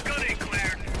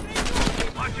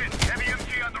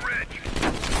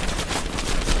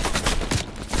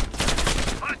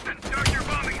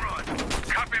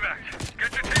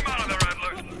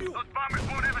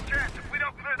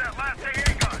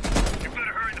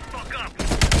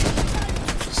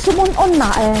 Someone on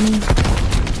that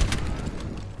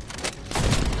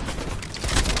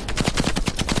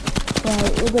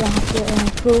right, we're gonna have to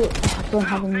throw. I don't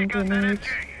have any grenades.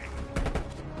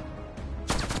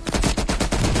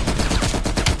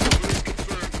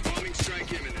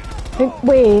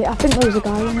 Wait, I think there was a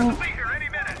guy in it.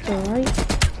 It's alright.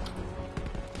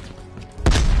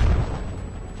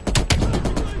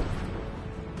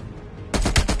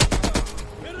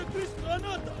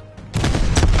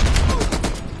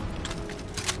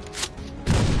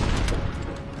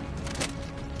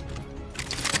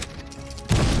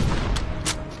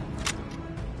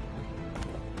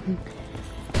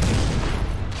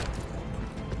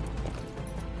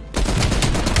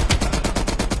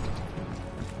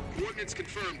 Coordinates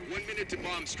confirmed. 1 minute to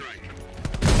bomb strike.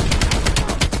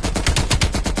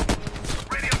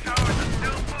 Radio towers are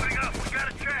still floating up. We got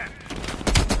a chance.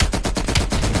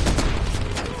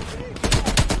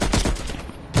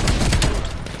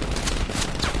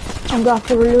 I'm gonna have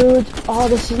to reload. Oh,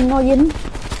 this is annoying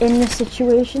in this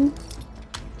situation.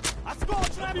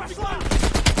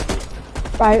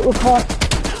 Right, we can't.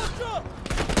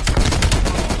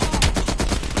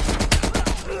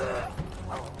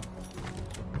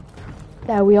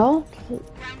 There we are.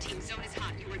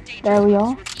 There we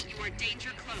are.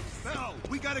 Bell,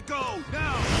 we gotta go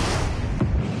now.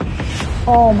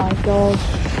 Oh my god.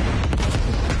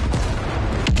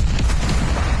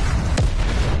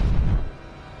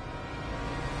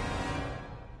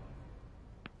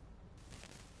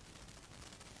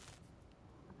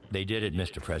 They did it,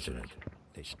 Mr. President.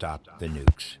 They stopped the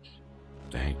nukes.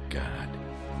 Thank God.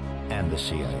 And the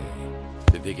CIA.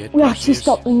 Did they get We actually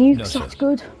stopped the nukes, No, sir. that's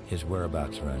good. His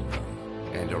whereabouts are unknown.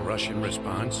 And a Russian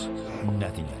response?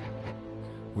 Nothing yet.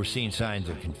 We're seeing signs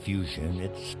of confusion.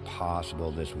 It's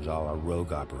possible this was all a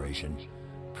rogue operation.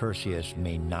 Perseus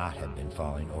may not have been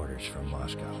following orders from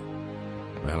Moscow.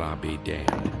 Well, I'll be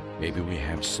damned. Maybe we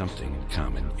have something in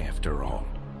common after all.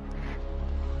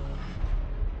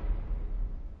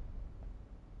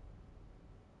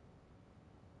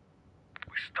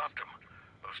 We stopped them.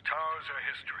 Those towers are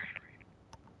history.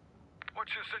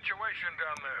 What's your situation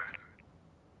down there?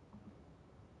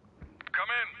 Come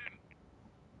in.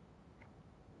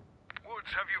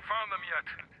 Woods, have you found them yet?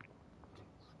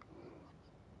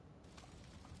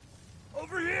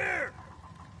 Over here!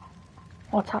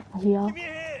 What's happened here? Give me a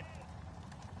hit!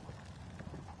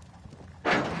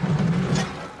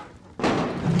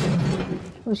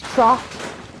 It was trapped.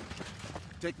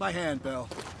 Take my hand, Bell.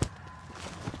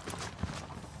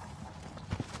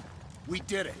 We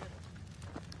did it.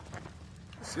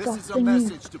 This is a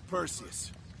message to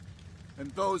Perseus,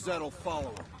 and those that'll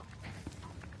follow him.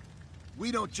 We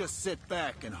don't just sit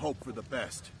back and hope for the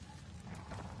best.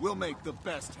 We'll make the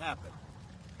best happen.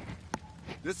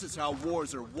 This is how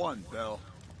wars are won, Bell.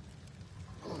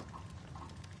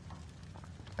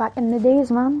 Back in the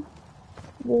days, man.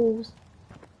 Wars.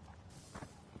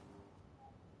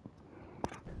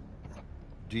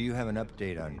 Do you have an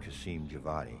update on Qasim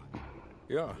Javadi?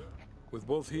 Yeah. With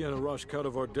both he and Arash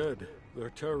Kadivar dead,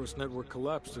 their terrorist network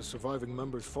collapsed as surviving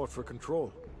members fought for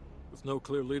control. With no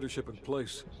clear leadership in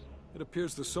place, it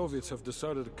appears the Soviets have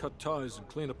decided to cut ties and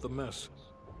clean up the mess.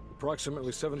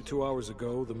 Approximately 72 hours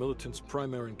ago, the militants'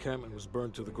 primary encampment was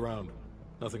burned to the ground.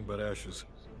 Nothing but ashes.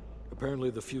 Apparently,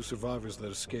 the few survivors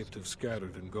that escaped have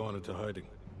scattered and gone into hiding.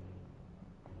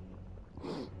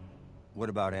 What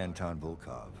about Anton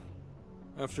Volkov?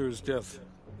 After his death,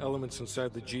 elements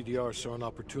inside the GDR saw an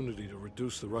opportunity to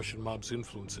reduce the Russian mob's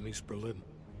influence in East Berlin.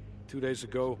 2 days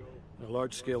ago, in a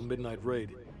large-scale midnight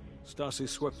raid, Stasi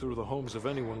swept through the homes of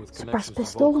anyone with connections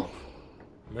to Volkov.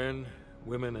 Men,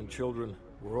 women, and children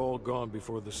were all gone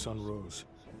before the sun rose.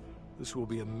 This will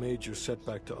be a major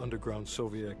setback to underground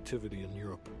Soviet activity in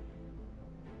Europe.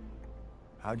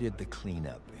 How did the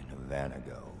cleanup in Havana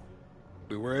go?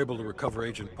 We were able to recover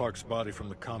Agent Park's body from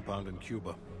the compound in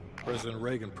Cuba. President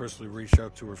Reagan personally reached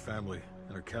out to her family,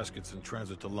 and her casket's in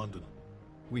transit to London.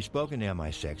 We've spoken to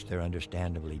MI6. They're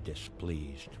understandably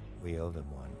displeased. We owe them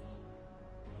one.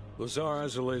 Lazar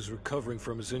Azaleh is recovering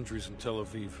from his injuries in Tel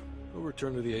Aviv. He'll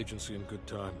return to the agency in good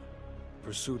time.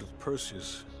 Pursuit of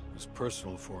Perseus is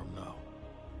personal for him now.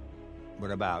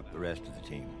 What about the rest of the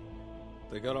team?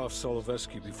 They got off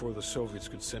Solovetsky before the Soviets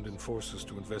could send in forces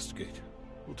to investigate.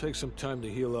 It'll take some time to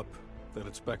heal up, then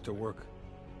it's back to work.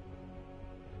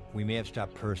 We may have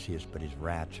stopped Perseus, but his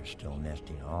rats are still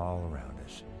nesting all around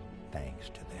us, thanks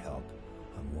to the help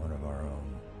of one of our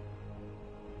own.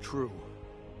 True.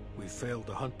 We failed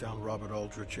to hunt down Robert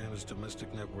Aldrich and his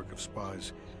domestic network of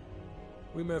spies.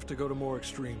 We may have to go to more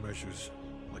extreme measures,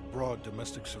 like broad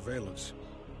domestic surveillance,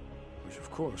 which of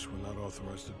course we're not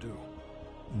authorized to do.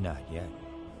 Not yet.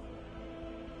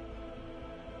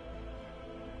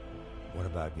 What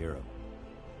about Europe?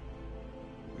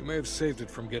 We may have saved it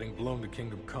from getting blown to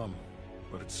Kingdom Come,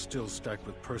 but it's still stacked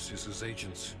with Perseus's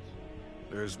agents.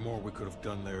 There's more we could have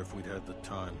done there if we'd had the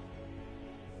time.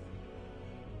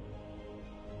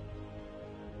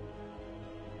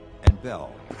 And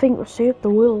Bell? I think we saved the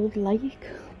world, like.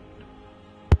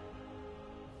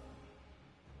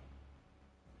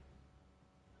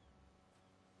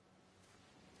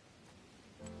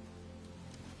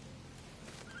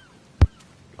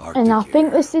 And I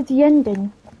think this is the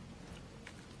ending.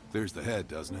 There's the head,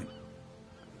 doesn't it?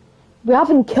 We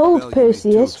haven't killed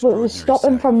Perseus, but we're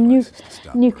stopping from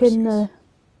nuking the...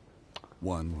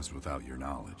 One was without your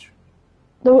knowledge.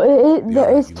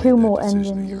 There is two more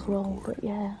endings as well, but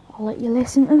yeah, I'll let you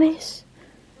listen to this.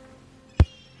 I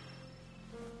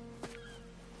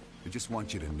just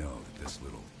want you to know that this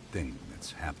little thing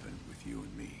that's happened with you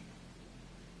and me,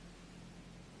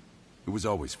 it was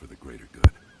always for the greater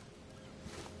good.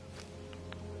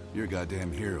 You're a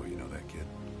goddamn hero, you know that, kid.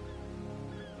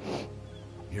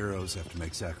 Heroes have to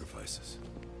make sacrifices.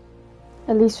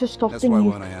 At least we're stopping That's why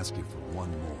when I ask you for one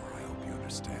more, I hope you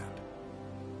understand.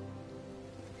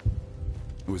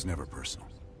 It was never personal.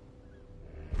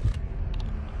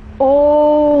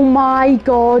 Oh my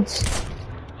god.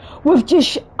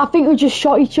 I think we just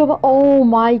shot each other. Oh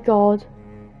my god.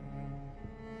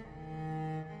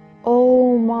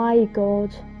 Oh my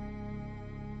god.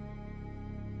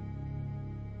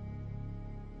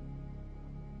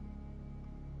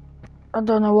 I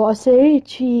don't know what to say,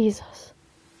 Jesus.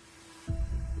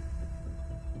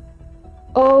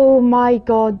 Oh my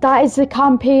god, that is the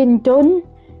campaign done.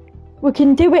 We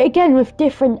can do it again with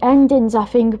different endings, I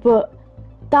think, but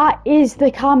that is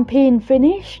the campaign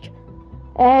finished.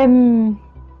 I don't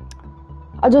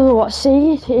know what to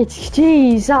say. It's,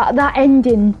 jeez, that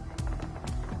ending.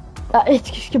 It's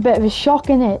just a bit of a shock,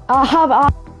 innit?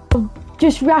 I'm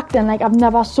just reacting like I've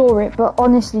never saw it, but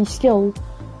honestly, still.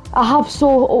 I have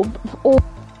saw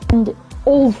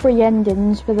all three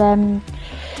endings for them.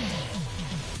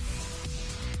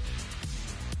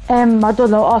 I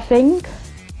don't know, I think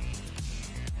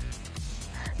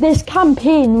this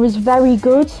campaign was very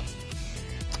good.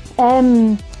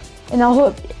 And I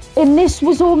hope, and this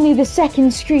was only the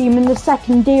second stream and the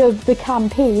second day of the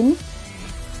campaign.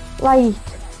 Like,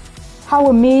 how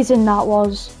amazing that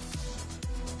was.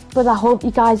 But I hope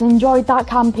you guys enjoyed that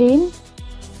campaign.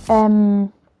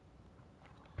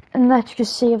 And let's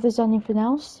just see if there's anything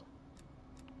else.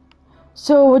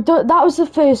 So that was the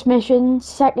first mission,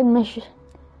 second mission.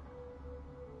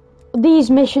 These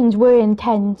missions were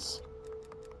intense.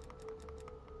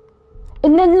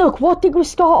 And then look, what did we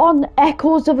start on?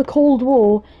 Echoes of a Cold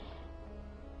War.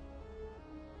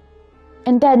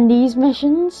 And then these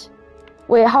missions.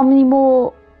 Wait, how many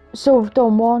more? So we've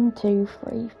done 1, 2,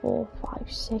 3, 4,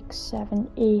 5, 6,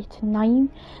 7, 8, 9.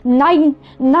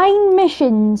 9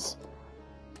 missions.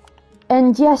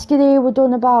 And yesterday we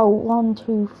done about 1,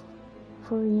 2,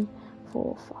 3,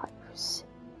 4, 5,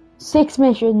 6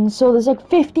 missions. So there's like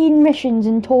 15 missions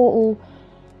in total.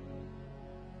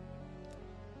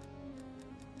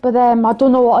 But I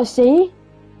don't know what to say.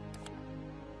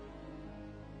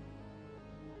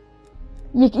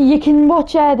 You can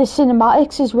watch the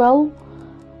cinematics as well.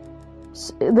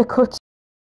 The cuts.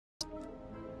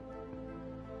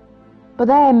 But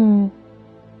I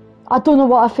don't know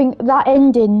what I think. That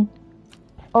ending.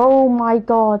 Oh my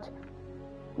god.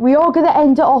 We are going to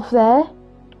end it off there.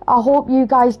 I hope you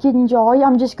guys did enjoy.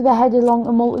 I'm just going to head along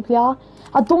to multiplayer.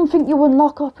 I don't think you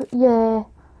unlock up. Yeah.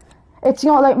 It's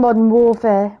not like Modern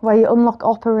Warfare where you unlock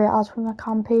operators from the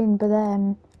campaign. But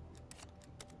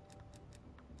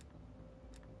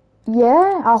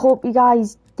yeah, I hope you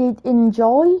guys did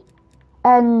enjoy.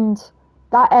 And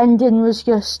that ending was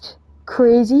just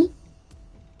crazy.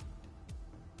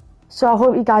 So I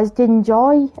hope you guys did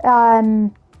enjoy.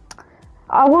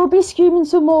 I will be streaming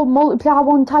some more multiplayer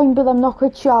one time, but I'm not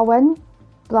quite sure when.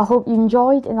 But I hope you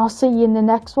enjoyed, and I'll see you in the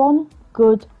next one.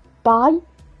 Goodbye.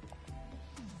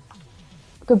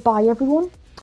 Goodbye, everyone.